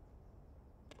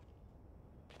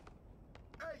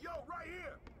 Hey, yo, right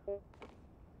here.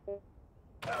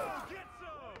 Get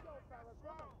some. Go, fellas!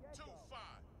 From the get-go. 2-5.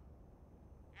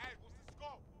 Ag, what's the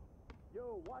score? Yo,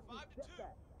 watch me step 5-2.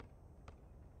 back!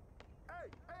 Hey.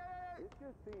 It's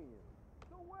good seeing you.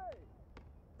 No way!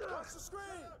 Watch the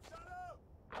screen. Shut up.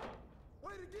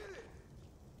 Way to get it.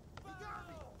 You got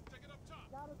me. Take it up top.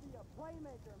 Gotta be a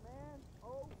playmaker, man!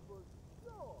 Oh, for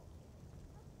sure!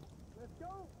 Let's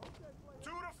go! Okay, player.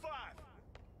 2-5.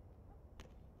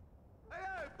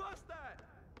 Hey, bust that.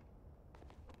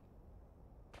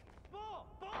 Ball.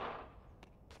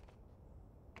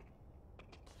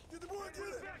 Get the boy, get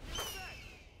it.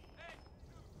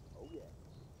 Oh, yeah.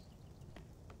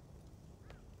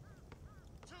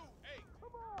 2-8.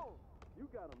 Come on! You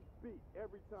got him beat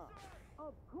every time.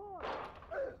 Of course!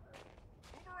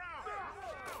 Move around.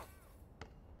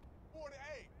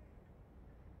 4-8.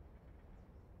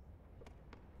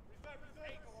 8-4.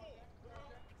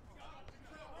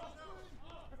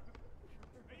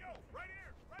 Hey, yo, right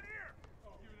here.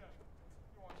 Oh, give it up.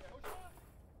 You want that?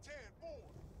 10-4.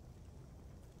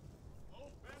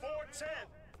 4-10.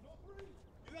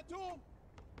 Give that to him.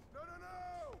 No.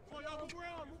 Come on, y'all, move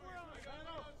around.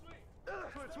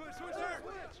 Switch.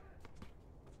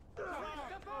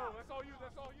 Oh, that's all you.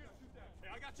 Shoot that. Hey,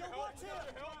 I got your help.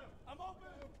 I'm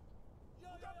open. Hey,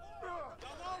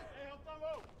 help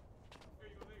Thumbo. There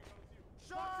you go. It's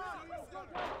you. Shot.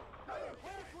 Go.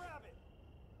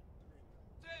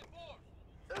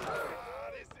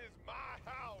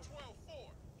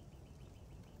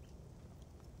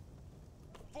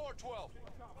 12. Good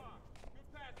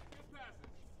passes, good passes.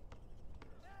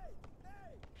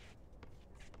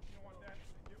 You don't want that.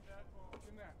 Give that.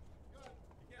 Give him that.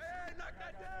 Hey, knock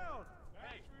that down!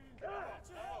 Hey. Watch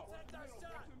that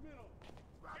shot! the middle.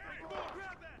 Hey, come on,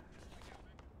 grab that.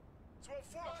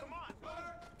 12-4, come on. Right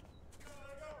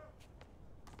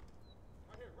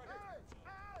here, right here.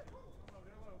 Hey!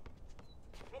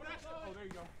 Over that. Oh, there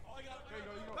you go. There you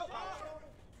go. You go.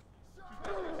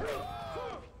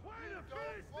 Way to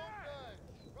finish that!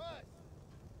 Right.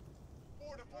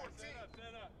 4 to 14. Stand up,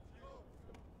 stand up.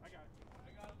 I got it.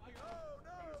 No,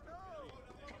 no, no!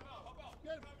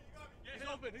 Get him. He's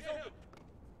open. He's open.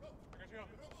 I got you help.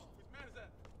 Which man is that?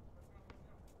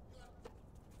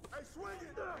 Hey, swing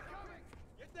it!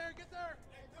 Get there. Get there.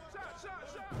 Shot!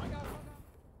 I got him.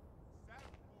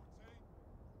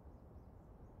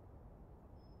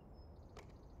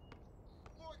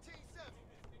 14-7.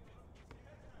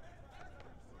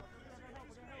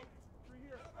 Three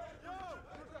here. Yo!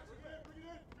 Bring it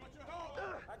in. Got your help.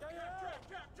 I got your help!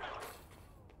 Trap.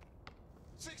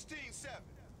 16-7.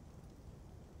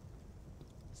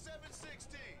 7-16.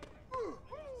 7-16.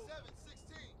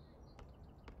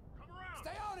 Come around.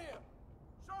 Stay on him!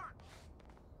 Short!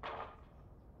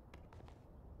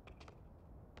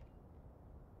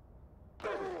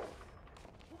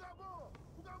 Who got ball?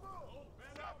 Who got ball?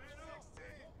 Man up, man up.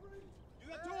 16. You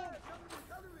got two.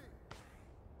 Come to me!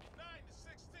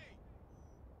 9-16.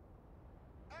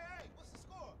 Hey, what's the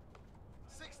score?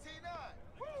 16-9.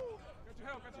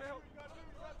 Got your help.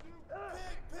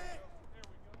 Pick!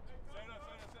 There we go.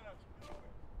 Stand up.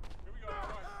 Here we go. All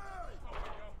right. Oh,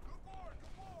 there you go. Good board.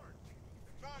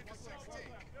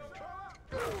 9-16.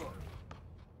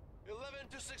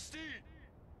 11-16.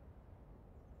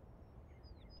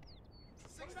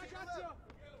 16-11.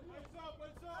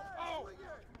 Oh!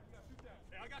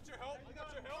 Hey, I got your help.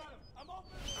 I'm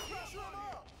open. Pressure him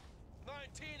up!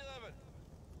 19-11.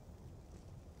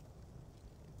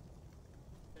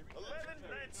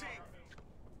 11-19.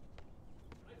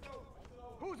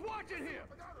 Who's watching him?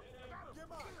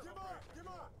 Give on! Hey, get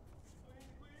low.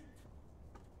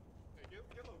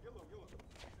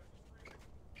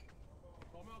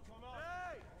 Come out.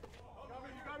 Hey!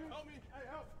 You got me. Help me. Hey,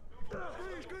 help.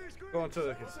 Squeeze! Going to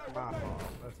the my fault.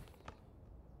 That's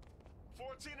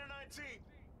 14-19.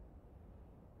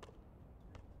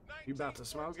 You about to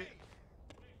smoke it?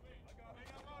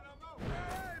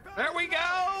 Hey, There we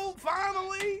go!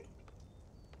 Finally!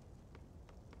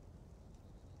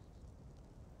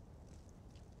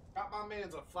 Got my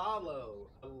man's a follow.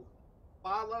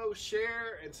 Follow,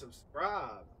 share, and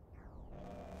subscribe.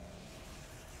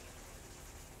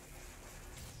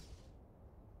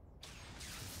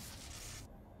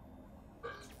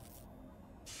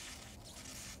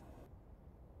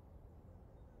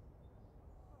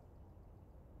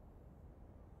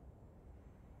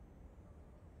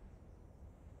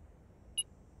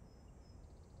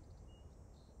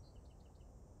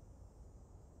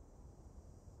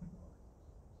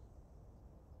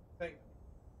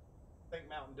 Think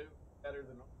Mountain Dew better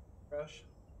than Crush.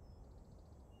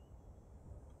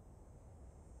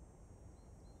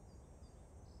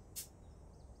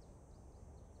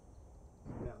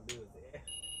 Mountain Dew is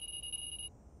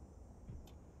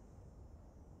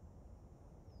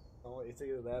oh, it's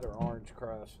either that or Orange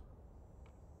Crush.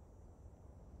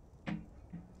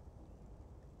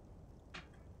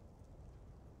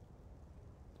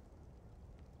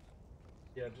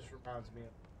 Yeah, it just reminds me of.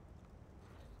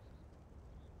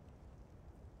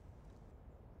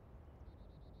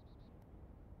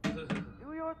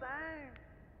 Do your thing.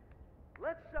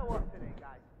 Let's show up today,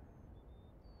 guys.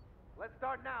 Let's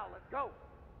start now. Let's go.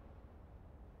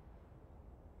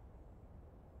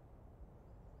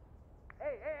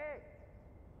 Hey.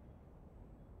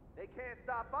 They can't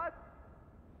stop us.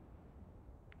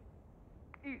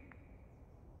 Easy.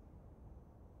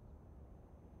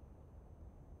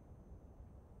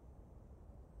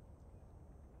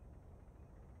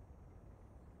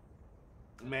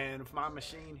 Man, if my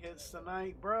machine hits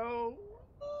tonight, bro,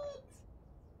 what?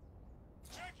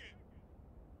 Check it.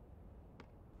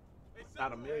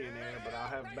 Not a millionaire, but I'll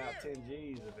have about 10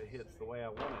 G's if it hits the way I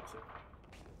want it to.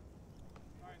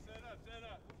 All right, stand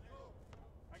up.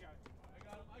 I got it.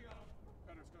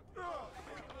 Cutter's good.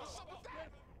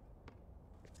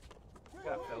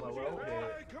 Got fellow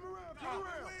overhead. Hey, come around!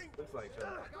 Looks like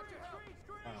that.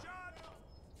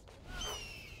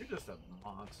 You're just a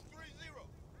monster. 3-0.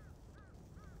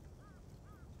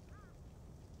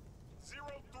 0-3.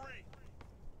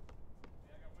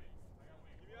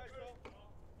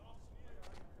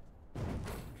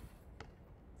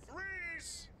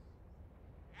 Threes.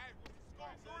 Hey,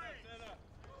 score 3. Stand up.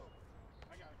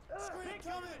 I got it. Screen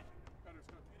coming!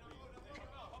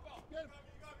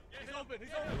 He's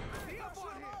open. He up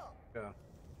on him. Yeah.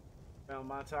 Found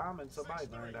my time and somebody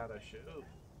learned how to shoot.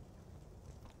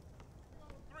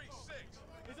 3-6.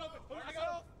 He's open. I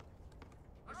got him.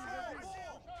 I got him.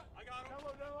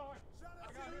 Shout out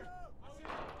I got to him. you.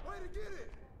 Way to get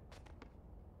it.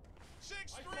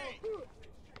 6-3.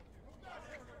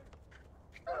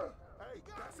 Hey,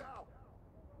 that's out.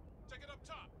 Take it up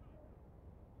top.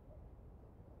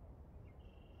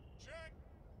 Check.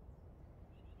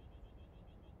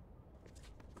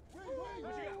 Wing, What you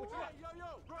got? What you got? Yo, yo,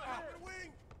 right Out here. the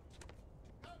wing.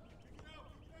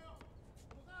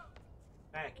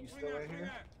 Mac, you still in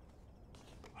here?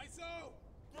 ISO.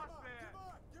 Come on,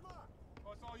 come on.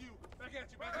 Oh, it's all you. Back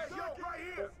at you. Back Hey, at you. yo, right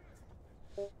here.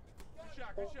 Good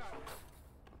shot. Good shot.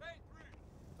 Hey,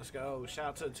 Let's go. Shout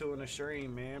out to the 2 in the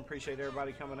stream, man. Appreciate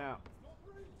everybody coming out.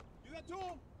 do that to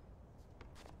him.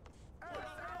 Hey,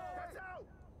 that's out.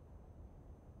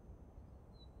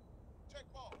 Check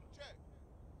ball. Check.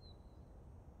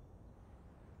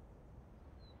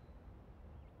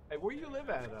 Hey, where you live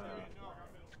at?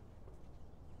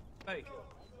 Hey.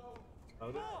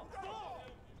 Loaded? Help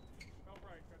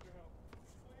right. Got your help.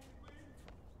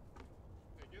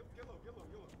 Hey, get low. Get low.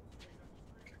 Get low.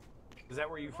 Is that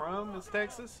where you from? Is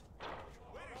Texas?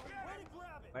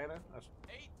 Atlanta? That's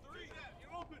 8-3.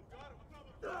 You're open. Got him.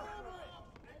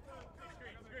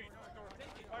 Screen.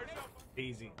 Fire it up.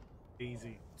 easy.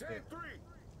 Easy. 10-3.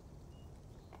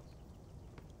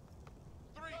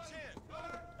 3-10.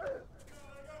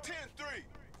 10-3.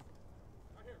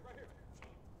 Right here.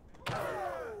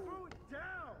 Throw it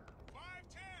down.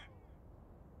 5-10.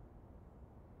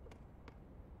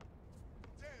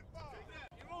 10-5.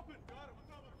 You're open. Got him.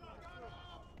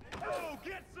 Oh,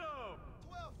 get some.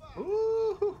 12-5.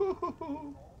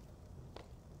 Ooh.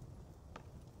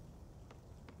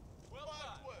 5-12.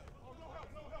 Oh, no help.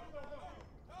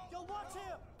 Yo, watch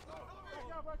him!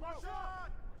 One shot.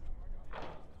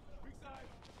 Weak side.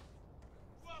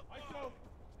 ISO.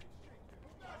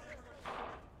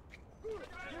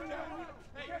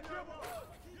 Hey,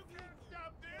 You can't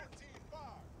stop there.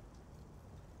 14-5.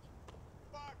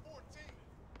 5-14.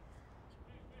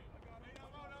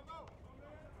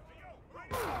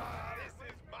 This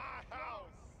is my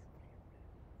house.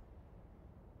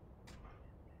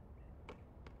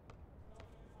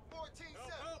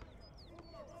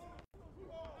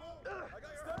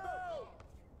 Step out.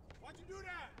 why'd you do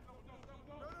that?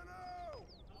 No.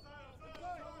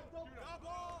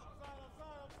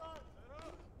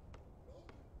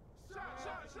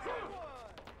 Shot.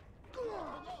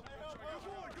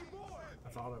 Good boy.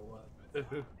 That's all it was. That's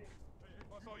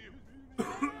all you. You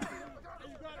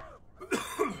got it.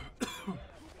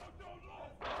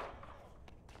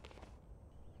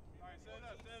 All right, set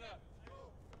it up.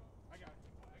 I got him.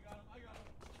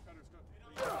 Cutter's cut.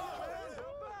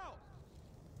 Help out.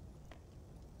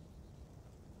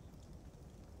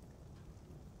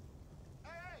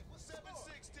 Hey, what's 7-16?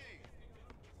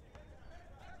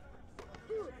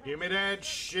 Give me that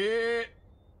shit.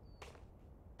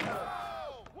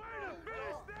 Oh, Way to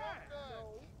finish that.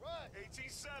 Right.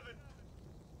 18-7.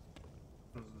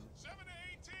 7-18.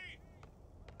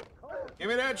 Give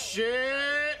me that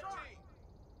shit.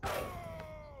 Oh.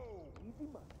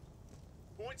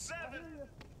 Point 7.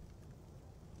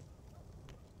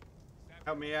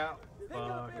 Help me out. Fuck,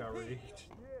 I reached.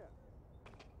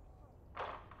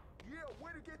 Yeah,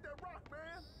 way to get that rock,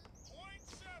 man. Point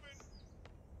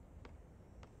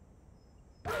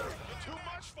 7. Too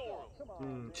much for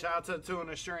him. Shout out to the 2 in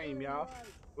the stream, y'all.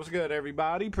 What's good,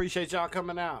 everybody? Appreciate y'all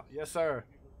coming out. Yes, sir.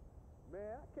 Man,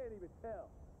 I can't even tell.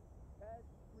 Pass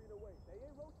screen away. They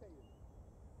ain't rotating.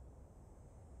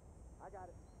 I got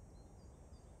it.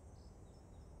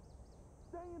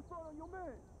 Stay in front of your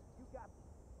man. You got me.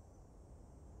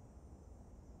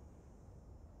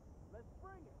 Let's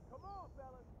bring it. Come on,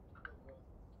 fellas.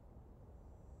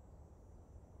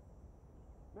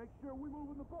 Make sure we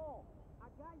moving the ball. I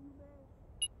got you, man.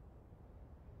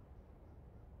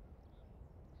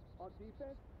 On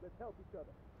defense, let's help each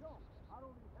other. Yo, I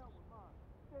don't need help with mine.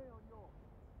 Stay on yours.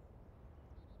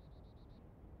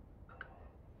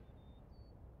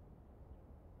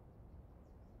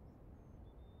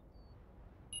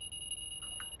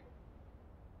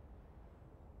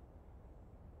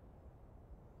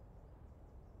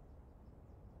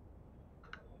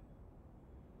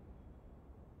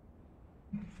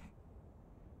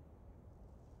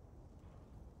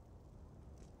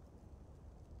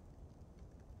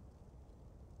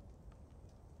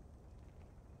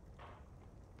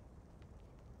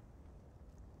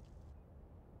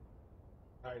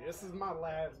 All right, this is my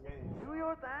last game. Do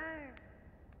your thing.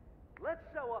 Let's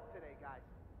show up today, guys.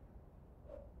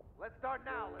 Let's start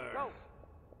now. Let's go.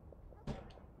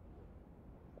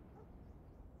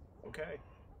 Okay.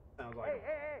 Sounds like Hey,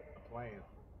 hey, hey! a plan.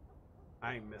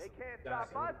 I ain't missing. They can't shots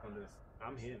stop us. on this.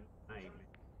 I'm hitting. I ain't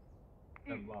missing.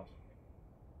 Never lost.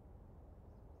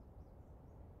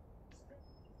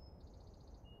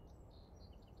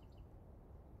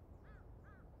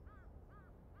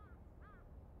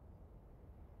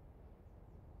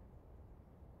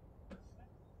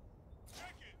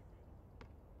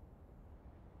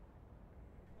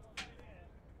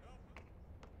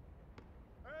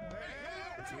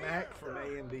 It's Mac from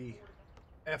A&D.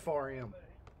 FRM.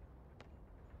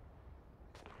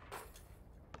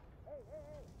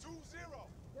 2-0.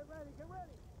 Get ready, get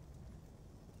ready.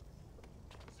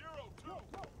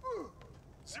 0-2.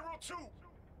 0-2.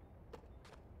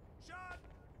 Shot.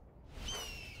 5-0.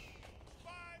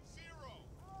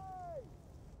 Hey!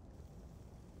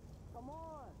 Come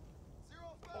on.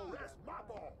 0-5. Oh, that's my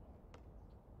ball.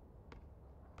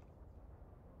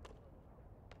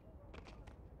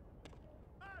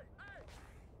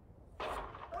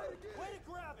 Way to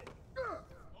grab it.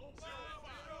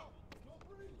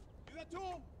 You got 2.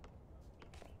 Come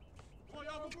on,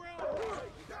 y'all, move around.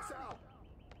 That's out.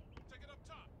 Take it up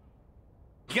top.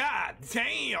 God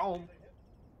damn!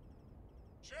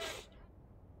 Check.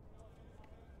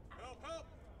 Help.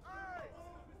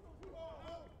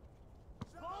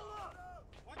 Ball up.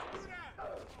 Why'd you do that? Take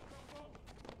it up top.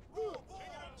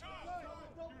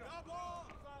 Help ball.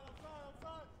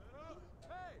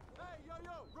 Hey, yo,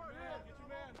 right Man, here. get your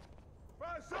man.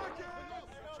 5 seconds.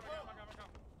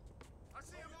 I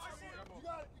see him. You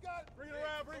got it. Bring it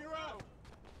around.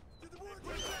 Get the wood.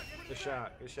 Get it back. Good shot.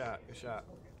 Good shot. Good shot.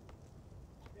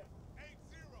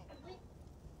 8-0.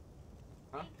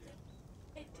 Huh?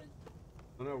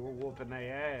 No, we're whooping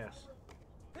their ass.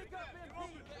 Pick up MP.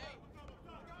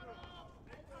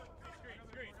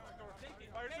 Screen.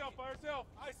 Fire yourself.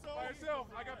 Fire yourself.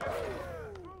 I got this.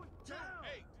 2-8.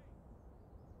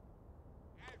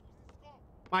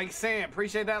 Mike Sam,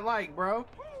 appreciate that like, bro. Got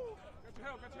your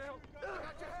help.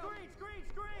 Screen.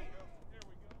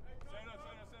 Stand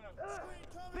up.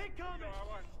 Big coming.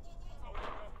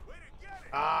 Way to get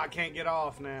it. Ah, I can't get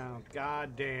off now.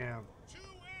 God damn. 2-8.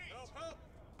 Help.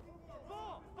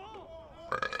 Ball.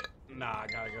 Nah, I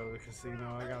gotta go to the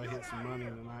casino. I gotta hit some money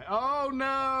tonight. Oh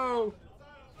no!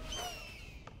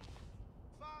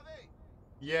 5-8.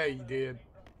 Yeah, you did.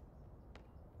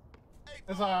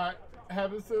 That's alright.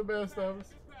 Happens to the best of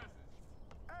us.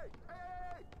 Hey.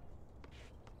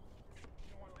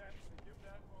 You don't want that. Give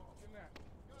that.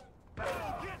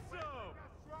 Get some.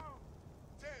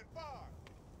 10-5.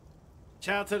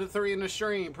 Shout out to the 3 in the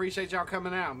stream. Appreciate y'all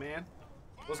coming out, man.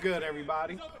 What's good,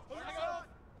 everybody?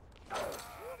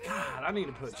 God, I need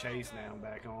to put Chase down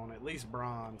back on. At least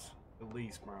bronze. At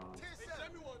least bronze.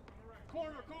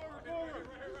 Corner.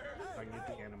 If I can get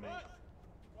the anime. That's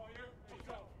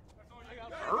all you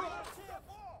got.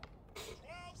 12-7.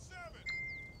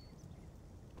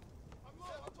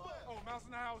 Oh, mouse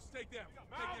in the house. Take them.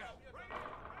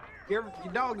 Your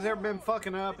dogs ever been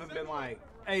fucking up and been like,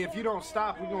 hey, if you don't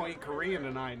stop, we're gonna eat Korean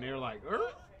tonight, and they're like,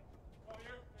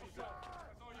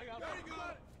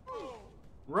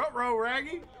 Rut-row,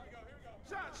 Raggy.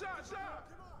 Shot.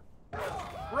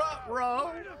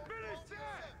 Rut-row. Finish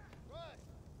that.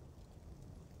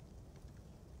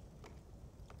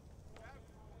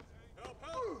 Help.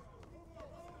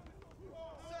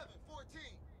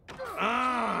 7-14.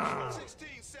 Ah.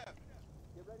 16-7.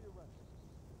 Get ready to run.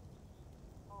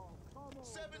 Oh, come on.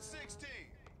 7-16.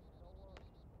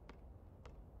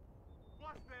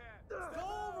 Watch that. Go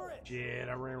over it. Shit,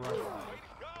 I ran right. Way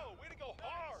to go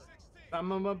hard. 16.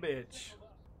 I'm a bitch.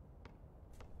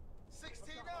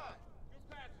 69.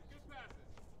 Good passes.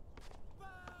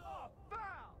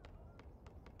 Foul.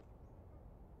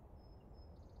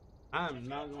 I'm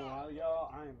not gonna lie to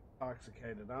y'all, I am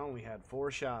intoxicated. I only had 4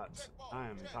 shots. I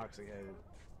am intoxicated.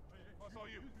 That's all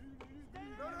you.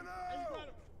 No.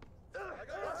 I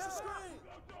got watch the screen.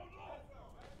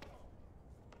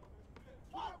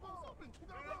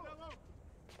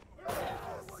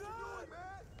 What you doing,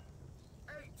 man?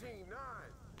 18-9.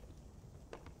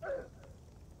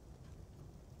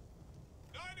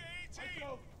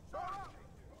 9-18.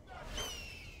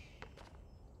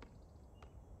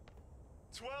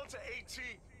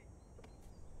 12-18.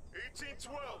 18-12.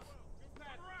 Good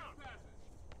passes.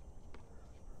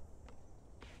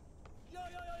 Yo,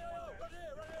 right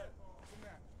here.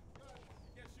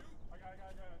 Can't shoot. I got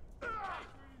it.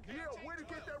 Yeah, way to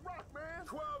get that rock, man.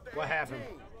 12-18. What happened?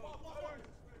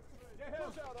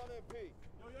 Push out on MP.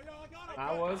 I got it. I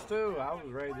was too. I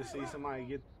was ready to see somebody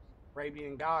get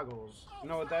Arabian goggles. You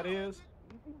know what that is?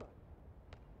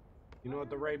 You know what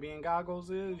the Arabian goggles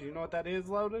is? You know what that is,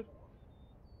 Loaded?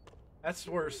 That's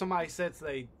where somebody sets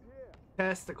they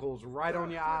testicles right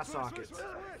on your eye sockets.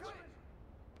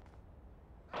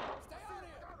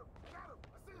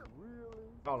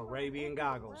 Called Arabian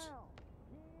goggles.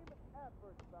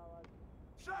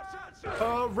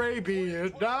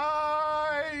 Arabian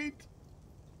night.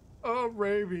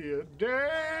 Arabian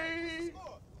day.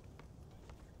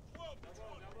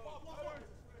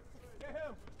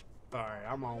 Alright,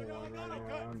 I'm on one right now.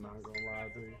 I'm not gonna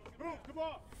lie to you. Come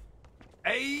on.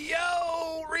 Hey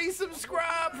yo,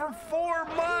 resubscribe for 4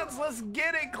 months. Let's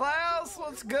get it, Klaus.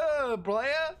 What's good,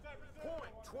 player?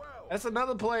 That's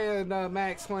another player in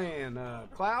Max playing.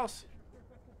 Klaus.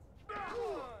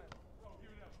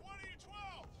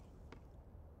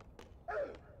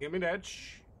 Give me that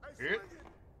shit.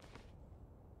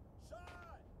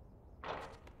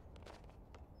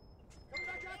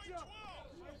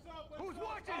 Who's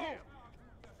watching him?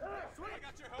 I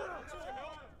got your help. I got your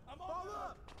help. I'm all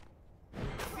up.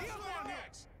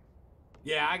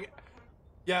 Yeah,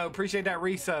 yo, appreciate that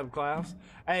resub, Klaus.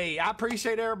 Hey, I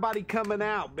appreciate everybody coming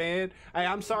out, man. Hey,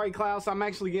 I'm sorry, Klaus. I'm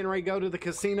actually getting ready to go to the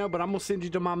casino, but I'm gonna send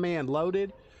you to my man,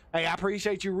 Loaded. Hey, I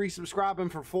appreciate you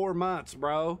resubscribing for 4 months,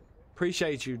 bro.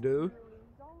 Appreciate you, dude.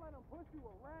 Don't let them push you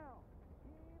around.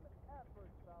 Team effort,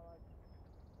 fellas.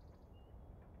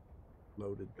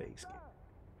 Loaded base game.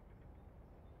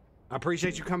 I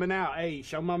appreciate you coming out. Hey,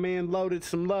 show my man Loaded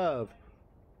some love.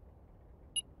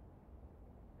 Hey,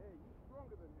 you're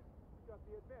stronger than him. You got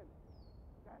the advantage.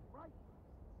 That's right.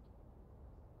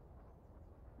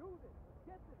 Do this. Let's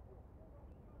get this one.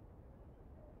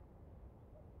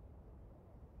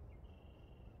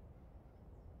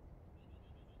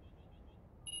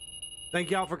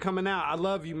 Thank y'all for coming out. I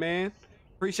love you, man.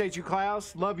 Appreciate you,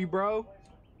 Klaus. Love you, bro.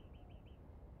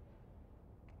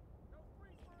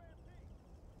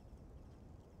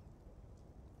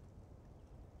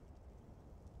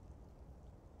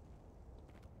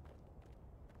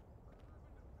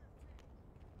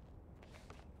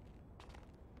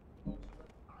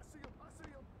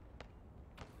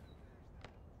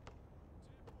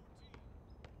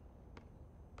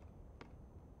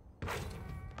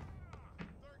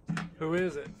 Who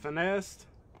is it? Finessed?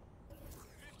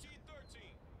 15-13.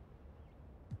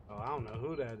 Oh, I don't know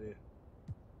who that is.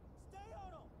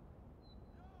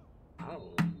 I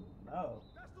don't know.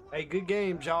 Hey, good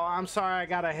game, y'all. I'm sorry I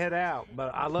gotta head out,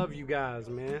 but I love you guys,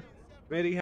 man. Smitty,